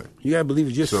nothing. You gotta believe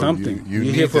it's just So something. you You're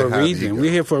need here for to a have reason. ego.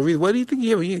 We're here for a reason. What do you think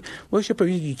you're here? What's your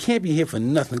purpose? You can't be here for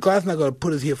nothing. God's not gonna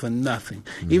put us here for nothing.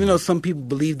 Even though some people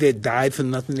believe they died for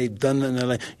nothing, they've done nothing in their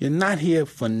life. You're not here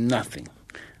for nothing.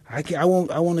 I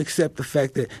won't accept the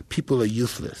fact that people are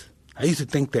useless. I used to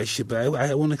think that shit, but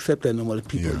I won't accept that no more. That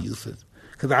people are useless.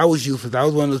 Because I was useless. I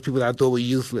was one of those people that I thought were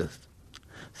useless.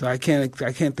 So I can't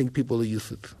think people are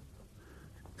useless.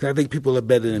 'Cause I think people are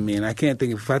better than me, and I can't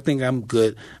think if I think I'm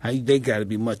good, they got to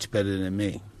be much better than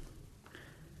me.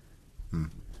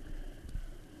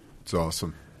 It's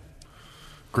awesome.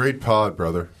 Great pod,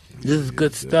 brother. This is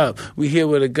good stuff. We hear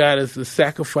where the guy that's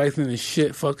sacrificing his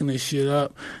shit, fucking his shit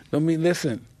up. Don't be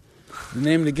listen. The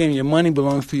name of the game, your money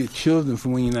belongs to your children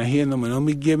from when you're not here no more. Don't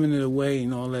be giving it away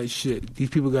and all that shit. These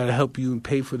people got to help you and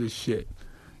pay for this shit.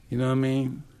 You know what I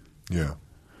mean? Yeah.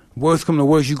 Worst come to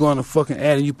worst, you go on a fucking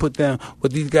ad and you put down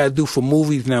what these guys do for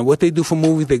movies now. What they do for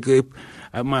movies,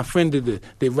 my friend did it.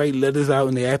 They write letters out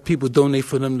and they have people donate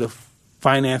for them to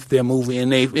finance their movie, and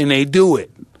they do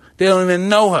it. They don't even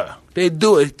know her. They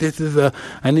do it.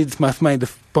 I need somebody to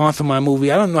sponsor my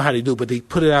movie. I don't know how they do it, but they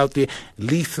put it out there,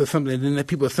 lease or something, and then the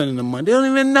people are sending them money. They don't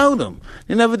even know them.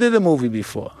 They never did a movie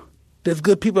before. There's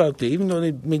good people out there, even though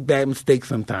they make bad mistakes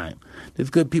sometimes. There's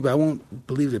good people. I won't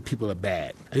believe that people are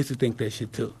bad. I used to think that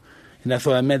shit too. And that's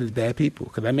what I met as bad people,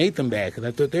 because I made them bad, because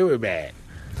I thought they were bad.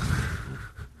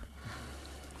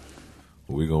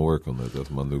 We're going to work on that. That's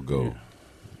my new goal.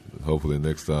 Yeah. Hopefully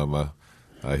next time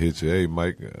I hit you, hey,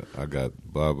 Mike, I got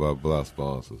blah, blah, blah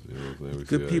sponsors. You know what I'm saying?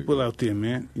 Good people out there,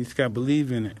 man. You just got to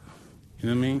believe in it. You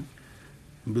know what I mean?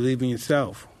 Believe in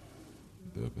yourself.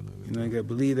 Definitely. You know, you got to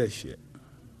believe that shit.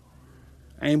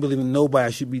 I ain't believing nobody. I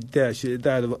should be dead. I should have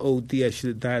died of OD. I should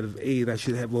have died of AIDS. I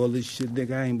should have all this shit,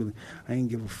 nigga. I ain't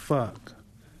give a fuck.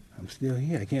 I'm still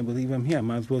here. I can't believe I'm here. I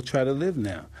might as well try to live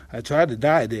now. I tried to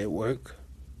die. It didn't work.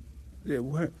 It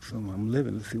didn't work. So I'm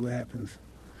living. Let's see what happens.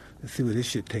 Let's see where this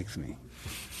shit takes me.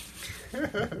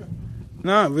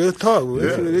 No, real talk.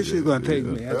 Let's see where this shit's going to take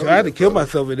me. I tried to kill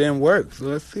myself. It didn't work. So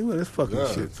let's see where this fucking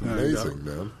shit's going to go. It's amazing,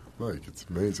 man. Mike, it's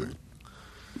amazing.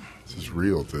 This is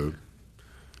real, dude.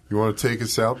 You want to take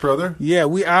us out, brother? Yeah,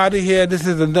 we out of here. This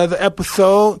is another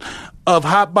episode of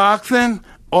Hot Boxing.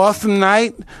 Awesome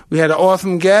night. We had an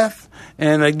awesome guest.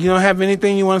 And you don't have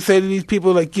anything you want to say to these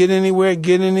people? Like, get anywhere,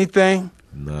 get anything?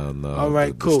 No. All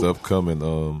right, cool. The stuff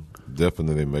coming.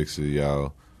 Definitely make sure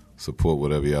y'all support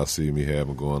whatever y'all see me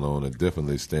having going on, and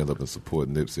definitely stand up and support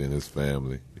Nipsey and his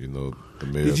family. You know, the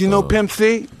marathon. Did you know Pimp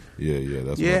C? Yeah,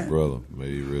 that's my brother. May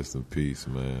he rest in peace,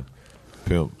 man.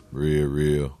 Pimp,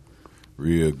 real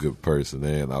good person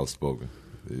and outspoken.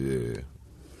 Yeah.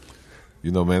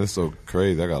 You know, man, it's so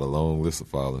crazy. I got a long list of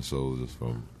fallen soldiers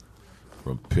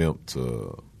from Pimp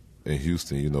to in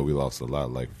Houston. You know, we lost a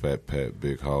lot, like Fat Pat,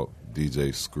 Big Hawk,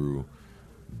 DJ Screw,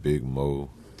 Big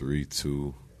Mo,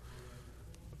 3-2,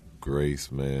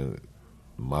 Grace, man,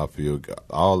 Mafia.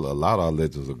 A lot of our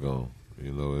legends are gone.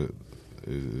 You know,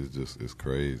 it's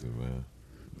crazy, man.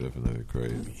 Definitely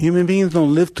crazy. Human beings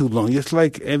don't live too long. Just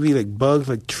like bugs,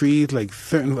 like trees, like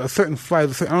a certain fly. I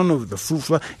don't know if it's a fruit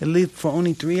fly. It lives for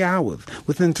only 3 hours.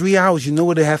 Within 3 hours, you know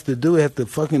what it has to do. It has to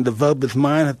fucking develop its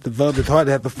mind, has to develop its heart.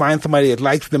 It has to find somebody it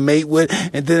likes to mate with,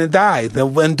 and then it dies.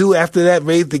 And do after that,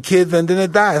 raise the kids, and then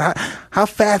it dies. How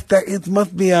fast that it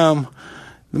must be? The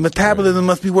metabolism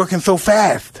must be working so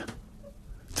fast.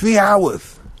 3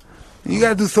 hours. You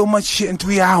gotta do so much shit in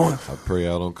 3 hours. I pray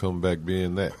I don't come back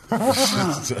being that. I'm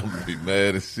gonna be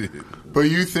mad as shit. But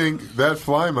you think that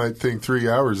fly might think 3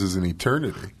 hours is an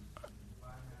eternity?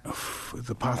 It's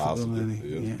a possibility.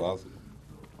 It's possible.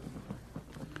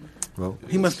 Well,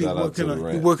 he must be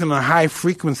working working on high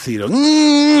frequency though.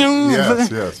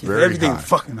 Yes, very Everything's high.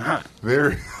 fucking hot.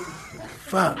 Very.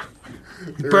 Fuck.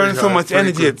 Burning so much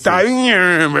energy, it's dying.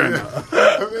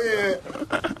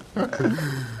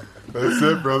 That's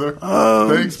it, brother.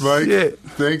 Oh, thanks, Mike. Shit.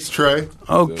 Thanks, Trey.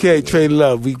 Okay, Trey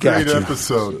Love, we got Great you.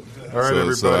 episode. All right,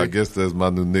 everybody. So I guess that's my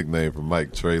new nickname for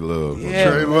Mike, Trey Love. Yeah,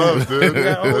 Trey Love, dude.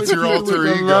 That's your alter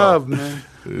ego. Love, man.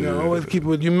 Always keep it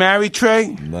with you. Married, Trey?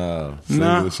 Nah.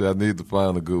 Singlish, I need to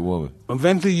find a good woman.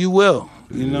 Eventually you will,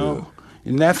 you know.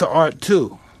 And that's an art,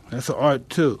 too.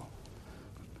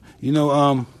 You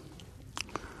know,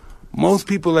 most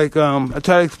people I try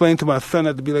to explain to my son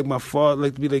not to be like my father,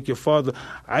 like to be like your father.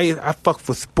 I fuck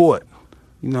for sport,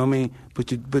 you know what I mean. But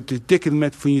the dick is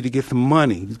meant for you to get some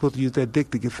money. You're supposed to use that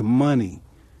dick to get some money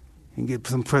and get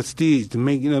some prestige to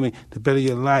make, you know what I mean, to better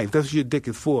your life. That's what your dick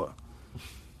is for.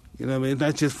 You know what I mean. It's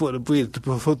not just for the breed. It's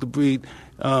supposed to breed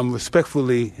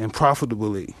respectfully and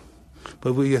profitably.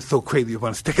 But we get so crazy, you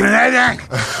want to stick it in that.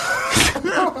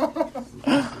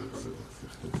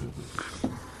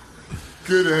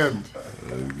 good end.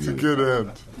 It's a good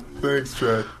end. Thanks,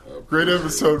 Trey. Great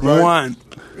episode, Mike. One.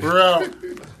 We're out.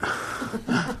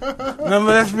 No, but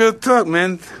that's real talk,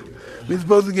 man. We're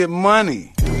supposed to get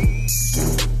money.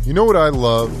 You know what I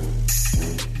love?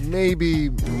 Maybe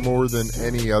more than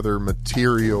any other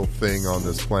material thing on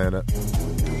this planet.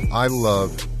 I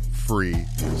love free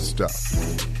stuff.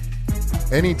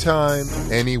 Anytime,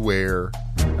 anywhere.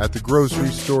 At the grocery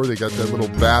store, they got that little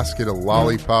basket of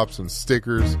lollipops and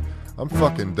stickers. I'm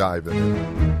fucking diving in.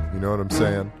 You know what I'm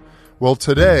saying? Well,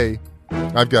 today,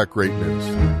 I've got great news.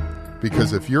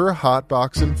 Because if you're a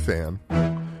Hotboxing fan,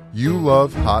 you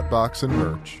love Hotboxing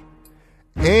merch,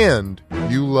 and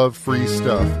you love free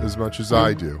stuff as much as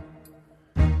I do,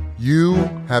 you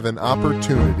have an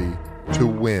opportunity to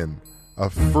win a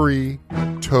free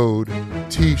Toad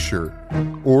t-shirt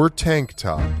or tank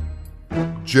top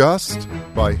just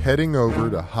by heading over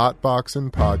to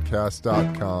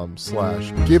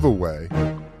hotboxingpodcast.com/giveaway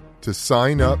to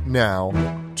sign up now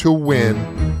to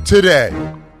win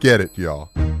today. Get it, y'all.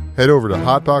 Head over to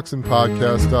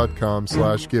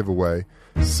hotboxingpodcast.com/giveaway.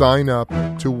 Sign up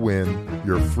to win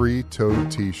your free Toad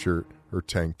t-shirt or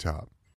tank top.